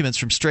have documents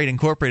from Straight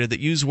Incorporated that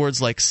use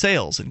words like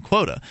sales and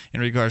quota in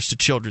regards to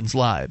children's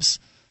lives.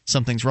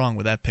 Something's wrong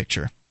with that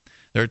picture.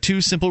 There are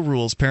two simple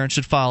rules parents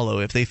should follow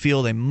if they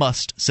feel they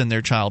must send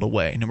their child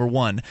away. Number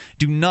one,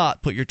 do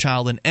not put your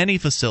child in any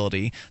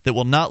facility that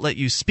will not let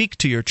you speak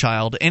to your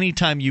child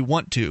anytime you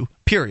want to,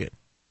 period.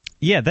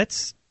 Yeah,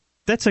 that's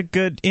a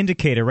good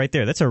indicator right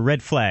there. That's a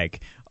red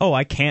flag. Oh,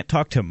 I can't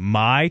talk to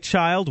my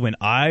child when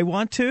I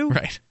want to?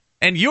 Right.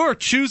 And you're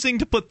choosing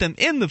to put them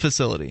in the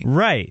facility.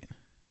 Right.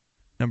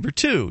 Number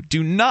two,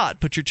 do not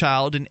put your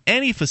child in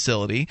any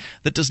facility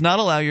that does not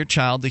allow your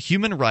child the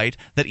human right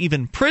that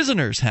even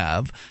prisoners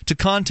have to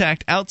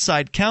contact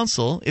outside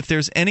counsel if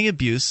there's any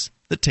abuse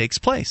that takes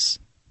place.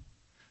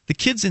 The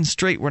kids in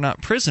Straight were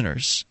not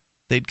prisoners.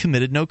 They'd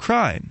committed no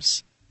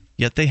crimes.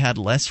 Yet they had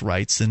less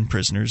rights than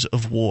prisoners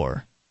of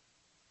war.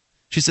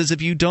 She says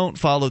if you don't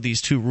follow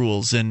these two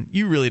rules, then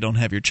you really don't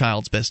have your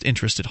child's best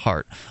interest at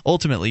heart.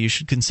 Ultimately, you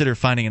should consider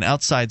finding an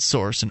outside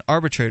source, an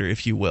arbitrator,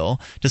 if you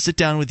will, to sit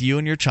down with you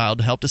and your child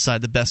to help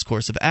decide the best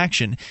course of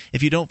action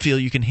if you don't feel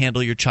you can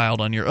handle your child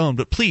on your own.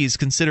 But please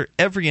consider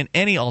every and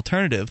any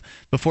alternative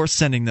before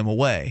sending them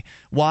away.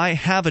 Why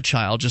have a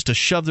child just to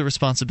shove the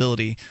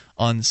responsibility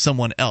on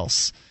someone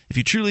else? If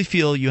you truly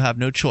feel you have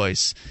no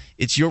choice,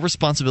 it's your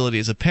responsibility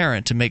as a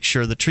parent to make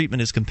sure the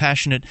treatment is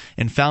compassionate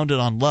and founded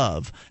on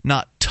love,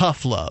 not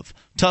tough love.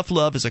 Tough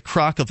love is a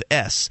crock of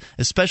S,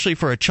 especially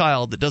for a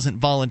child that doesn't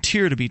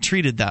volunteer to be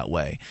treated that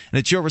way. And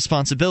it's your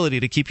responsibility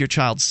to keep your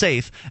child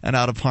safe and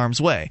out of harm's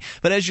way.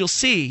 But as you'll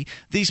see,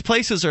 these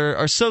places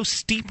are so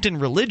steeped in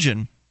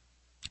religion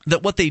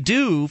that what they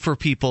do for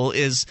people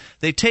is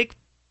they take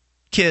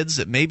kids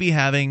that may be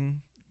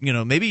having...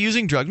 maybe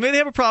using drugs. Maybe they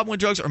have a problem with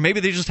drugs, or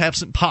maybe they just have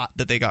some pot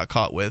that they got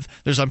caught with.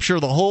 There's, I'm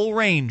sure, the whole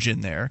range in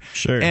there.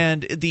 Sure.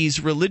 And these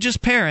religious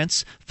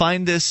parents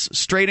find this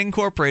Straight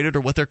Incorporated,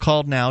 or what they're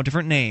called now,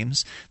 different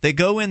names. They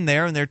go in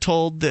there and they're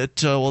told that,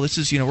 this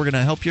is, we're going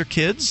to help your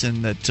kids,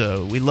 and that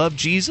we love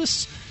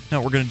Jesus.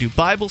 Now we're going to do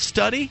Bible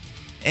study,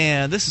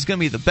 and this is going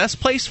to be the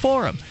best place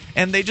for them.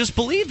 And they just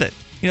believe it.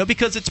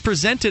 Because it's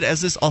presented as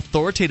this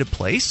authoritative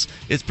place.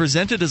 It's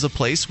presented as a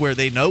place where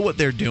they know what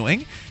they're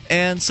doing.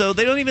 And so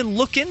they don't even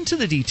look into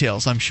the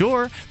details, I'm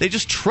sure. They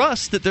just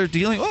trust that they're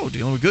dealing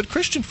with good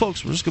Christian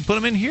folks. We're just going to put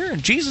them in here,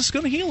 and Jesus is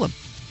going to heal them.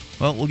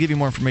 Well, we'll give you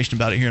more information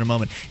about it here in a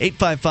moment.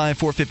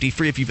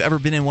 855-450-FREE if you've ever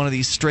been in one of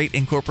these Straight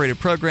Incorporated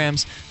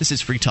programs. This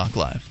is Free Talk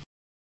Live.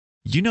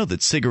 You know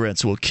that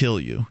cigarettes will kill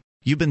you.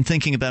 You've been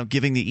thinking about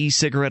giving the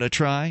e-cigarette a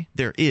try?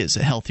 There is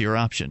a healthier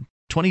option.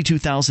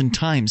 22,000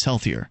 times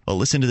healthier. Well,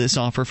 listen to this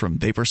offer from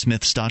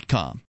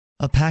Vaporsmiths.com.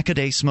 A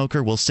pack-a-day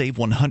smoker will save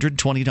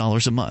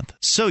 $120 a month.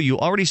 So you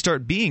already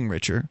start being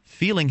richer,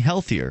 feeling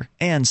healthier,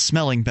 and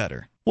smelling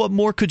better. What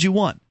more could you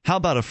want? How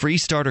about a free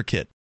starter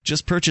kit?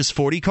 Just purchase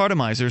 40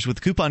 cartomizers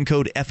with coupon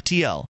code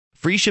FTL.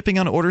 Free shipping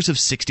on orders of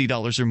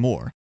 $60 or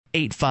more.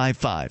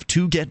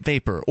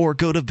 855-2-GET-VAPOR or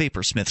go to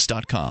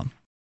Vaporsmiths.com.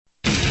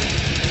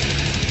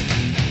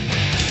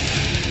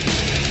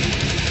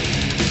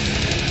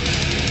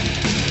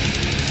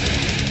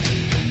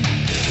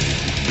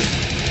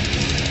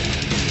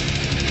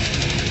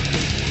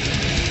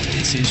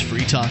 This is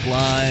Free Talk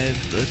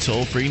Live, the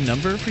toll-free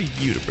number for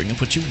you to bring up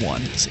what you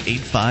want. It's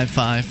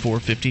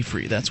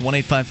 855-450-FREE. That's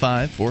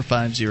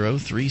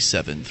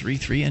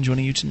 1-855-450-3733. And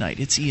joining you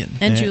tonight, it's Ian.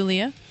 And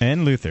Julia.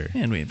 And Luther.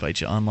 And we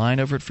invite you online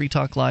over at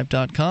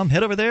freetalklive.com.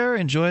 Head over there,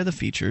 enjoy the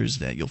features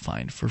that you'll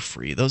find for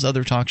free. Those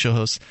other talk show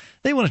hosts,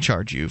 they want to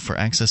charge you for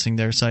accessing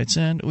their sites,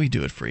 and we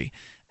do it free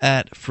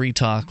at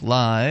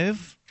freetalklive.com.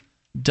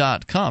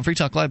 Free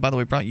Talk Live, by the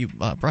way,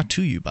 brought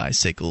to you by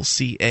SACL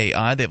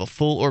CAI. They have a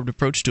full-orbed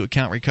approach to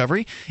account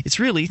recovery. It's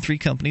really three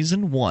companies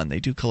in one.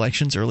 They do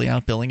collections, early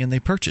out billing, and they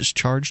purchase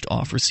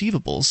charged-off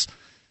receivables.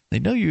 They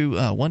know you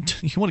want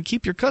to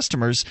keep your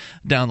customers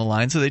down the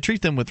line, so they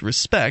treat them with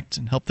respect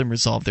and help them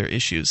resolve their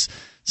issues.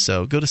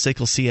 So go to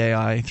SACL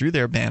CAI through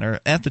their banner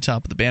at the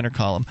top of the banner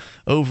column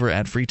over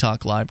at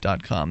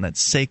freetalklive.com.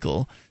 That's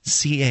SACL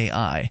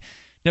CAI.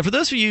 Now, for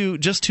those of you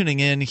just tuning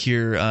in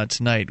here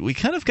tonight, we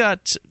kind of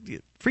got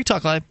Free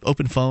Talk Live,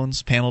 open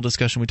phones, panel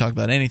discussion. We talk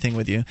about anything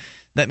with you.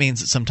 That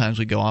means that sometimes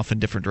we go off in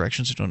different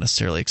directions we don't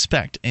necessarily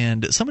expect.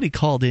 And somebody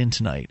called in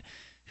tonight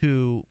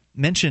who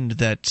mentioned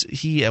that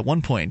he at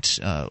one point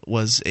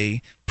was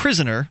a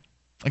prisoner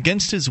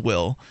against his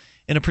will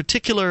in a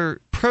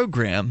particular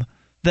program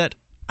that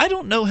I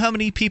don't know how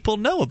many people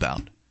know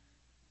about.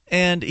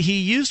 And he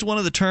used one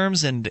of the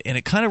terms, and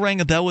it kind of rang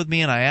a bell with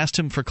me, and I asked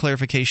him for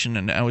clarification,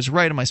 and I was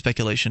right in my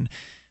speculation.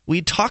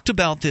 We talked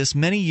about this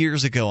many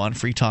years ago on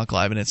Free Talk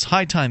Live, and it's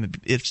high time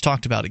it's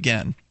talked about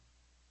again.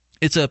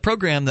 It's a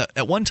program that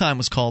at one time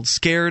was called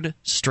Scared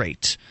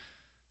Straight.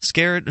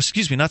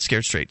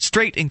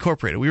 Straight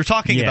Incorporated. We were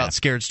talking about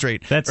Scared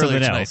Straight That's earlier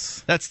something tonight.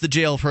 else. That's the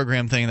jail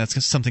program thing.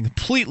 That's something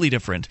completely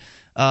different.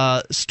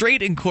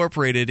 Straight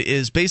Incorporated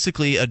is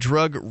basically a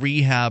drug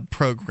rehab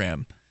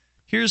program.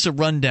 Here's a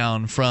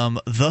rundown from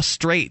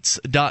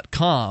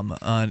thestraits.com.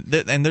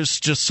 And there's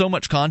just so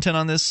much content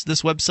on this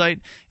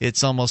website,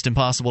 it's almost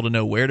impossible to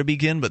know where to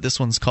begin, but this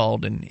one's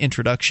called an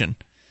introduction.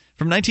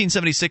 From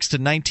 1976 to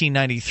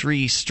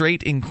 1993,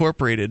 Straight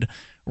Incorporated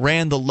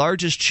ran the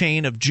largest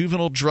chain of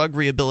juvenile drug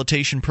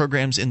rehabilitation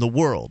programs in the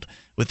world,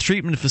 with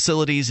treatment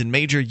facilities in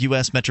major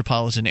U.S.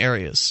 metropolitan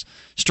areas.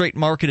 Straight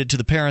marketed to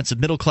the parents of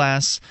middle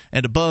class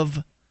and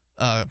above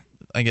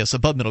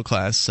middle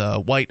class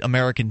white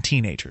American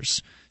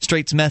teenagers.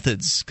 Straight's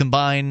methods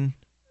combine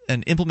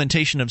an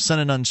implementation of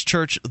Senanon's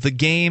Church, The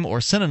Game, or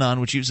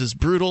Senanon, which uses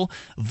brutal,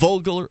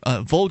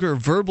 vulgar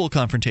verbal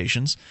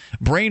confrontations,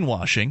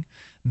 brainwashing,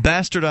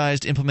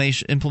 bastardized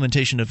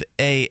implementation of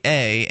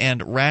AA,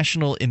 and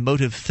rational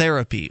emotive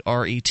therapy,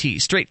 RET.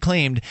 Straight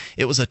claimed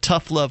it was a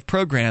tough love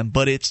program,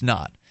 but it's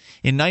not.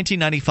 In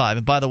 1995,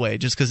 and by the way,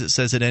 just because it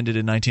says it ended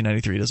in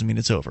 1993 doesn't mean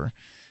it's over.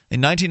 In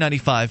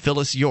 1995,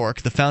 Phyllis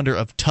York, the founder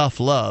of Tough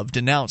Love,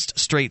 denounced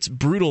Straight's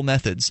brutal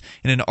methods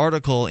in an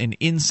article in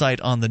Insight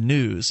on the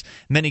News.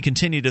 Many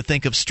continue to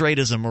think of Straight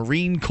as a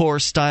Marine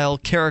Corps-style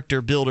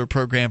character builder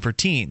program for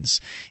teens.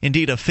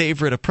 Indeed, a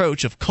favorite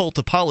approach of cult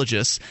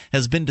apologists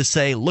has been to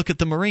say, look at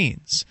the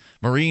Marines.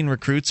 Marine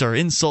recruits are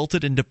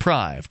insulted and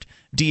deprived.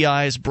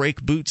 DIs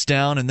break boots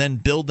down and then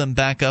build them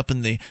back up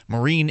in the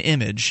Marine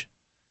image.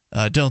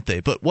 Don't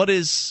they? But what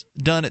is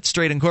done at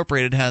Straight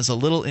Incorporated has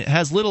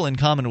little in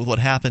common with what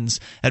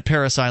happens at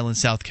Parris Island,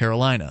 South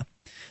Carolina.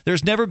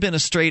 There's never been a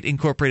Straight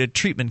Incorporated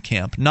treatment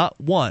camp, not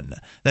one,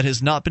 that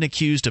has not been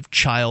accused of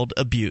child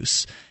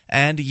abuse.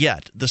 And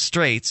yet, as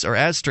Straights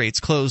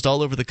closed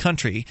all over the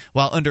country,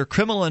 while under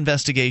criminal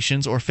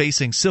investigations or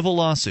facing civil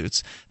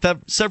lawsuits,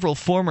 several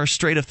former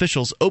Straight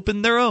officials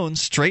opened their own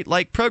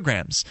Straight-like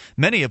programs,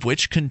 many of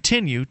which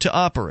continue to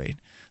operate.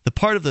 The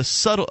part of the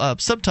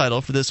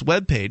subtitle for this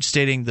webpage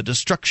stating the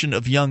destruction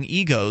of young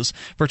egos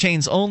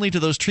pertains only to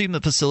those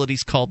treatment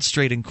facilities called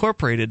Straight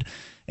Incorporated,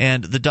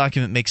 and the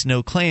document makes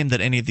no claim that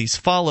any of these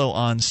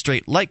follow-on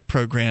Straight-like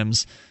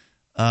programs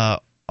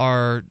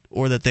destroy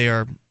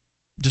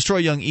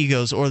young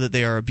egos or that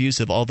they are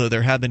abusive, although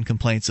there have been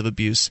complaints of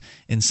abuse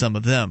in some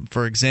of them.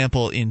 For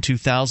example, in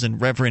 2000,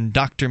 Reverend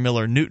Dr.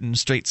 Miller Newton,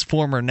 Straight's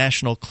former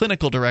national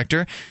clinical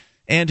director,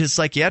 and his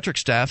psychiatric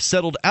staff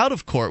settled out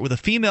of court with a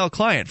female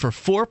client for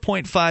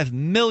 $4.5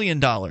 million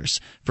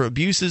for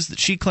abuses that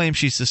she claimed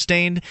she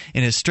sustained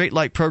in his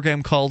Straight-like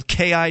program called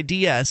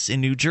KIDS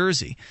in New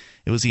Jersey.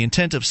 It was the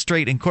intent of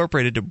Straight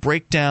Incorporated to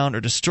break down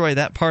or destroy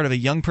that part of a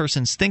young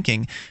person's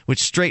thinking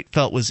which Straight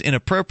felt was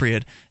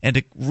inappropriate, and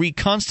to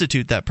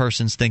reconstitute that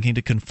person's thinking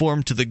to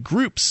conform to the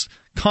group's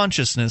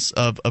consciousness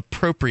of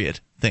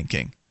appropriate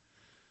thinking.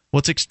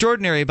 What's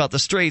extraordinary about the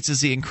Straights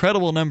is the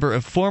incredible number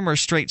of former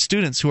Straight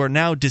students who are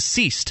now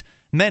deceased,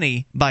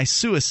 many by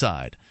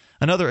suicide.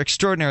 Another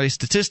extraordinary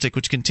statistic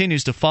which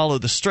continues to follow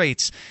the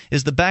Straights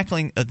is the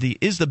backing of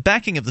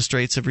the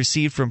Straights have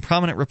received from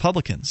prominent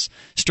Republicans.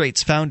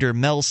 Straights founder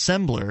Mel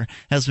Sembler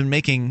has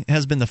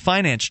been the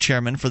finance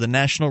chairman for the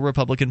National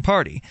Republican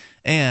Party,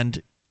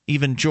 and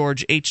even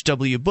George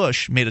H.W.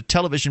 Bush made a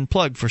television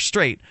plug for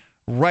Straight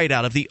right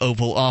out of the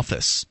Oval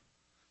Office.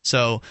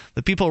 So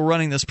the people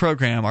running this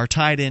program are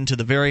tied into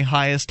the very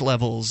highest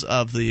levels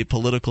of the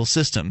political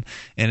system,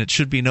 and it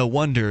should be no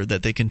wonder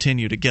that they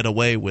continue to get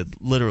away with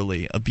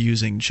literally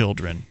abusing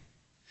children.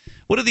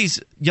 What do these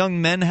young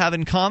men have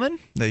in common?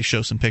 They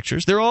show some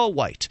pictures. They're all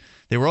white.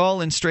 They were all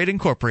in Straight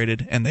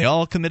Incorporated, and they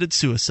all committed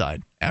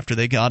suicide after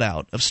they got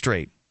out of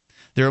Straight.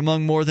 They're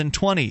among more than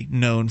 20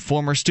 known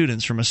former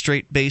students from a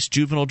Straight-based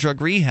juvenile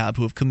drug rehab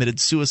who have committed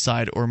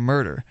suicide or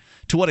murder.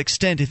 To what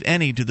extent, if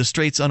any, do the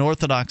Straights'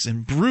 unorthodox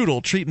and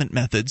brutal treatment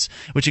methods,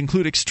 which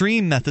include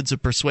extreme methods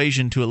of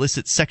persuasion to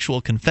elicit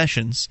sexual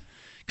confessions,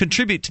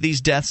 contribute to these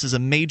deaths is a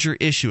major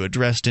issue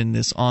addressed in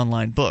this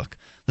online book.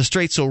 The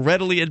Straights will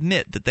readily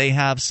admit that they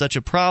have such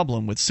a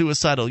problem with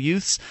suicidal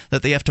youths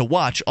that they have to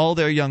watch all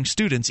their young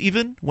students,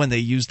 even when they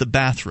use the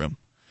bathroom.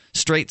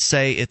 Straights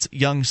say it's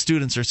young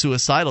students are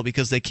suicidal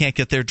because they can't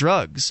get their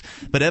drugs,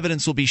 but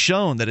evidence will be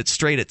shown that it's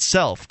Straight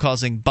itself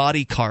causing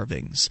body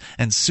carvings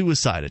and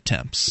suicide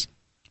attempts.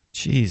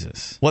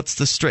 Jesus. What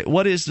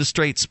is the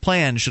Straight's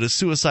plan should a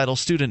suicidal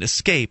student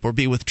escape or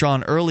be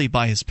withdrawn early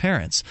by his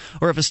parents?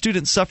 Or if a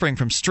student suffering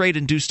from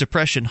Straight-induced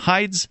depression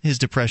hides his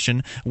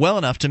depression well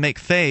enough to make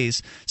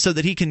phase so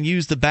that he can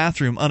use the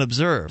bathroom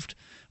unobserved?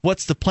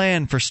 What's the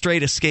plan for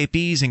Straight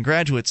escapees and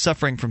graduates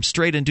suffering from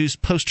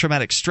Straight-induced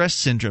post-traumatic stress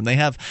syndrome? They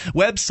have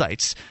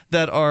websites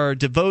that are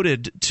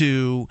devoted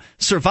to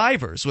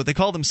survivors, what they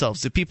call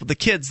themselves, the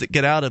kids that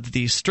get out of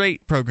these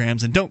Straight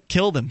programs and don't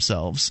kill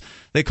themselves.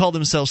 They call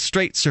themselves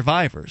Straight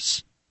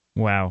survivors.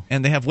 Wow.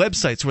 And they have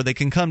websites where they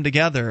can come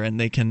together and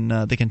they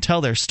can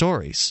tell their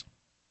stories.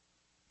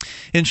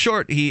 In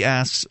short, he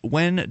asks,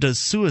 when does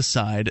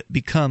suicide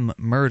become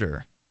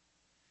murder?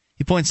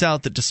 He points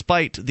out that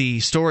despite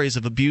the stories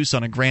of abuse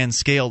on a grand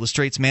scale, the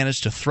Straits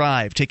managed to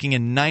thrive, taking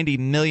in $90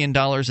 million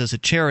as a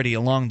charity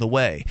along the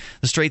way.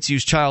 The Straits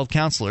use child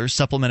counselors,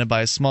 supplemented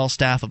by a small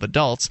staff of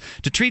adults,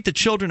 to treat the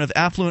children of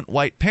affluent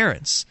white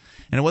parents.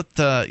 And what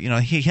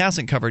he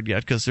hasn't covered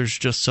yet, because there's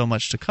just so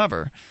much to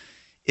cover,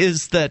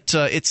 is that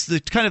it's the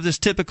kind of this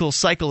typical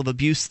cycle of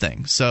abuse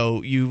thing.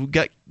 So you've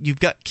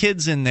got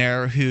kids in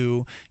there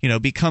who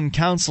become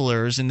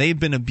counselors, and they've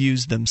been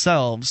abused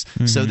themselves,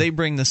 so they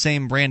bring the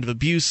same brand of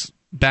abuse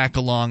back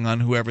along on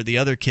whoever the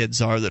other kids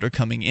are that are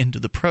coming into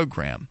the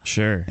program.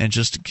 Sure. And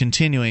just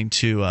continuing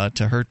to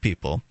hurt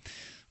people.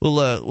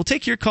 We'll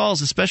take your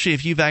calls, especially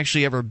if you've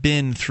actually ever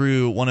been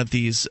through one of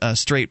these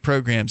straight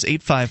programs.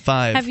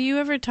 855. Have you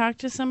ever talked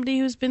to somebody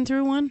who's been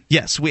through one?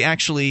 Yes, we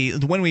actually,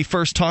 when we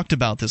first talked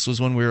about this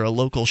was when we were a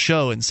local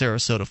show in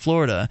Sarasota,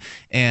 Florida,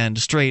 and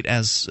Straight,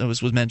 as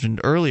was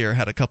mentioned earlier,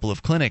 had a couple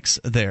of clinics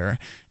there,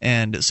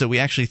 and so we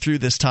actually threw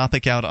this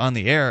topic out on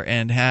the air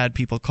and had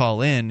people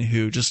call in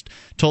who just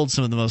told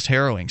some of the most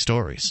harrowing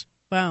stories.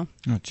 Wow.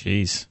 Oh,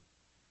 jeez.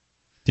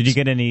 Did you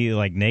get any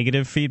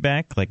negative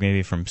feedback,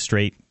 maybe from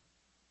Straight?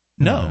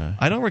 No,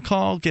 I don't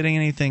recall getting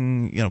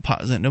anything.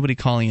 Nobody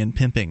calling in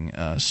pimping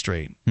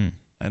Straight.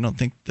 I don't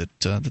think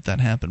that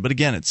happened. But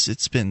again,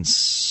 it's been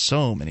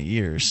so many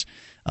years.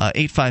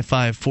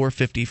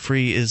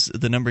 855-450-FREE is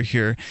the number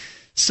here.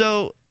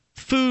 So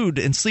food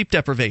and sleep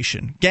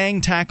deprivation,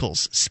 gang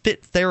tackles,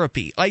 spit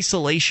therapy,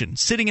 isolation,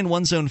 sitting in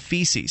one's own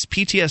feces,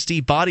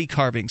 PTSD, body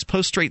carvings,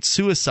 post-Straight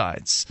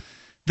suicides.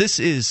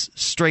 This is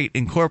Straight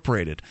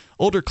Incorporated.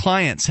 Older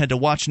clients had to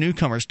watch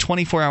newcomers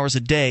 24 hours a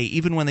day,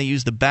 even when they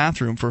used the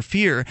bathroom, for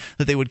fear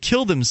that they would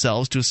kill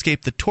themselves to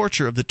escape the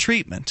torture of the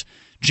treatment.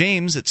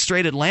 James at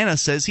Straight Atlanta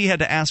says he had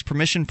to ask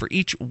permission for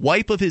each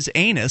wipe of his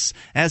anus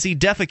as he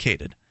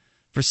defecated.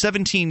 For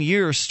 17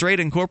 years, Straight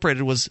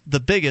Incorporated was the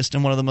biggest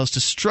and one of the most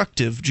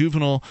destructive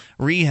juvenile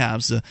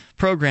rehabs the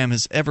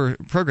programs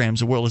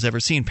the world has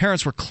ever seen.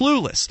 Parents were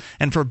clueless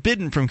and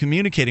forbidden from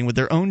communicating with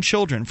their own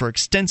children for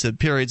extensive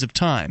periods of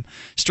time.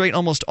 Straight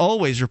almost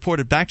always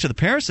reported back to the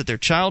parents that their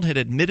child had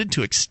admitted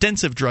to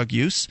extensive drug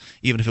use,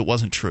 even if it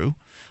wasn't true.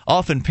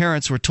 Often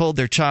parents were told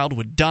their child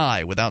would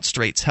die without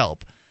Straight's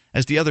help.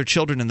 As the other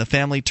children in the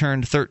family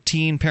turned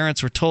 13,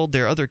 parents were told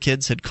their other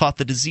kids had caught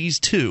the disease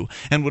too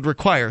and would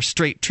require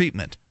Straight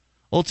treatment.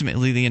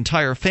 Ultimately, the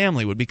entire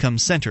family would become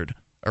centered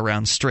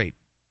around Straight.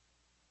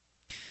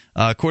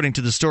 According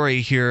to the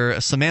story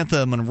here,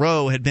 Samantha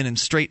Monroe had been in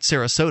Straight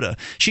Sarasota.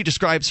 She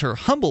describes her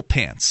humble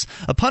pants,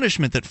 a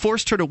punishment that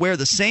forced her to wear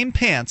the same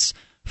pants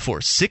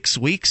for 6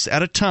 weeks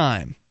at a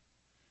time.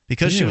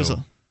 Because she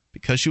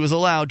was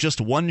allowed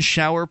just one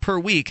shower per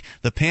week,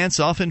 the pants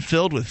often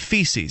filled with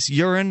feces,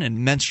 urine, and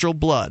menstrual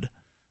blood.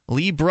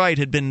 Lee Bright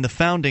had been the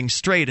founding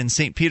Straight in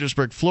St.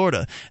 Petersburg,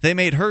 Florida. They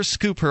made her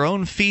scoop her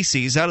own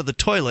feces out of the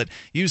toilet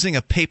using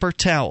a paper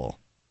towel.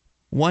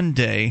 One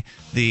day,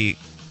 the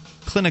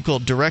clinical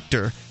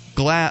director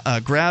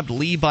grabbed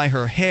Lee by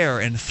her hair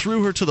and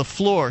threw her to the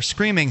floor,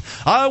 screaming,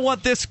 "I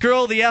want this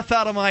girl the F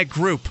out of my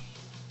group."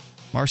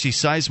 Marcy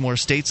Sizemore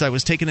states, "I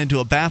was taken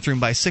into a bathroom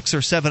by 6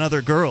 or 7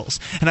 other girls,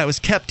 and I was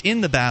kept in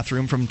the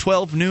bathroom from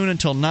 12 noon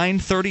until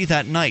 9:30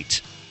 that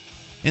night.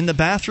 In the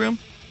bathroom,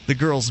 the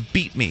girls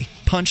beat me,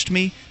 punched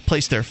me,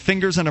 placed their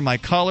fingers under my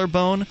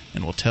collarbone,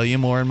 and we'll tell you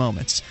more in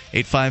moments."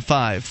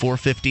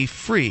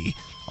 855-450-FREE,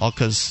 all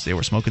because they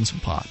were smoking some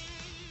pot.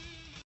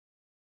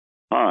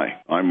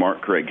 Hi, I'm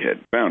Mark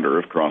Craighead, founder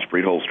of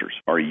Crossbreed Holsters.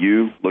 Are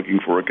you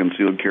looking for a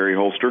concealed carry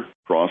holster?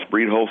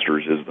 Crossbreed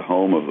Holsters is the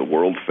home of the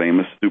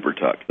world-famous Super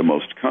Tuck, the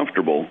most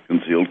comfortable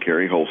concealed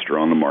carry holster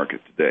on the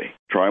market today.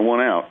 Try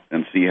one out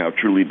and see how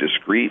truly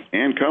discreet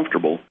and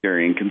comfortable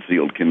carrying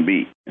concealed can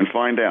be, and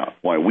find out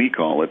why we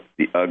call it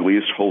the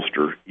ugliest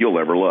holster you'll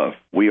ever love.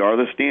 We are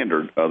the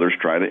standard others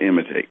try to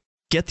imitate.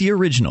 Get the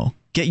original.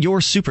 Get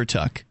your Super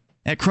Tuck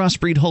at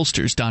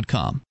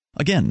crossbreedholsters.com.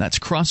 Again, that's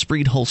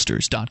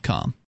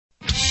crossbreedholsters.com.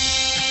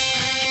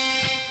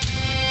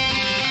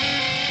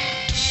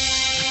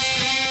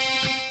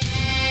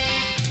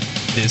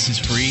 This is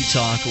Free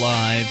Talk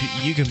Live.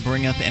 You can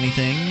bring up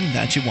anything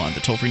that you want.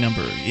 The toll-free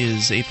number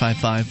is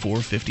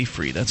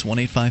 855-450-FREE. That's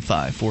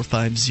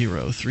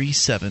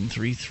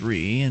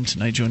 1-855-450-3733. And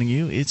tonight joining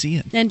you, it's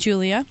Ian. And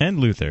Julia. And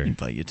Luther. I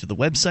invite you to the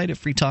website at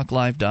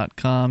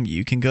freetalklive.com.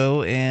 You can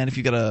go, and if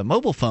you've got a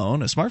mobile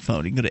phone, a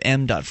smartphone, you can go to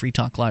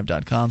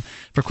m.freetalklive.com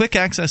for quick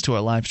access to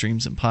our live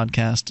streams and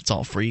podcasts. It's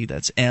all free.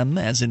 That's m,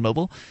 as in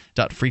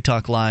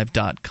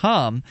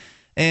mobile.freetalklive.com.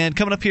 And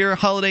coming up here,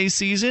 holiday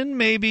season,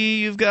 maybe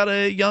you've got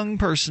a young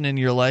person in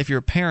your life, you're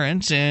a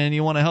parent, and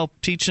you want to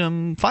help teach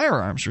them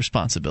firearms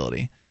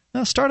responsibility.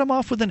 Now, start them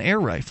off with an air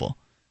rifle.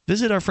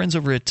 Visit our friends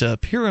over at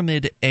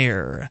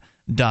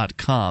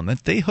pyramidair.com.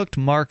 If they hooked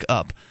Mark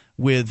up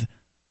with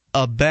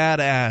a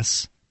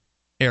badass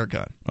air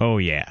gun. Oh,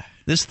 yeah.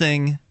 This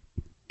thing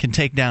can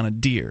take down a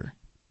deer.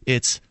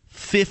 It's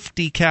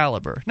 .50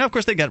 caliber. Now, of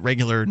course, they got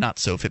regular, not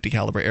so .50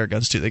 caliber air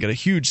guns too. They got a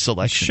huge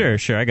selection.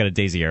 Sure. I got a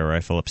Daisy air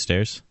rifle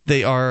upstairs.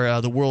 They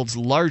are the world's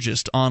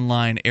largest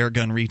online air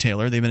gun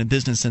retailer. They've been in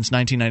business since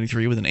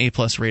 1993 with an A+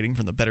 rating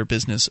from the Better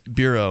Business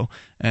Bureau,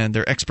 and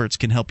their experts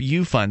can help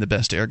you find the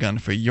best air gun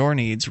for your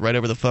needs right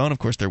over the phone. Of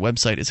course, their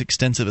website is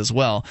extensive as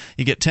well.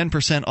 You get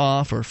 10%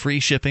 off or free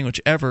shipping,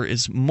 whichever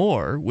is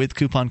more, with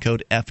coupon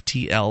code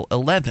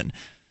FTL11.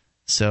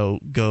 So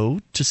go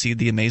to see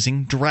the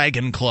amazing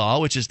Dragon Claw,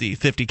 which is the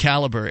 .50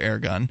 caliber air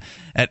gun,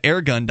 at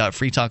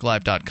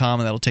airgun.freetalklive.com,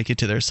 and that'll take you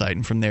to their site,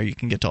 and from there you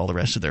can get to all the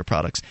rest of their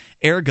products.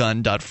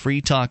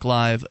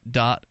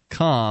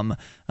 airgun.freetalklive.com.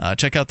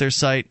 Check out their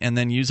site, and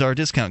then use our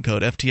discount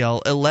code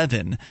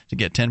FTL11 to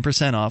get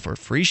 10% off or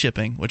free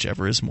shipping,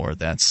 whichever is more.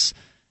 That's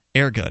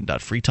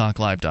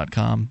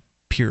airgun.freetalklive.com,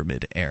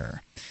 Pyramid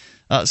Air.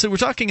 So we're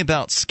talking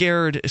about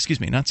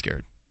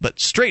but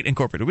Straight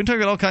Incorporated. We've been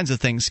talking about all kinds of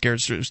things. We were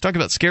talking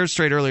about Scared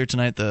Straight earlier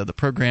tonight, the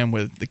program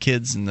with the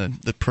kids and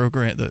the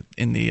program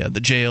in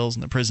the jails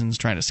and the prisons,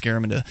 trying to scare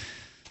them into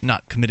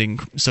not committing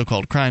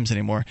so-called crimes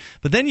anymore.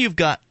 But then you've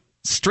got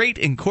Straight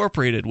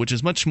Incorporated, which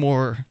is much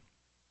more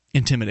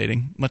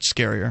intimidating, much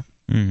scarier.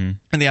 Mm-hmm.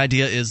 And the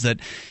idea is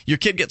that your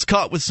kid gets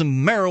caught with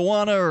some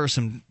marijuana or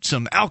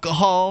some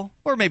alcohol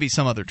or maybe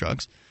some other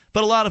drugs.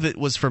 But a lot of it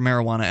was for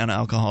marijuana and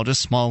alcohol,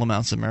 just small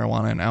amounts of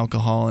marijuana and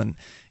alcohol, and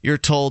you're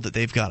told that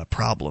they've got a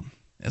problem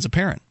as a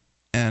parent,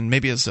 and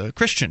maybe as a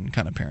Christian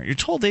kind of parent. You're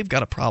told they've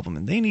got a problem,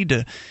 and they need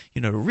to,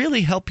 to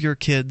really help your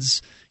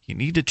kids. You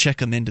need to check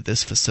them into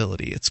this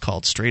facility. It's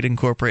called Straight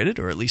Incorporated,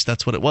 or at least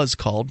that's what it was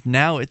called.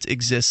 Now it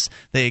exists.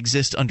 They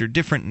exist under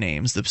different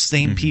names. The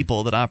same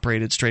people that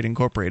operated Straight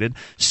Incorporated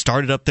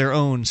started up their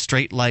own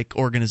straight-like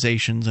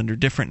organizations under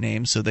different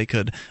names so they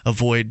could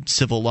avoid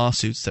civil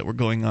lawsuits that were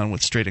going on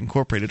with Straight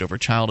Incorporated over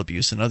child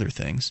abuse and other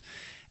things.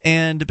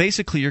 And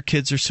basically your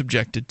kids are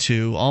subjected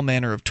to all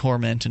manner of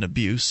torment and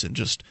abuse and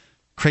just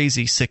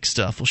crazy, sick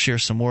stuff. We'll share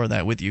some more of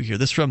that with you here.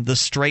 This is from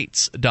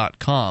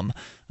thestraits.com.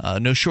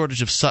 No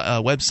shortage of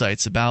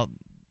websites about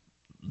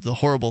the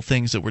horrible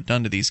things that were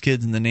done to these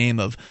kids in the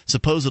name of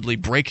supposedly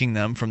breaking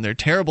them from their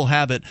terrible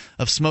habit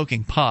of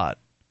smoking pot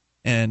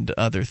and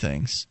other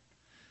things.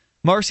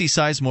 Marcy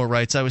Sizemore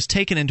writes, I was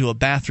taken into a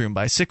bathroom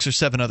by 6 or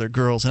 7 other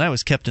girls, and I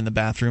was kept in the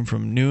bathroom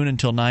from noon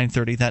until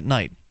 9:30 that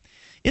night.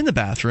 In the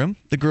bathroom,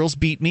 the girls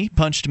beat me,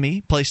 punched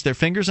me, placed their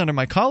fingers under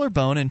my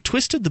collarbone and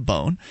twisted the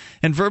bone,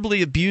 and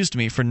verbally abused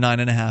me for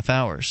 9.5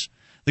 hours.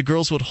 The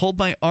girls would hold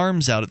my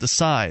arms out at the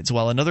sides,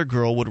 while another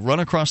girl would run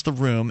across the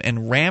room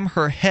and ram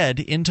her head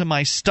into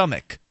my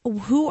stomach.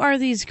 Who are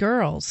these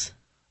girls?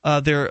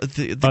 They're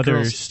the other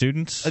girls,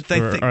 students?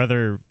 Or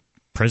other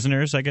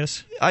prisoners, I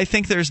guess? I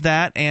think there's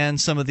that,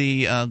 and some of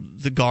the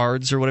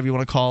guards, or whatever you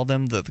want to call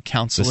them, the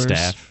counselors. The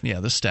staff.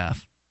 Yeah, the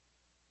staff.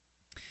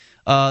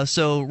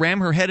 So ram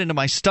her head into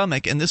my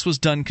stomach, and this was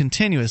done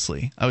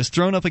continuously. I was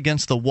thrown up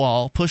against the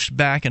wall, pushed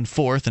back and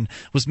forth, and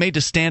was made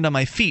to stand on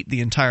my feet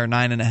the entire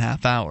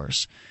 9.5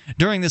 hours.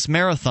 During this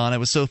marathon, I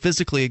was so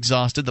physically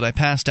exhausted that I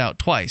passed out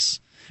twice.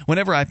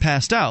 Whenever I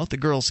passed out, the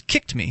girls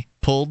kicked me,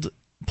 pulled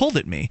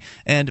at me,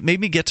 and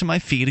made me get to my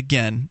feet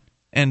again,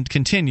 and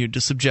continued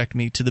to subject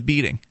me to the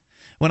beating.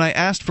 When I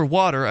asked for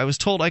water, I was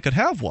told I could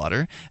have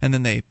water, and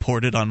then they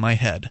poured it on my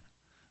head.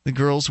 The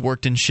girls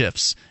worked in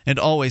shifts, and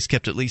always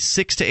kept at least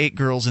 6 to 8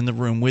 girls in the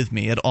room with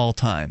me at all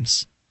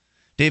times.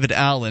 David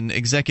Allen,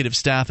 executive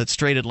staff at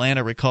Straight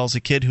Atlanta, recalls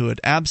a kid who had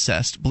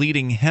abscessed,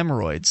 bleeding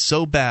hemorrhoids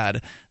so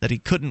bad that he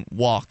couldn't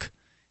walk.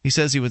 He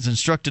says he was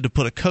instructed to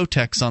put a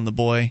Kotex on the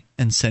boy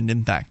and send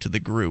him back to the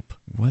group.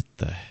 What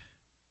the?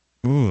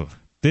 Ooh.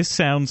 This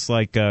sounds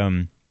like,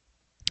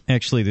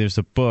 actually, there's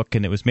a book,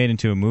 and it was made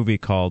into a movie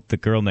called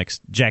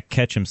Jack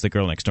Ketchum's The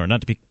Girl Next Door,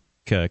 not to be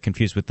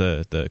confused with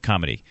the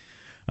comedy.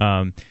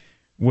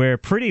 Where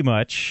pretty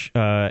much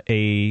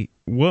a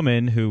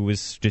woman who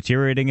was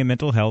deteriorating in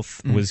mental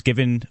health was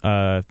given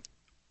 2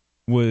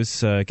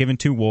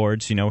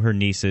 wards, her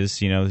nieces,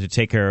 to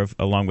take care of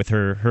along with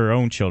her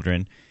own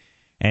children,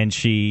 and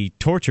she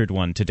tortured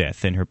one to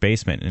death in her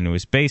basement, and it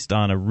was based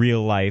on a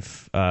real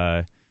life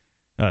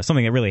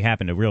something that really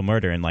happened, a real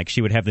murder, and she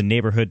would have the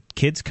neighborhood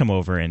kids come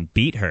over and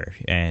beat her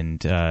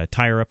and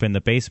tie her up in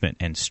the basement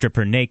and strip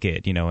her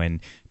naked, and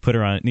put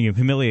her on,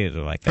 humiliate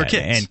her like that,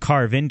 and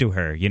carve into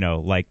her,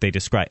 like they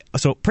describe.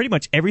 So pretty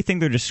much everything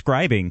they're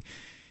describing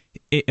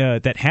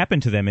that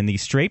happened to them in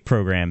these straight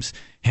programs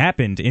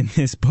happened in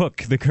this book,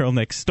 The Girl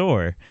Next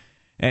Door.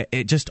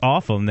 It just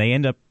awful, and they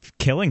end up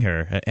killing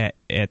her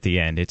at the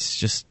end. It's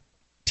just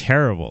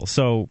terrible.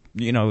 So,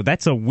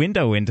 that's a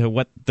window into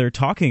what they're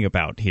talking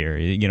about here.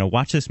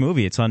 Watch this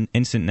movie. It's on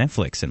instant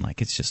Netflix, and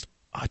it's just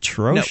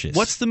atrocious. Now,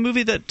 what's the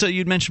movie that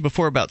you'd mentioned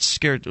before about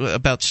Straight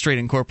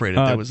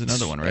Incorporated? There was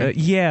another one, right?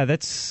 Yeah,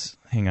 that's...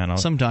 Hang on.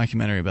 Some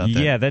documentary about that.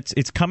 Yeah,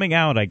 it's coming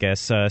out, I guess.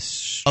 So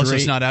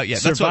it's not out yet.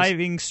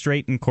 Surviving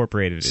Straight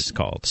Incorporated it's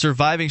called.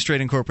 Surviving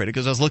Straight Incorporated,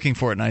 because I was looking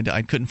for it, and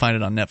I couldn't find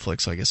it on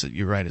Netflix, so I guess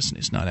you're right,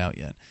 it's not out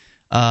yet.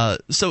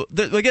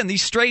 Again,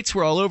 these straights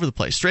were all over the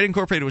place. Straight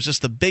Incorporated was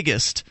just the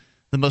biggest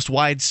the most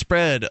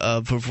widespread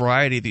of a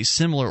variety of these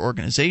similar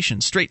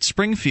organizations. Straight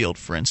Springfield,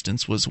 for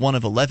instance, was one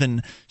of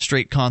 11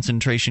 straight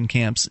concentration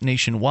camps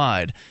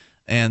nationwide.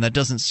 And that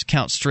doesn't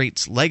count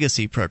Straight's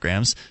legacy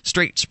programs.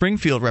 Straight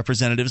Springfield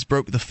representatives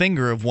broke the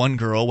finger of one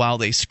girl while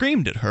they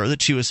screamed at her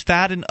that she was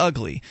fat and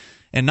ugly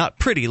and not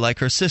pretty like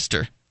her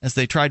sister, as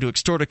they tried to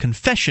extort a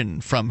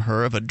confession from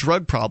her of a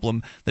drug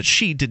problem that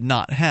she did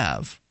not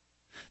have.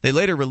 They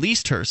later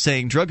released her,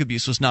 saying drug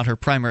abuse was not her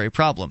primary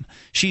problem.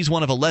 She's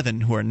one of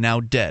 11 who are now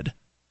dead.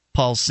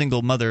 Paul's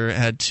single mother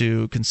had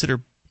to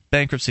consider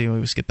bankruptcy.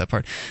 We skipped that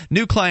part.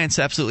 New clients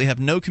absolutely have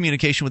no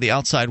communication with the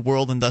outside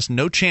world and thus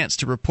no chance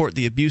to report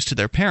the abuse to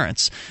their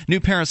parents.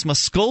 New parents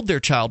must scold their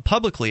child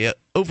publicly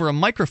over a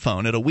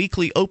microphone at a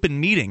weekly open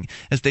meeting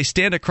as they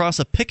stand across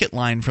a picket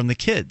line from the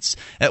kids.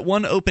 At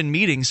one open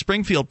meeting,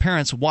 Springfield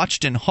parents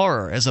watched in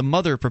horror as a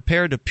mother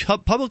prepared to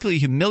publicly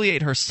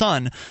humiliate her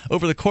son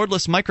over the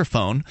cordless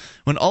microphone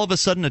when all of a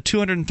sudden a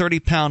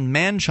 230-pound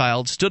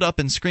man-child stood up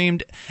and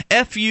screamed,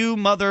 "F you,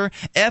 mother,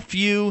 F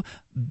you,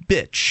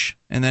 bitch,"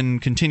 and then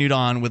continued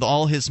on with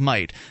all his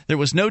might. There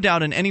was no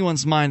doubt in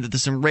anyone's mind that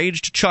this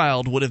enraged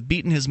child would have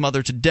beaten his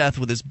mother to death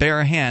with his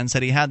bare hands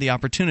had he had the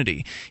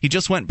opportunity. He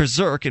just went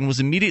berserk and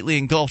was immediately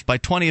engulfed by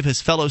 20 of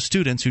his fellow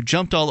students who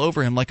jumped all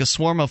over him like a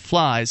swarm of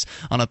flies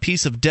on a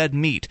piece of dead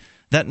meat.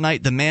 That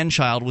night, the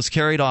man-child was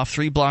carried off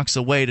 3 blocks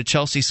away to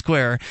Chelsea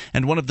Square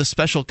and one of the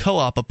special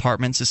co-op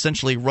apartments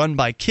essentially run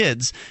by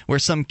kids, where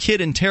some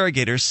kid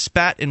interrogators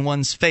spat in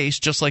one's face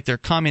just like their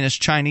communist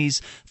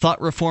Chinese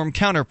thought reform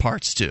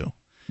counterparts do.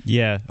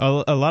 Yeah,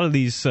 a lot of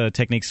these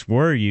techniques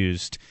were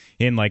used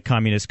in like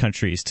communist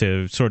countries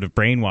to sort of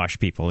brainwash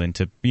people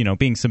into,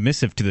 being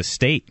submissive to the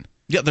state.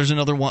 Yeah, there's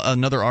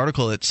another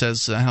article that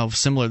says how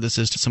similar this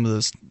is to some of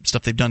the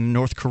stuff they've done in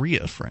North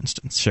Korea, for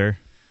instance. Sure.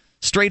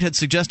 Straight had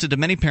suggested to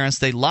many parents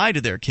they lie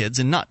to their kids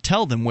and not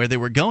tell them where they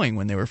were going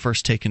when they were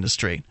first taken to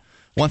Straight.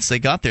 Once they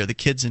got there, the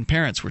kids and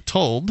parents were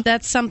told.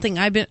 That's something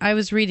I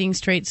was reading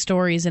Straight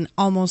stories, and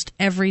almost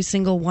every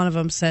single one of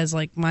them says,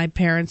 like, my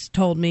parents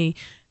told me,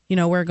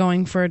 we're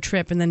going for a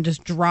trip, and then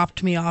just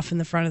dropped me off in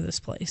the front of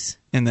this place.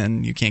 And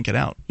then you can't get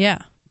out. Yeah.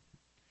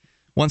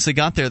 Once they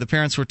got there, the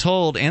parents were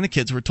told, and the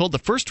kids were told, the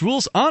first rule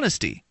is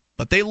honesty.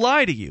 But they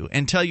lie to you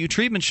and tell you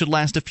treatment should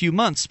last a few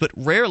months, but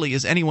rarely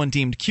is anyone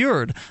deemed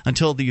cured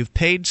until you've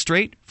paid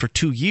Straight for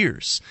 2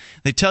 years.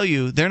 They tell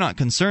you they're not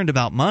concerned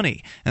about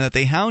money and that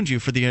they hound you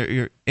for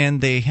your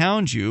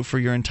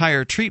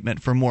entire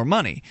treatment for more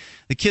money.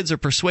 The kids are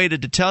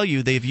persuaded to tell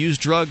you they've used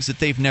drugs that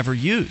they've never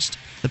used.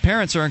 The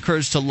parents are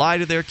encouraged to lie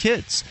to their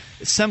kids.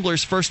 It's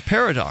Sembler's first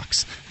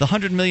paradox. The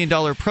 $100 million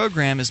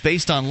program is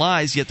based on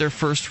lies, yet their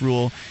first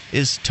rule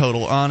is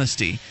total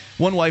honesty.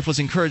 One wife was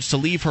encouraged to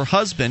leave her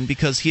husband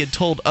because he had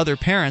told other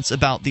parents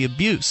about the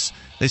abuse.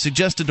 They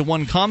suggested to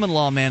one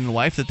common-law man and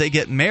wife that they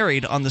get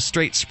married on the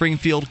Straight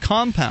Springfield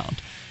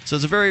compound. So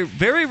it's a very,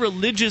 very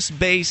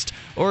religious-based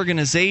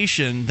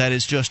organization that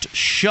is just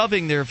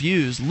shoving their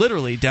views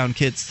literally down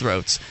kids'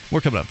 throats.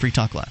 We're coming up. Free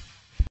Talk Live.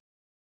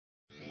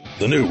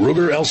 The new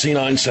Ruger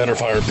LC9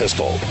 centerfire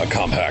pistol, a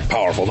compact,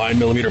 powerful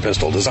 9mm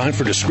pistol designed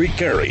for discreet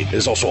carry,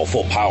 is also a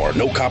full-power,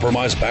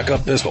 no-compromise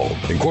backup pistol,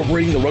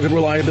 incorporating the rugged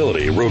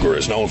reliability Ruger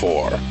is known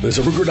for.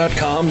 Visit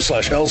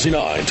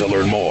Ruger.com/LC9 to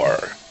learn more.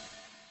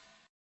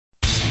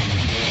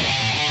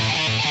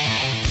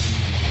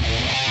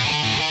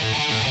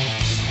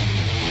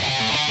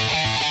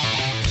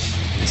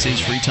 This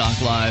is Free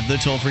Talk Live. The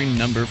toll-free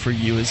number for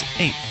you is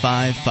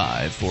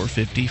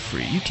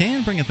 855-450-FREE. You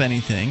can bring up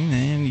anything,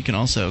 and you can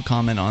also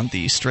comment on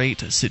the Straight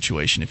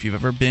situation. If you've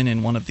ever been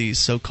in one of these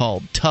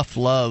so-called tough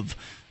love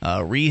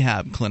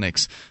rehab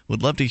clinics,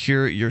 would love to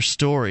hear your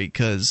story,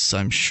 because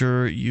I'm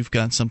sure you've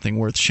got something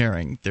worth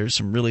sharing. There's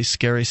some really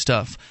scary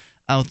stuff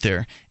out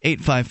there.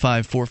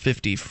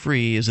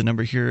 855-450-FREE is the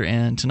number here,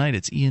 and tonight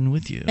it's Ian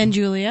with you. And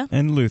Julia.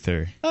 And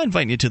Luther. I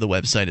invite you to the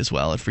website as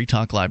well at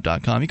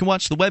freetalklive.com. You can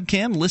watch the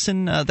webcam,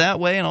 listen that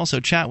way, and also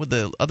chat with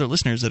the other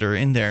listeners that are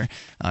in there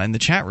in the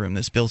chat room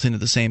that's built into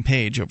the same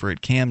page over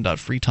at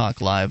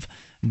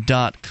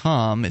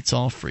cam.freetalklive.com. It's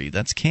all free.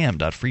 That's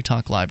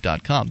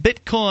cam.freetalklive.com.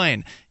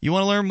 Bitcoin. You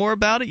want to learn more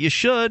about it? You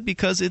should,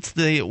 because it's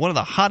one of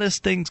the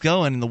hottest things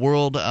going in the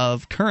world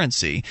of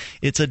currency.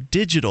 It's a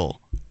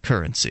digital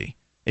currency.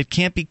 It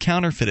can't be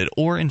counterfeited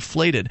or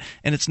inflated,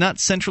 and it's not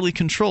centrally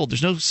controlled.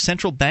 There's no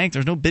central bank.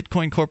 There's no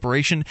Bitcoin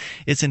corporation.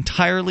 It's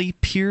entirely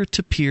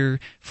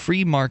peer-to-peer,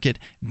 free market,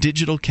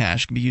 digital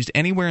cash. It can be used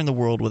anywhere in the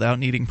world without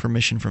needing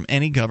permission from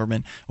any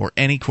government or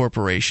any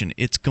corporation.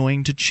 It's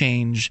going to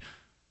change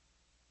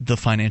the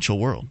financial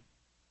world.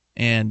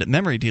 And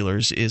Memory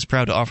Dealers is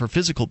proud to offer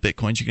physical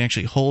Bitcoins you can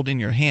actually hold in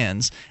your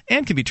hands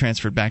and can be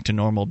transferred back to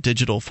normal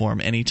digital form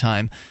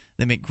anytime.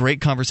 They make great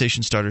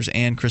conversation starters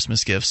and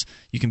Christmas gifts.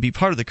 You can be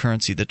part of the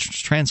currency that's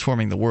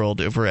transforming the world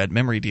over at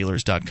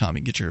memorydealers.com. You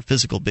can get your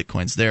physical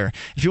Bitcoins there.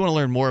 If you want to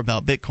learn more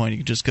about Bitcoin, you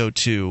can just go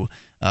to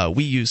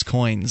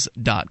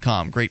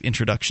weusecoins.com. Great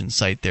introduction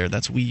site there.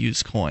 That's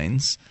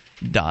weusecoins.com.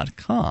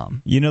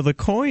 freetalklive.com. The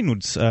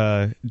coins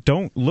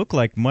don't look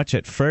like much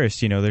at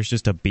first. There's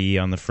just a B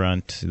on the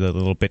front, the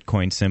little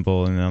Bitcoin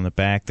symbol, and on the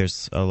back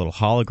there's a little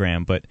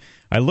hologram. But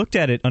I looked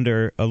at it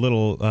under a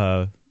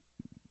little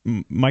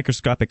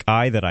microscopic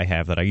eye that I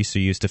have that I used to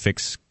use to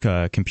fix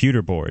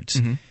computer boards.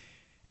 Mm-hmm.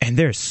 And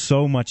there's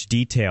so much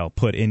detail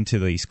put into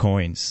these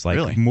coins,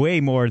 like way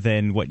more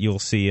than what you'll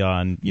see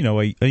on,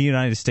 a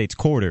United States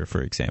quarter,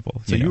 for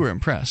example. So you were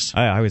impressed.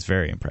 I was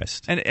very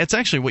impressed. And it's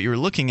actually what you were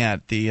looking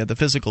at, the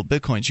physical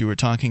Bitcoins you were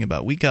talking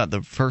about. We got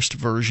the first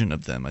version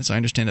of them. As I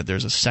understand it,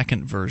 there's a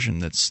second version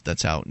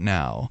that's out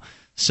now.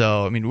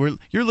 So, I mean,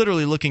 you're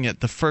literally looking at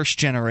the first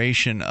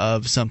generation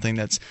of something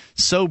that's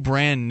so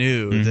brand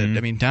new that,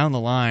 I mean, down the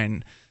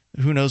line,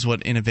 who knows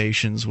what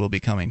innovations will be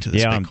coming to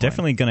this Bitcoin. Yeah, I'm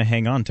definitely going to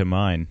hang on to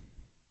mine.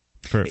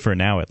 For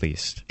now, at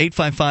least.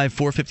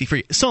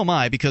 855-450-FREE. So am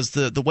I, because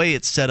the way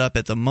it's set up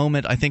at the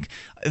moment, I think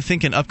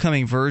in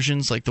upcoming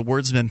versions, like the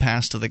word's been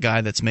passed to the guy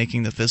that's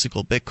making the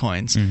physical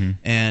Bitcoins,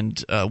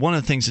 and one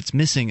of the things it's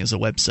missing is a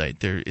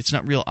website. It's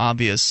not real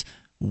obvious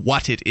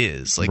what it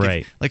is.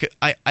 Like,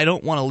 I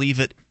don't want to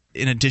leave it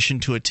in addition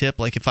to a tip.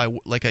 Like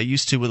I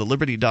used to with a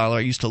Liberty Dollar,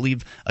 I used to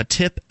leave a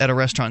tip at a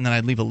restaurant and then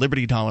I'd leave a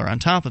Liberty Dollar on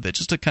top of it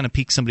just to kind of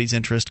pique somebody's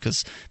interest,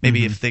 because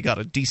maybe if they got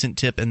a decent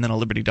tip and then a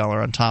Liberty Dollar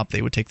on top,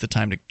 they would take the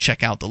time to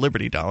check out the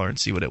Liberty Dollar and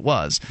see what it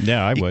was.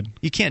 Yeah, I would.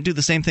 You can't do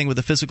the same thing with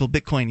a physical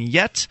Bitcoin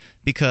yet,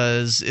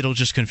 because it'll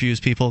just confuse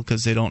people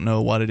because they don't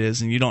know what it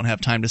is, and you don't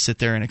have time to sit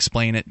there and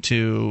explain it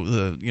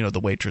to the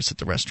waitress at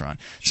the restaurant.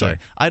 Sure.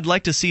 So I'd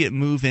like to see it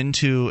move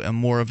into a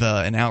more of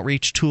an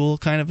outreach tool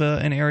kind of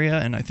an area,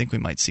 and I think we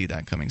might see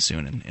that coming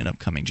soon in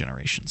upcoming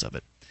generations of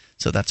it.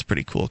 So that's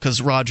pretty cool,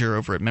 because Roger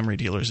over at Memory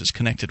Dealers is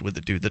connected with the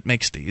dude that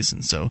makes these,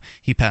 and so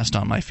he passed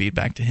on my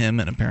feedback to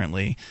him, and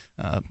apparently,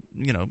 that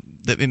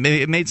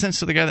it made sense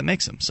to the guy that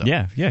makes them. So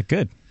yeah,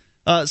 good.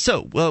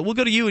 So we'll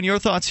go to you and your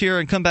thoughts here,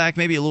 and come back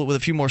maybe with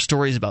a few more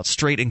stories about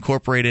Straight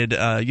Incorporated.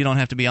 You don't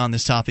have to be on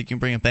this topic; you can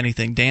bring up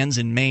anything. Dan's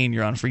in Maine.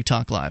 You're on Free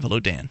Talk Live.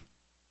 Hello, Dan.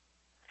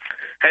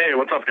 Hey,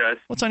 what's up, guys?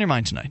 What's on your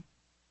mind tonight?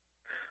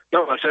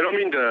 Not much. I don't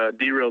mean to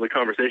derail the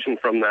conversation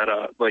from that,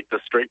 like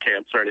the straight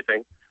camps or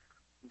anything,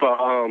 but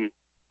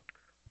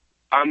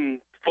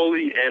I'm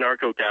fully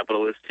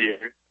anarcho-capitalist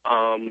here.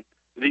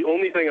 The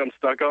only thing I'm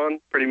stuck on,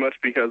 pretty much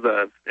because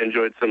I've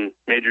enjoyed some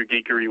major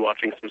geekery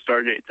watching some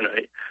Stargate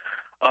tonight,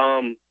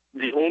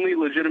 the only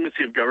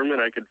legitimacy of government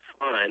I could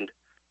find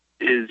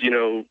is,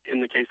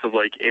 in the case of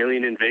like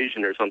alien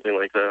invasion or something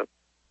like that.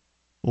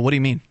 Well, what do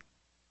you mean?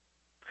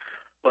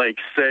 Like,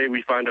 say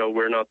we find out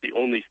we're not the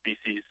only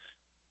species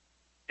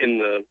in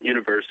the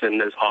universe and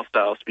there's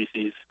hostile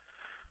species.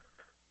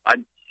 I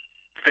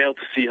fail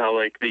to see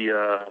how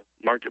the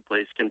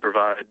marketplace can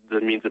provide the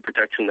means of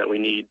protection that we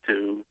need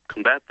to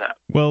combat that.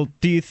 Well,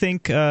 do you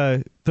think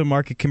the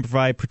market can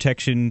provide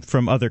protection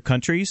from other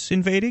countries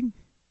invading?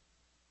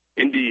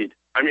 Indeed.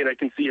 I mean, I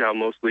can see how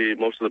most of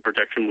the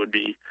protection would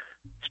be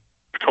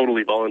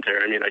totally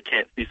voluntary. I mean, I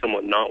can't see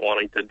someone not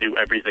wanting to do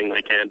everything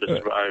they can to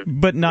survive.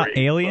 But not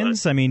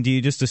aliens? I mean, do you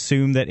just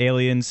assume that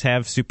aliens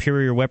have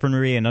superior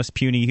weaponry and us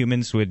puny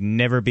humans would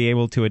never be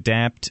able to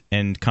adapt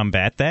and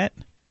combat that?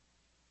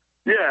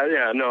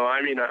 Yeah. No,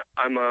 I mean,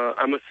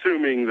 I'm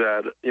assuming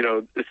that,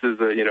 this is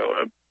a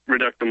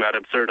reductum ad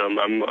absurdum.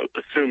 I'm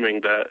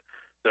assuming that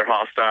they're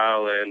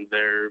hostile and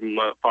they're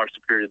far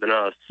superior than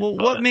us. Well,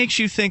 what makes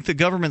you think the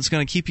government's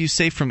going to keep you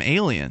safe from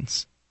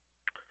aliens?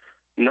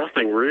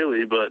 Nothing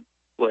really, but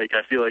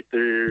I feel like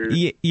they're...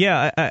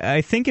 Yeah,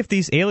 I think if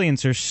these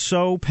aliens are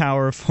so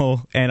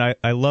powerful, and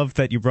I love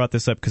that you brought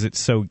this up because it's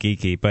so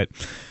geeky, but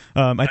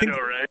I think... I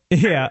know, right?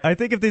 Yeah, I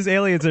think if these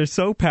aliens are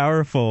so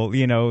powerful,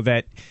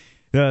 that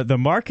the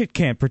market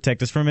can't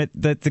protect us from it,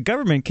 that the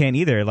government can't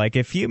either. Like,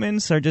 if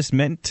humans are just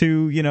meant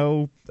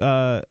to,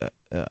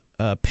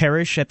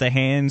 perish at the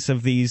hands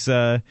of these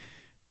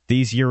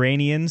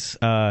Uranians...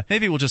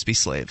 maybe we'll just be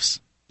slaves.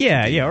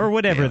 Yeah, or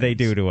whatever they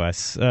do to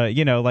us.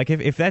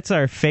 If that's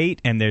our fate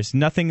and there's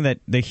nothing that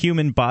the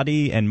human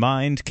body and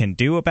mind can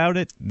do about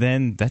it,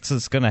 then that's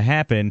what's going to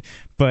happen.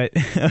 But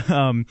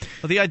well,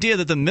 the idea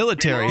that the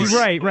military...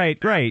 Right.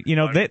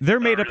 They're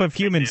made up of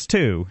humans,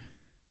 too.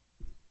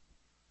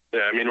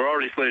 Yeah, I mean, we're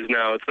already slaves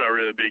now. It's not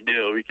really a big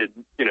deal. We could,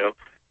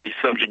 be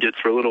subjugates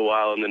for a little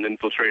while and then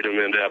infiltrate them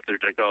and adapt their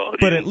technology.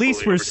 But at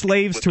least we're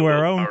slaves to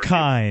our own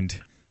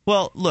kind.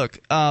 Well, look,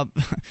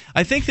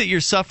 I think that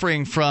you're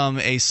suffering from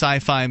a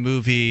sci-fi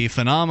movie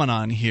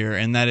phenomenon here,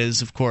 and that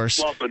is, of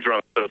course... I'm also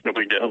drunk, so it's no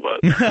big deal,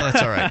 but... Well,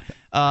 that's all right.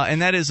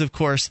 And that is, of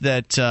course,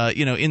 that,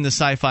 in the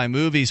sci-fi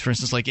movies, for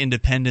instance, like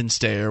Independence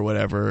Day or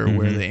whatever,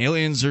 where the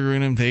aliens are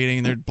invading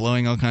and they're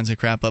blowing all kinds of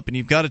crap up, and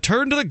you've got to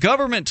turn to the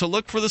government to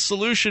look for the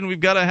solution. We've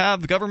got to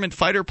have government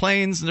fighter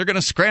planes, and they're going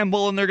to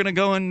scramble, and they're going to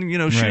go and,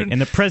 shoot. Right. And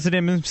the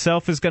president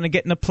himself is going to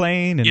get in a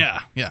plane. And...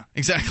 Yeah,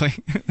 exactly.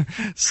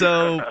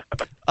 So...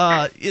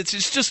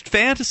 it's just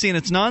fantasy and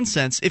it's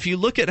nonsense. If you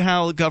look at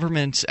how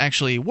government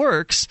actually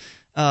works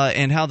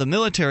and how the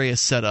military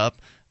is set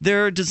up,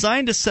 they're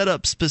designed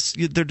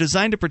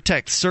to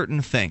protect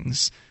certain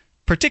things,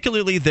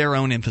 particularly their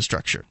own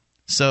infrastructure.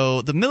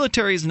 So the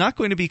military is not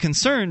going to be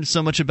concerned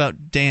so much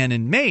about Dan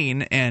in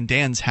Maine and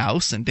Dan's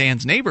house and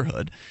Dan's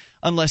neighborhood,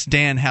 unless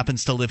Dan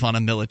happens to live on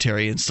a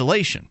military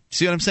installation.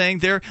 See what I'm saying?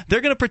 They're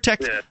going to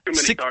protect. Yeah, too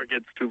many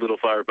targets, too little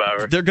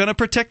firepower. They're going to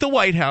protect the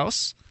White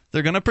House.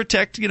 They're going to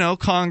protect,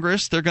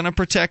 Congress. They're going to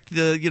protect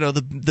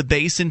the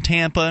base in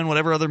Tampa and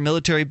whatever other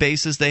military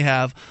bases they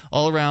have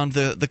all around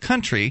the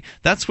country.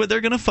 That's where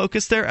they're going to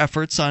focus their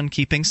efforts on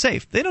keeping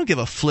safe. They don't give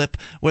a flip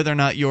whether or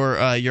not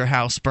your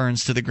house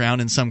burns to the ground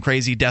in some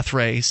crazy death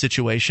ray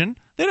situation.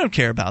 They don't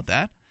care about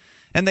that.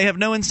 And they have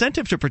no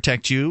incentive to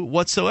protect you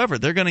whatsoever.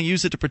 They're going to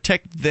use it to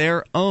protect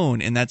their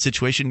own in that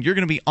situation. You're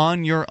going to be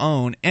on your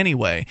own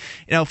anyway.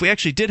 Now, if we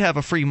actually did have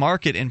a free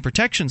market in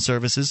protection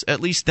services, at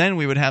least then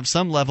we would have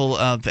some level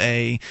of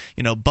a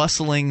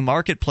bustling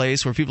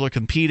marketplace where people are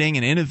competing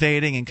and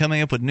innovating and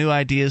coming up with new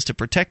ideas to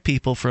protect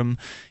people from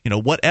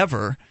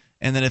whatever.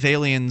 And then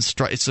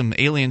if some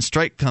alien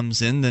strike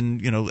comes in, then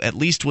at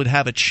least would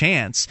have a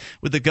chance.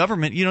 With the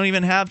government, you don't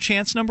even have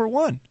chance number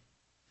one.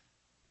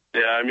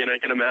 Yeah, I mean, I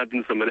can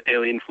imagine some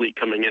alien fleet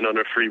coming in on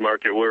a free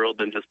market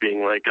world and just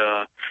being like,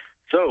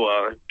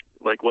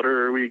 what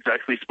are we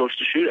exactly supposed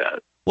to shoot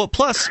at? Well,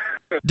 plus,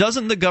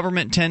 doesn't the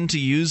government tend to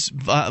use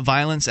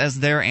violence as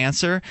their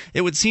answer?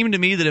 It would seem to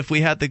me that if we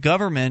had the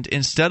government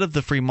instead of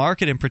the free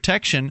market and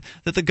protection,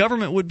 that the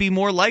government would be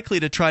more likely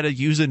to try to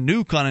use a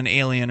nuke on an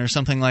alien or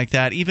something like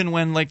that, even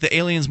when the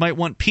aliens might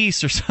want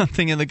peace or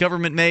something, and the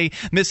government may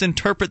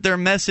misinterpret their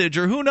message,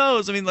 or who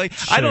knows? I mean, sure.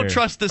 I don't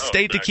trust the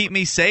state to keep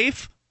me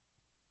safe.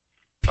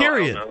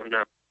 Period. Oh,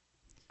 no.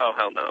 Oh,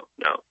 hell no.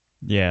 No.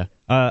 Yeah.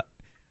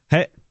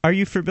 Are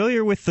you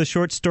familiar with the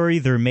short story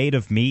They're Made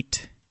of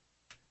Meat?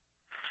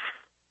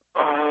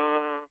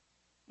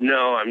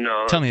 No, I'm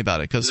not. Tell me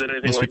about it, because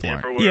most people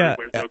aren't. Yeah,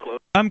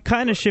 I'm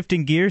kind of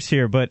shifting gears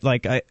here, but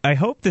I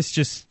hope this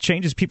just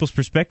changes people's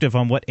perspective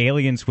on what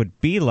aliens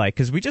would be like,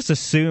 because we just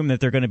assume that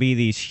they're going to be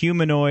these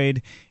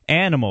humanoid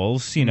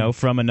animals,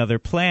 from another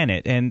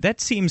planet, and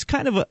that seems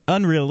kind of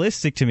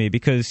unrealistic to me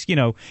because,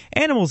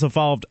 animals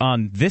evolved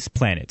on this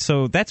planet,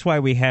 so that's why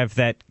we have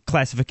that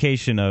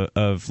classification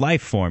of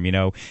life form,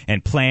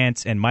 and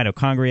plants and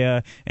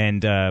mitochondria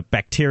and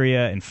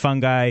bacteria and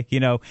fungi,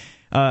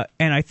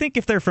 and I think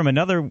if they're from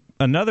another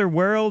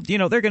world,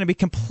 they're going to be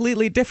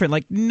completely different,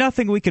 like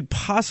nothing we could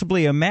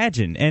possibly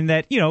imagine. And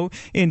that,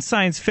 in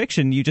science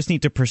fiction, you just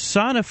need to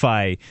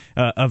personify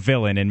a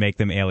villain and make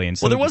them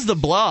aliens. Well, there was the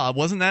Blob.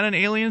 Wasn't that an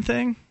alien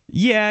thing?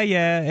 Yeah.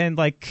 And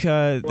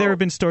there have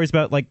been stories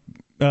about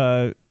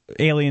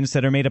aliens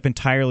that are made up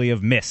entirely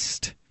of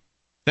mist.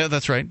 Yeah,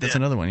 that's right. That's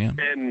another one, yeah.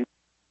 And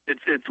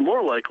it's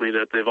more likely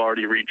that they've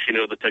already reached,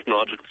 the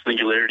technological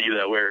singularity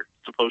that we're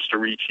supposed to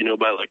reach,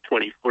 by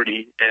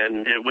 2040,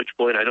 and at which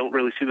point I don't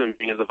really see them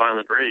being as a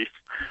violent race.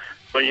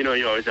 But, you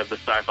always have the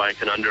sci-fi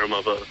conundrum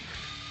of a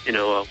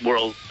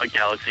world, a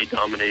galaxy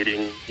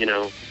dominating,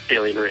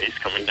 alien race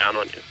coming down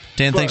on you.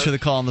 Dan, thanks for the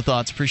call and the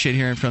thoughts. Appreciate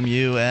hearing from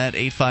you at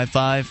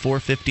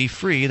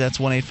 855-450-FREE. That's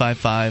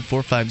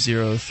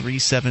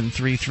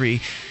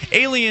 1-855-450-3733.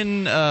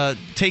 Aliens. I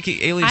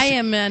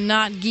am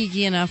not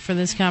geeky enough for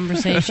this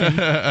conversation.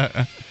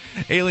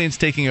 Aliens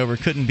taking over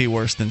couldn't be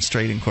worse than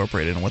Straight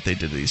Incorporated and what they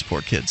did to these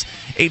poor kids.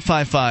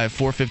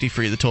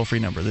 855-450-FREE, the toll-free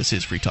number. This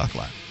is Free Talk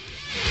Live.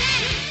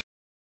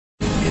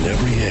 In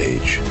every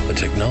age, a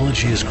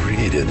technology is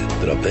created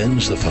that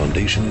upends the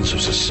foundations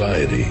of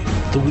society.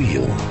 The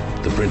wheel,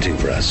 the printing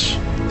press,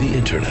 the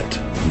internet.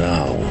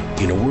 Now,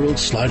 in a world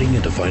sliding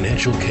into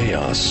financial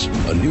chaos,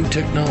 a new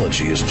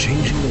technology is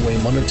changing the way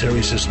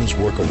monetary systems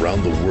work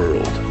around the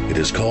world. It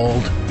is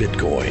called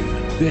Bitcoin.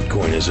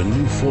 Bitcoin is a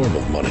new form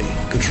of money,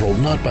 controlled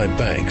not by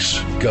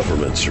banks,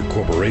 governments, or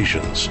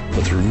corporations,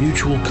 but through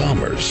mutual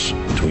commerce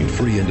between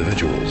free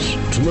individuals.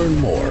 To learn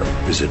more,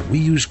 visit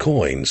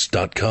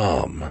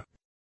weusecoins.com.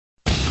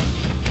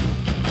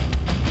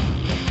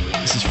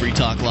 This is Free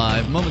Talk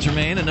Live. Moments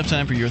remain. Enough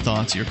time for your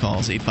thoughts, your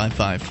calls.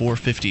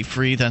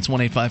 855-450-FREE. That's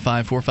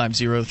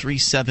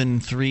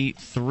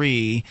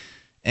 1-855-450-3733.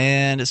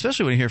 And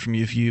especially want to hear from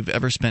you if you've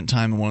ever spent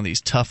time in one of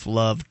these tough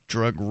love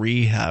drug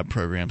rehab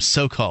programs,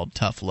 so-called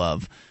tough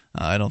love.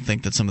 I don't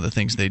think that some of the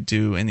things they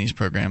do in these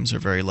programs are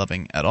very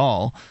loving at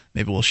all.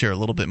 Maybe we'll share a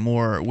little bit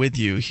more with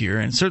you here,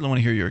 and certainly want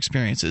to hear your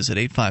experiences at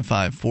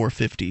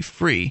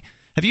 855-450-FREE.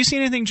 Have you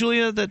seen anything,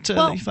 Julia, that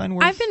you find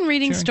worth I've been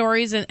reading sharing?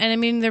 stories, and I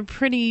mean, they're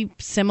pretty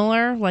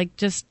similar, like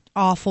just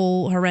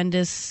awful,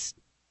 horrendous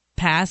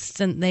pasts,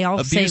 and they all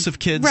abuse say, of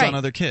kids right. on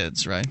other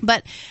kids, right?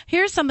 But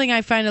here's something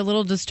I find a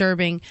little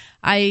disturbing.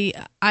 I've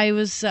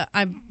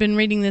been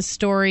reading this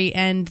story,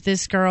 and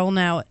this girl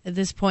now at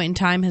this point in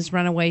time has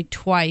run away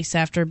twice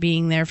after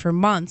being there for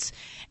months,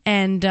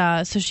 and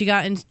so she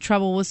got in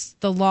trouble with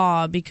the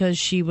law because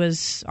she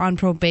was on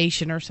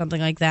probation or something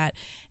like that,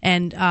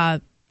 and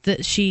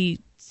she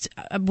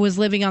was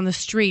living on the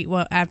street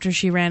after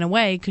she ran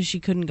away because she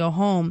couldn't go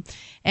home,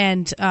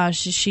 and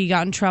she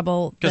got in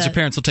trouble because her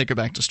parents will take her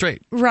back to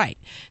straight. Right.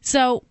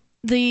 So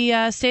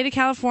the state of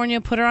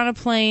California put her on a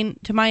plane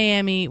to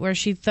Miami, where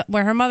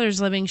where her mother's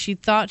living. She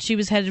thought she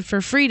was headed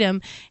for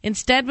freedom.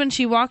 Instead, when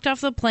she walked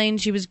off the plane,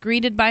 she was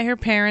greeted by her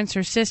parents,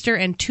 her sister,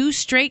 and 2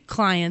 straight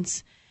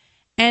clients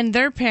and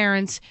their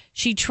parents.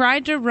 She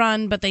tried to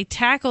run, but they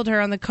tackled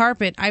her on the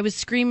carpet. I was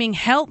screaming,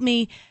 "Help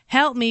me,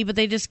 help me," but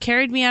they just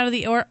carried me out of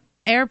the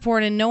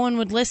airport and no one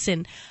would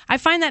listen. I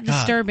find that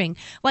disturbing.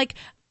 Like,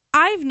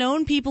 I've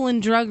known people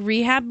in drug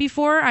rehab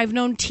before. I've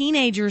known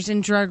teenagers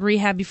in drug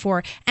rehab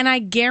before, and I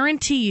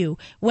guarantee you,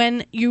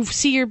 when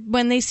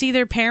they see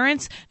their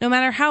parents, no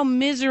matter how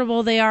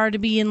miserable they are to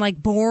be in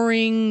like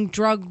boring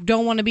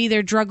don't want to be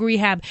there drug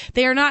rehab,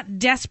 they are not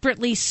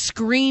desperately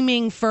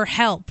screaming for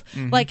help.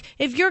 Mm-hmm. Like,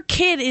 if your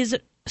kid is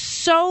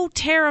so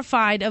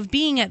terrified of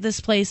being at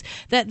this place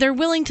that they're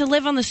willing to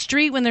live on the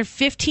street when they're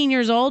 15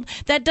 years old,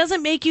 that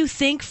doesn't make you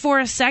think for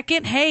a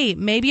second, hey,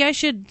 maybe I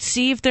should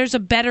see if there's a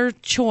better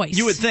choice.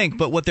 You would think,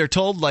 but what they're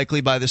told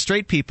likely by the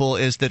straight people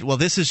is that, well,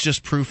 this is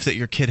just proof that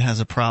your kid has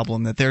a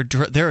problem, that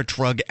they're a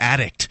drug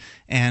addict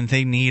and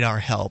they need our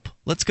help.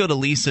 Let's go to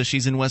Lisa.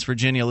 She's in West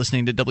Virginia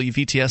listening to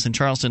WVTS in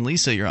Charleston.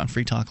 Lisa, you're on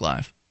Free Talk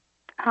Live.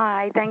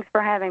 Hi, thanks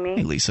for having me.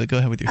 Hey, Lisa, go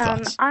ahead with your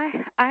thoughts.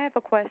 I have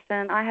a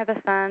question. I have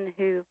a son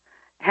who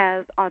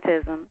has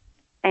autism,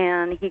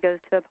 and he goes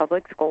to a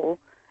public school,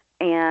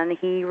 and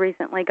he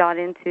recently got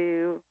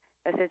into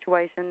a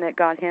situation that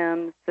got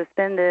him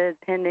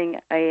suspended pending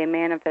a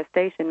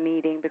manifestation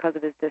meeting because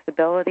of his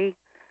disability,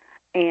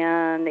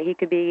 and he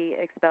could be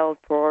expelled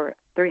for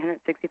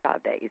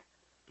 365 days.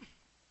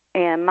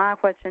 And my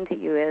question to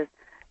you is,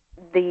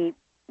 the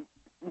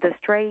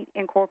Strait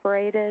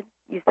Incorporated,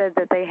 you said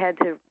that they had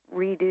to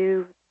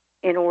redo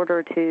in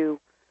order to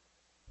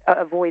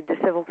avoid the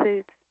civil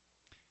suits?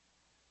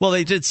 Well,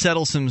 they did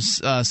settle some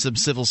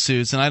civil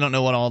suits, and I don't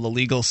know what all the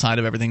legal side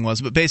of everything was,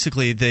 but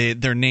basically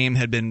their name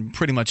had been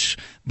pretty much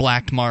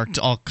black-marked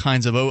all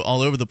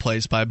over the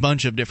place by a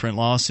bunch of different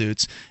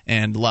lawsuits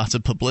and lots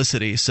of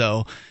publicity.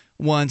 So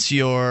once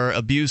your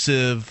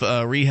abusive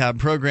rehab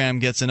program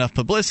gets enough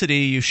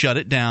publicity, you shut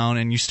it down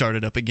and you start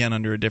it up again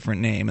under a different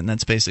name, and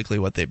that's basically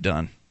what they've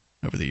done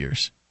over the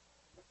years.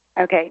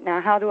 Okay,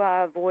 now how do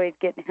I avoid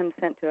getting him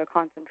sent to a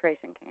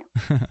concentration camp?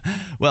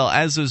 Well,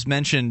 as was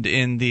mentioned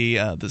in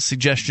the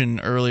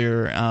suggestion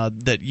earlier,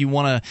 that you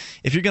want to,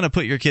 if you're going to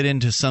put your kid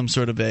into some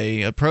sort of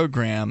a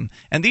program,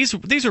 and these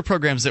are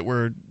programs that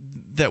were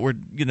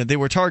they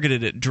were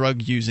targeted at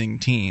drug using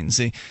teens.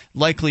 They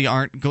likely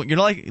you're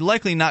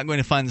likely not going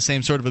to find the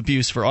same sort of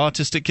abuse for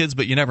autistic kids,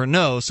 but you never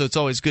know. So it's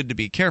always good to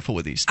be careful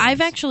with these things.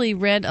 I've actually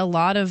read a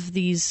lot of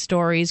these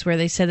stories where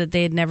they said that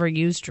they had never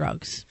used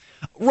drugs.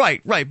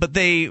 Right, but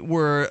they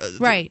were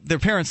their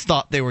parents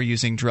thought they were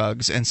using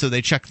drugs, and so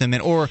they checked them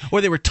in, or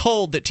they were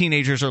told that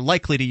teenagers are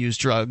likely to use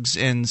drugs,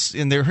 and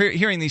they're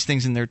hearing these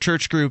things in their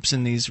church groups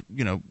and these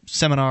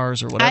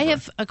seminars or whatever. I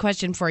have a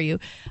question for you.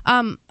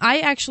 I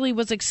actually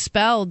was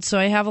expelled, so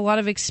I have a lot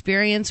of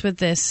experience with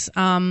this.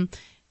 I'm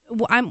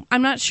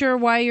not sure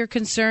why you're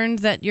concerned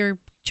that your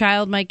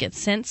child might get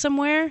sent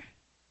somewhere.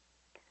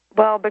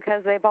 Well,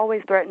 because they've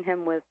always threatened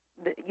him with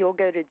you'll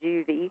go to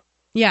juvie.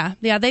 Yeah,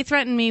 they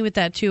threatened me with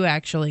that too,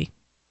 actually.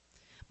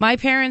 My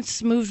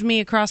parents moved me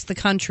across the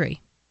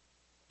country.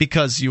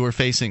 Because you were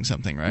facing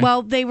something, right?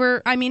 Well,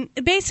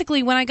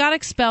 basically, when I got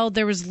expelled,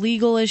 there was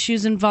legal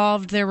issues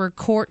involved. There were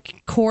court.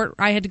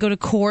 I had to go to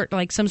court,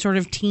 like some sort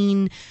of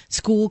teen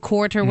school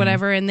court or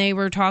whatever, and they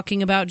were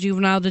talking about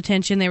juvenile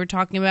detention. They were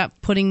talking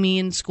about putting me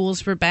in schools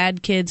for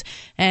bad kids,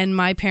 and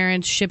my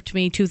parents shipped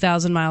me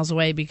 2,000 miles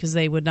away because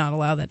they would not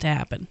allow that to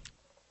happen.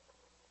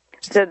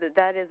 So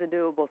that is a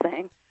doable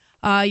thing.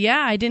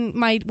 I didn't.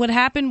 What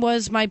happened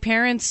was my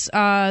parents,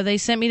 they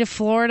sent me to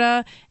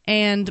Florida,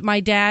 and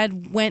my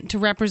dad went to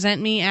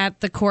represent me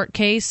at the court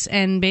case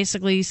and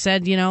basically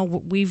said,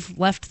 we've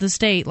left the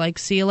state, like,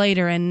 see you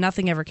later, and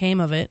nothing ever came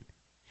of it.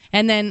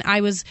 And then I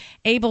was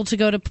able to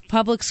go to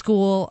public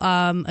school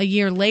a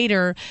year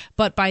later,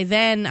 but by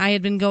then I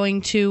had been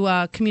going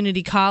to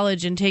community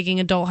college and taking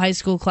adult high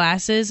school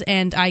classes,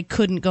 and I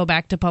couldn't go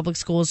back to public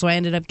school, so I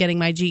ended up getting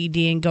my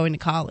GED and going to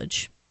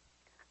college.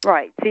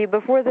 Right. See,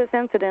 before this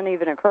incident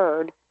even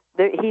occurred,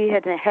 he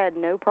had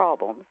no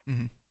problems.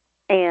 Mm-hmm.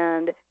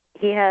 And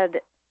he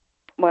had,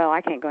 well, I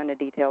can't go into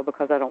detail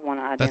because I don't want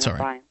to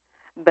identify him.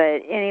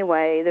 But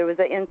anyway, there was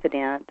an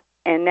incident,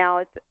 and now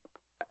it's,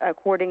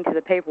 according to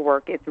the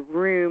paperwork, it's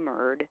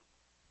rumored,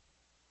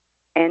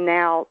 and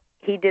now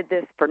he did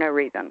this for no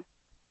reason.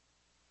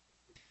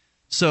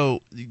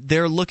 So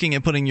they're looking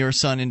at putting your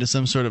son into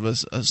some sort of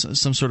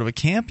a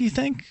camp, you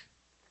think?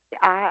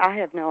 I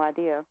have no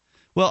idea.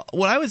 Well,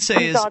 what I would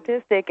say he's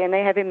autistic, and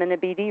they have him in a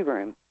BD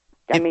room.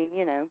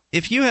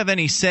 If you have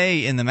any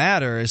say in the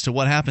matter as to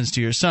what happens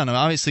to your son,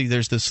 obviously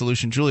there's the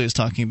solution Julia's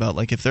talking about.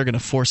 Like, if they're going to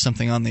force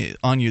something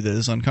on you that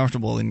is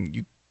uncomfortable, then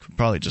you could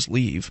probably just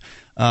leave.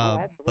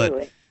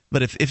 Absolutely.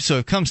 But if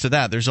it comes to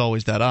that, there's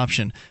always that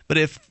option. But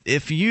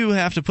if you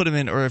have to put him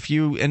in, or if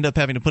you end up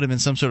having to put him in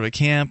some sort of a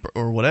camp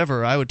or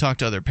whatever, I would talk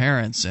to other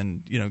parents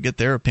and get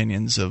their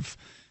opinions of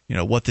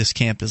what this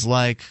camp is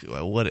like,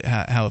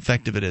 how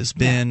effective it has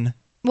been.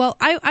 Well,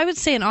 I would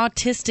say an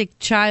autistic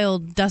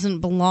child doesn't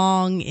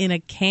belong in a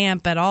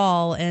camp at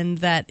all, and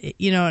that,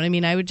 you know what I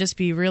mean, I would just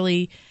be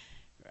really,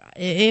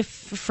 if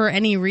for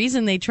any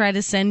reason they try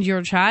to send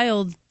your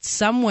child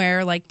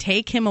somewhere, like,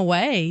 take him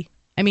away.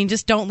 I mean,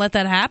 just don't let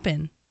that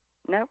happen.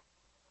 No.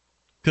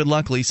 Good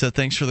luck, Lisa.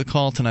 Thanks for the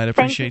call tonight. I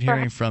appreciate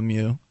hearing from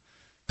you.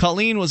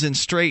 Colleen was in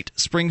Strait,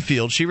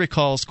 Springfield. She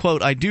recalls,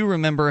 quote, I do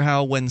remember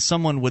how when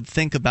someone would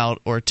think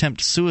about or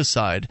attempt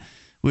suicide,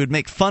 we would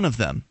make fun of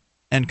them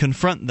and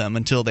confront them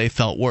until they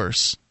felt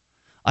worse.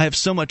 I have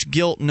so much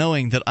guilt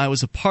knowing that I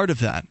was a part of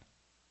that.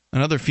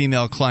 Another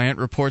female client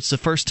reports the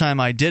first time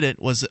I did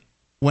it was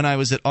when I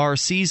was at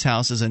R.C.'s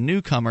house as a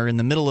newcomer in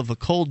the middle of a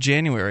cold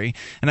January,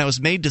 and I was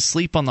made to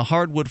sleep on the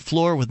hardwood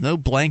floor with no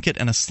blanket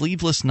and a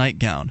sleeveless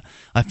nightgown.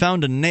 I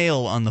found a nail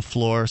on the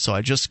floor, so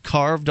I just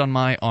carved on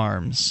my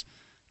arms.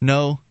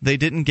 No, they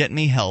didn't get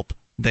me help.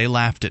 They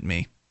laughed at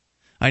me.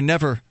 I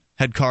never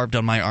had carved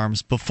on my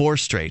arms before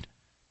Strait,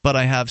 but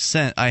I have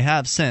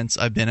since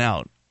I've been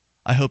out.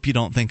 I hope you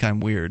don't think I'm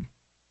weird.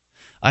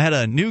 I had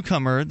a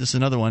newcomer, this is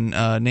another one,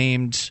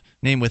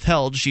 name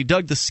withheld. She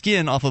dug the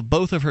skin off of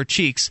both of her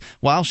cheeks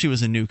while she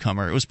was a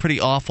newcomer. It was pretty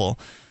awful.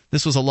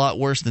 This was a lot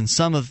worse than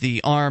some of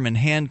the arm and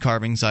hand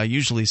carvings I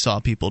usually saw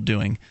people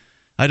doing.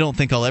 I don't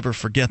think I'll ever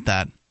forget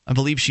that. I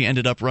believe she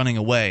ended up running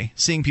away.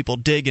 Seeing people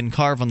dig and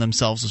carve on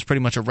themselves was pretty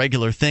much a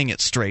regular thing at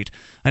Strait.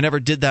 I never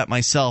did that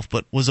myself,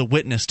 but was a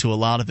witness to a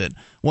lot of it.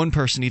 One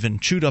person even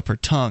chewed up her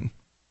tongue.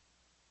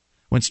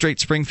 When Strait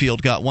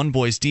Springfield got one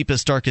boy's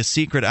deepest, darkest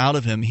secret out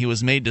of him, he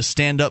was made to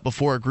stand up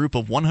before a group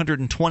of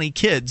 120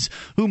 kids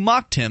who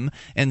mocked him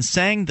and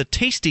sang the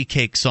Tasty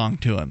Cake song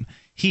to him.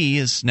 He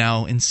is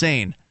now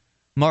insane.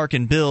 Mark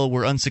and Bill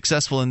were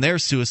unsuccessful in their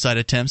suicide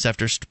attempts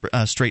after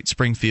Strait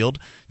Springfield.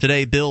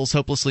 Today, Bill's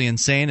hopelessly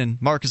insane,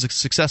 and Mark is a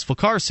successful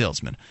car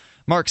salesman.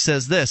 Mark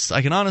says this,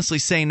 I can honestly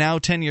say now,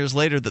 10 years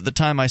later, that the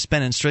time I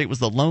spent in Strait was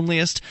the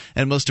loneliest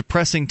and most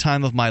depressing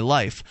time of my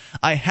life.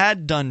 I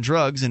had done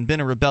drugs and been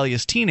a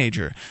rebellious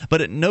teenager,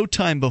 but at no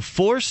time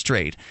before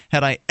Strait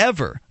had I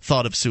ever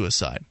thought of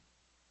suicide.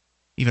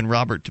 Even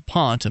Robert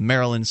DuPont, a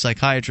Maryland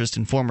psychiatrist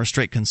and former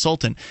Strait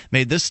consultant,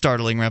 made this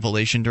startling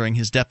revelation during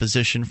his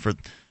deposition for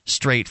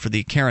Strait for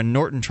the Karen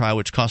Norton trial,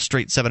 which cost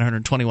Strait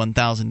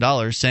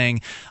 $721,000,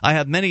 saying, I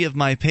have many of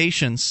my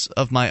patients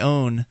of my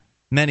own,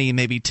 many,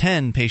 maybe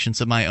 10 patients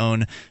of my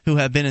own, who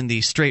have been in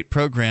the Strait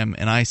program,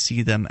 and I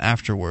see them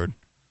afterward.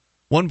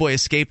 One boy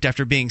escaped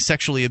after being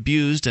sexually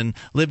abused and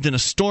lived in a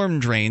storm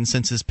drain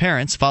since his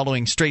parents,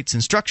 following Strait's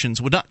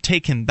instructions, would not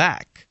take him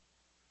back.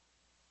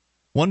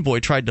 One boy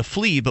tried to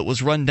flee but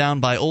was run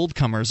down by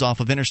old-comers off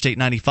of Interstate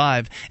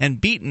 95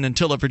 and beaten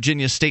until a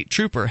Virginia state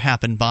trooper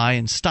happened by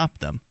and stopped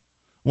them.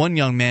 One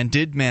young man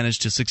did manage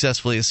to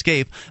successfully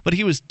escape, but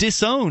he was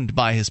disowned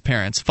by his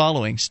parents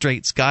following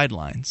Strait's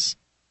guidelines.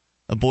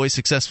 A boy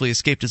successfully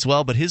escaped as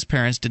well, but his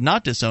parents did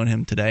not disown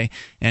him today,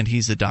 and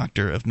he's a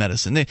doctor of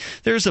medicine.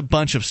 There's a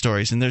bunch of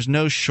stories, and there's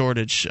no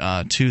shortage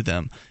to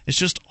them. It's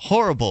just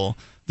horrible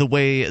the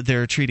way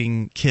they're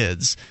treating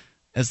kids,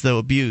 as though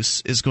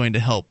abuse is going to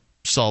help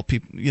solve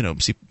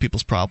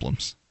people's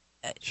problems.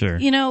 Sure.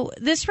 You know,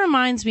 this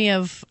reminds me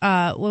of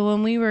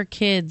when we were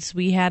kids,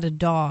 we had a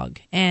dog,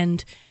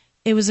 and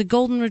it was a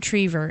golden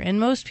retriever. And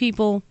most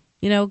people,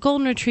 you know,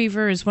 golden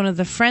retriever is one of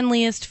the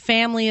friendliest,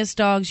 familiest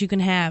dogs you can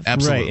have.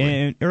 Absolutely. Right.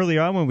 And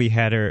earlier on when we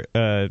had her,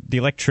 the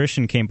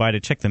electrician came by to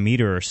check the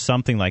meter or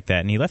something like that,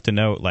 and he left a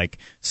note like,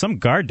 some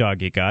guard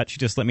dog you got, she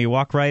just let me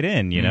walk right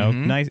in, you know,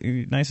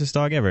 nicest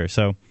dog ever.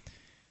 So.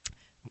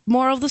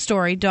 Moral of the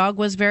story, dog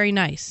was very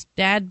nice.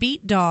 Dad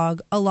beat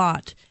dog a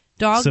lot.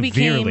 Dog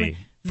Severely. became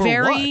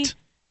very...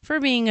 For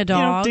being a dog.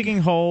 You know, digging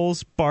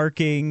holes,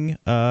 barking,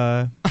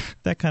 that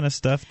kind of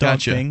stuff,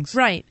 dog things.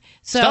 Right.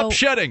 So stop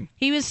shedding.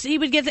 He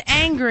would get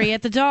angry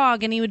at the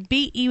dog, and he would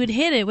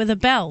hit it with a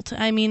belt.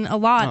 I mean, a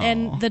lot. Oh.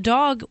 And the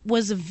dog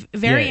was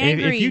very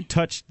angry. If you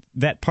touched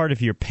that part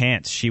of your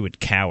pants, she would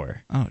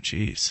cower. Oh,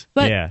 jeez.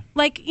 But,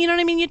 like, you know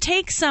what I mean? You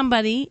take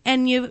somebody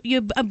and you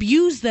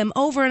abuse them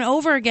over and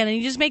over again, and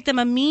you just make them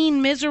a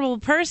mean, miserable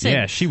person.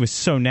 Yeah, she was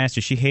so nasty.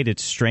 She hated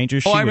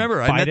strangers. I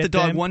remember. I met the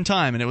dog one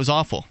time, and it was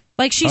awful.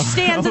 Like, she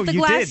stands at the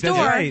glass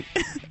door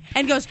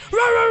and goes, rah,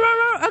 rah, rah,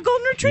 rah, a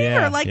golden retriever,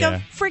 a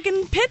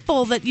freaking pit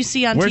bull that you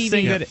see on Worst TV.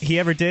 thing that he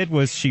ever did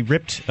was she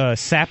ripped a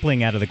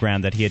sapling out of the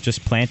ground that he had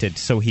just planted,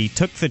 so he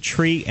took the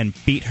tree and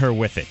beat her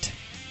with it.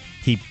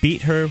 He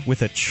beat her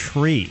with a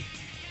tree.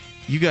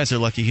 You guys are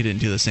lucky he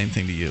didn't do the same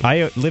thing to you.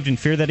 I lived in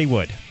fear that he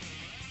would.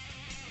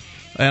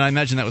 And I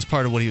imagine that was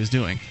part of what he was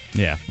doing.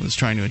 Yeah. Was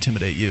trying to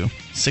intimidate you.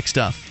 Sick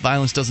stuff.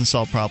 Violence doesn't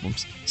solve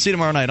problems. See you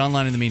tomorrow night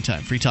online in the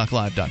meantime.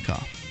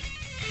 freetalklive.com.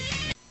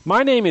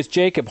 My name is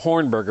Jacob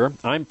Hornberger.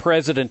 I'm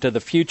president of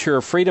the Future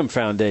of Freedom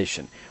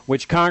Foundation,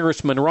 which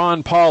Congressman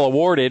Ron Paul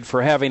awarded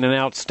for having an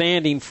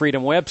outstanding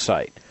freedom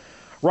website.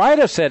 Write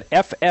us at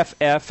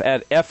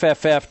fff@fff.org,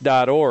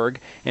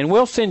 and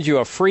we'll send you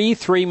a free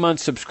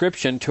 3-month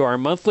subscription to our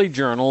monthly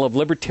journal of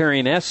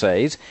libertarian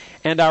essays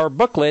and our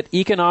booklet,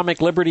 Economic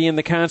Liberty in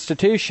the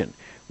Constitution.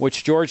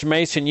 which George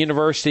Mason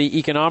University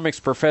economics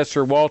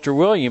professor Walter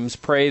Williams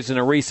praised in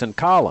a recent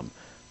column.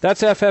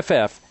 That's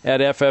FFF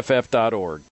at FFF.org.